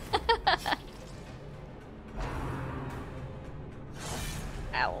censored.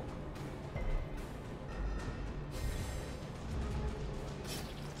 Ow.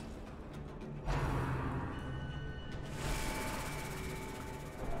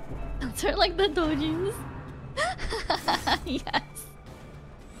 Censor like the dojins. Yes.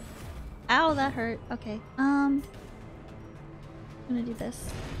 Ow, that hurt. Okay. I'm gonna do this.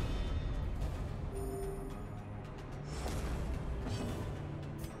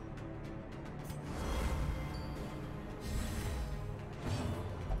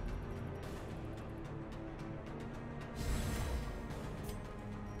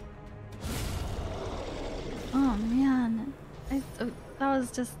 Oh man,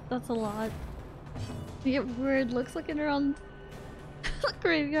 that's a lot. We get weird looks looking around the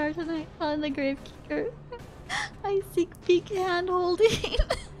graveyard tonight on the gravekeeper. I seek peak hand holding.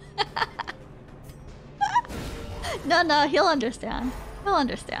 No, he'll understand.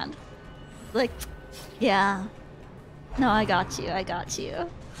 Like, yeah. No, I got you.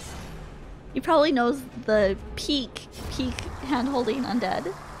 He probably knows the peak hand holding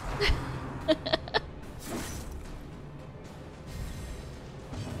undead.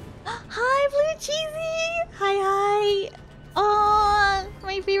 Hi, Blue Cheesy! Hi! Aw,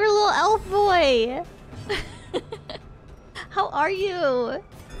 my favorite little elf boy! How are you?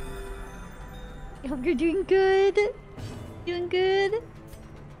 I hope you're doing good.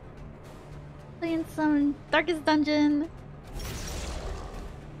 Playing some Darkest Dungeon.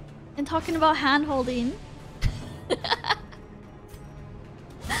 And talking about hand holding.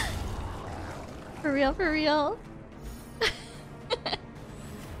 For real.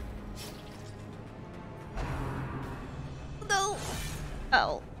 No!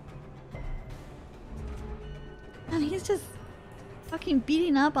 Oh. And he's just fucking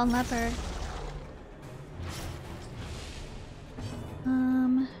beating up on Leper.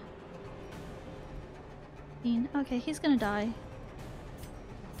 Okay, he's gonna die.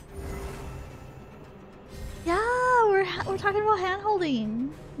 Yeah, we're talking about hand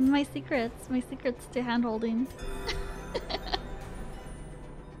holding. My secrets to hand holding.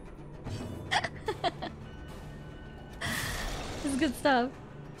 This is good stuff.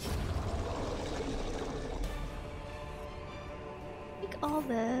 Take all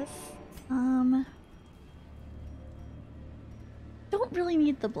this. Don't really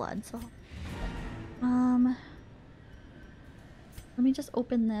need the blood, so let me just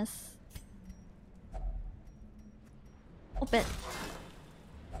open this. Open.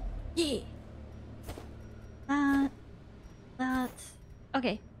 Yeah. That.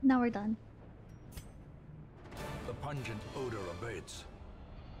 Okay, now we're done. The pungent odor abates.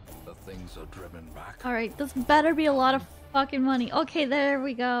 The things are driven back. Alright, this better be a lot of fucking money. Okay, there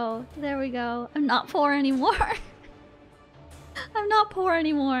we go. I'm not poor anymore. I'm not poor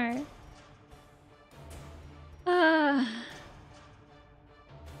anymore.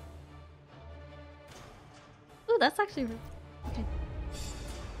 Ooh, that's actually... Okay.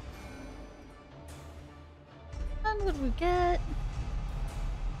 And what do we get?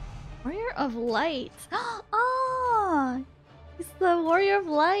 Warrior of Light. Ah! He's the Warrior of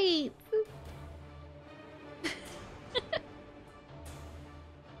Light.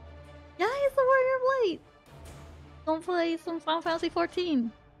 Yeah, he's the Warrior of Light. Don't play some Final Fantasy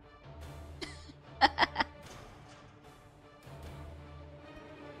 14.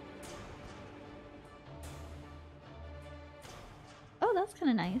 Oh, that's kind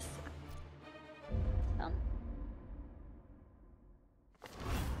of nice.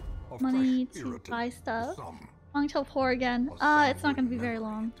 money fresh to irritant buy to stuff. some, Long till 4 again. a It's not gonna be sanguine very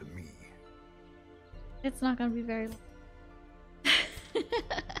memory long. to me. It's not gonna be very long.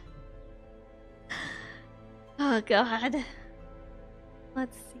 Oh god.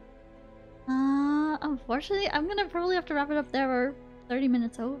 Let's see. Unfortunately, I'm gonna probably have to wrap it up there. We're 30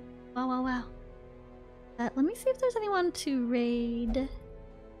 minutes over. Wow, wow, wow. Let me see if there's anyone to raid.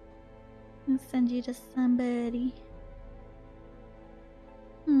 I'll send you to somebody.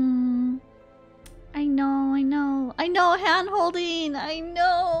 I know, hand holding. I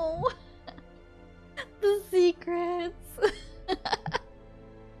know. The secrets.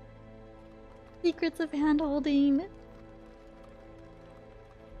 Secrets of hand holding.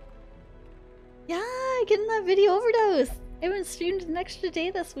 Yeah, getting that video overdose. I haven't streamed an extra day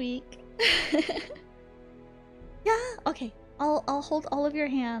this week. Yeah, okay. I'll hold all of your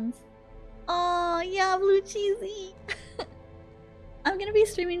hands. Oh yeah, Blue Cheesy. I'm gonna be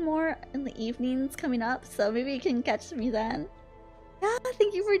streaming more in the evenings coming up, so maybe you can catch me then. Yeah,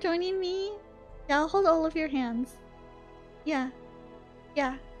 thank you for joining me. Yeah, I'll hold all of your hands. Yeah.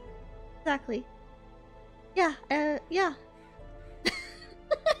 Yeah. Exactly. Yeah, yeah.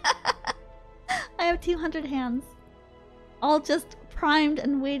 I have 200 hands. All just primed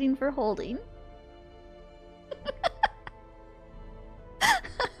and waiting for holding.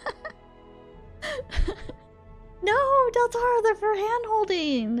 No, Del Toro, they're for hand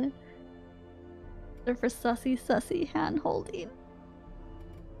holding. They're for sussy hand holding.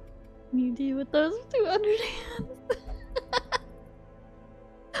 You do with those 200 hands.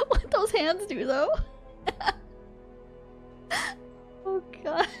 What those hands do, though. Oh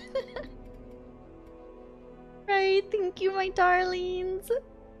god. Right, thank you, my darlings.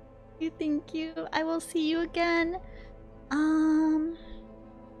 Thank you. I will see you again.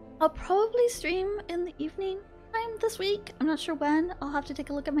 I'll probably stream in the evening time this week. I'm not sure when. I'll have to take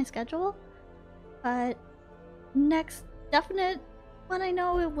a look at my schedule. But next definite one I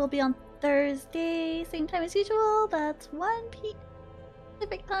know it will be on Thursday, same time as usual. That's 1 p.m.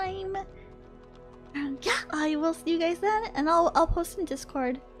 Pacific time. And yeah, I will see you guys then, and I'll post in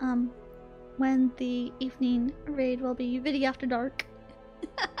Discord when the evening raid will be video after dark.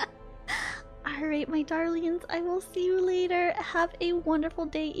 Alright, my darlings, I will see you later. Have a wonderful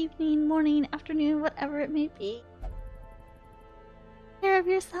day, evening, morning, afternoon, whatever it may be. Take care of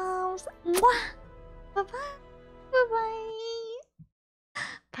yourselves. Mwah! Bye-bye. Bye-bye.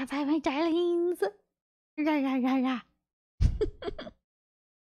 Bye-bye, my darlings.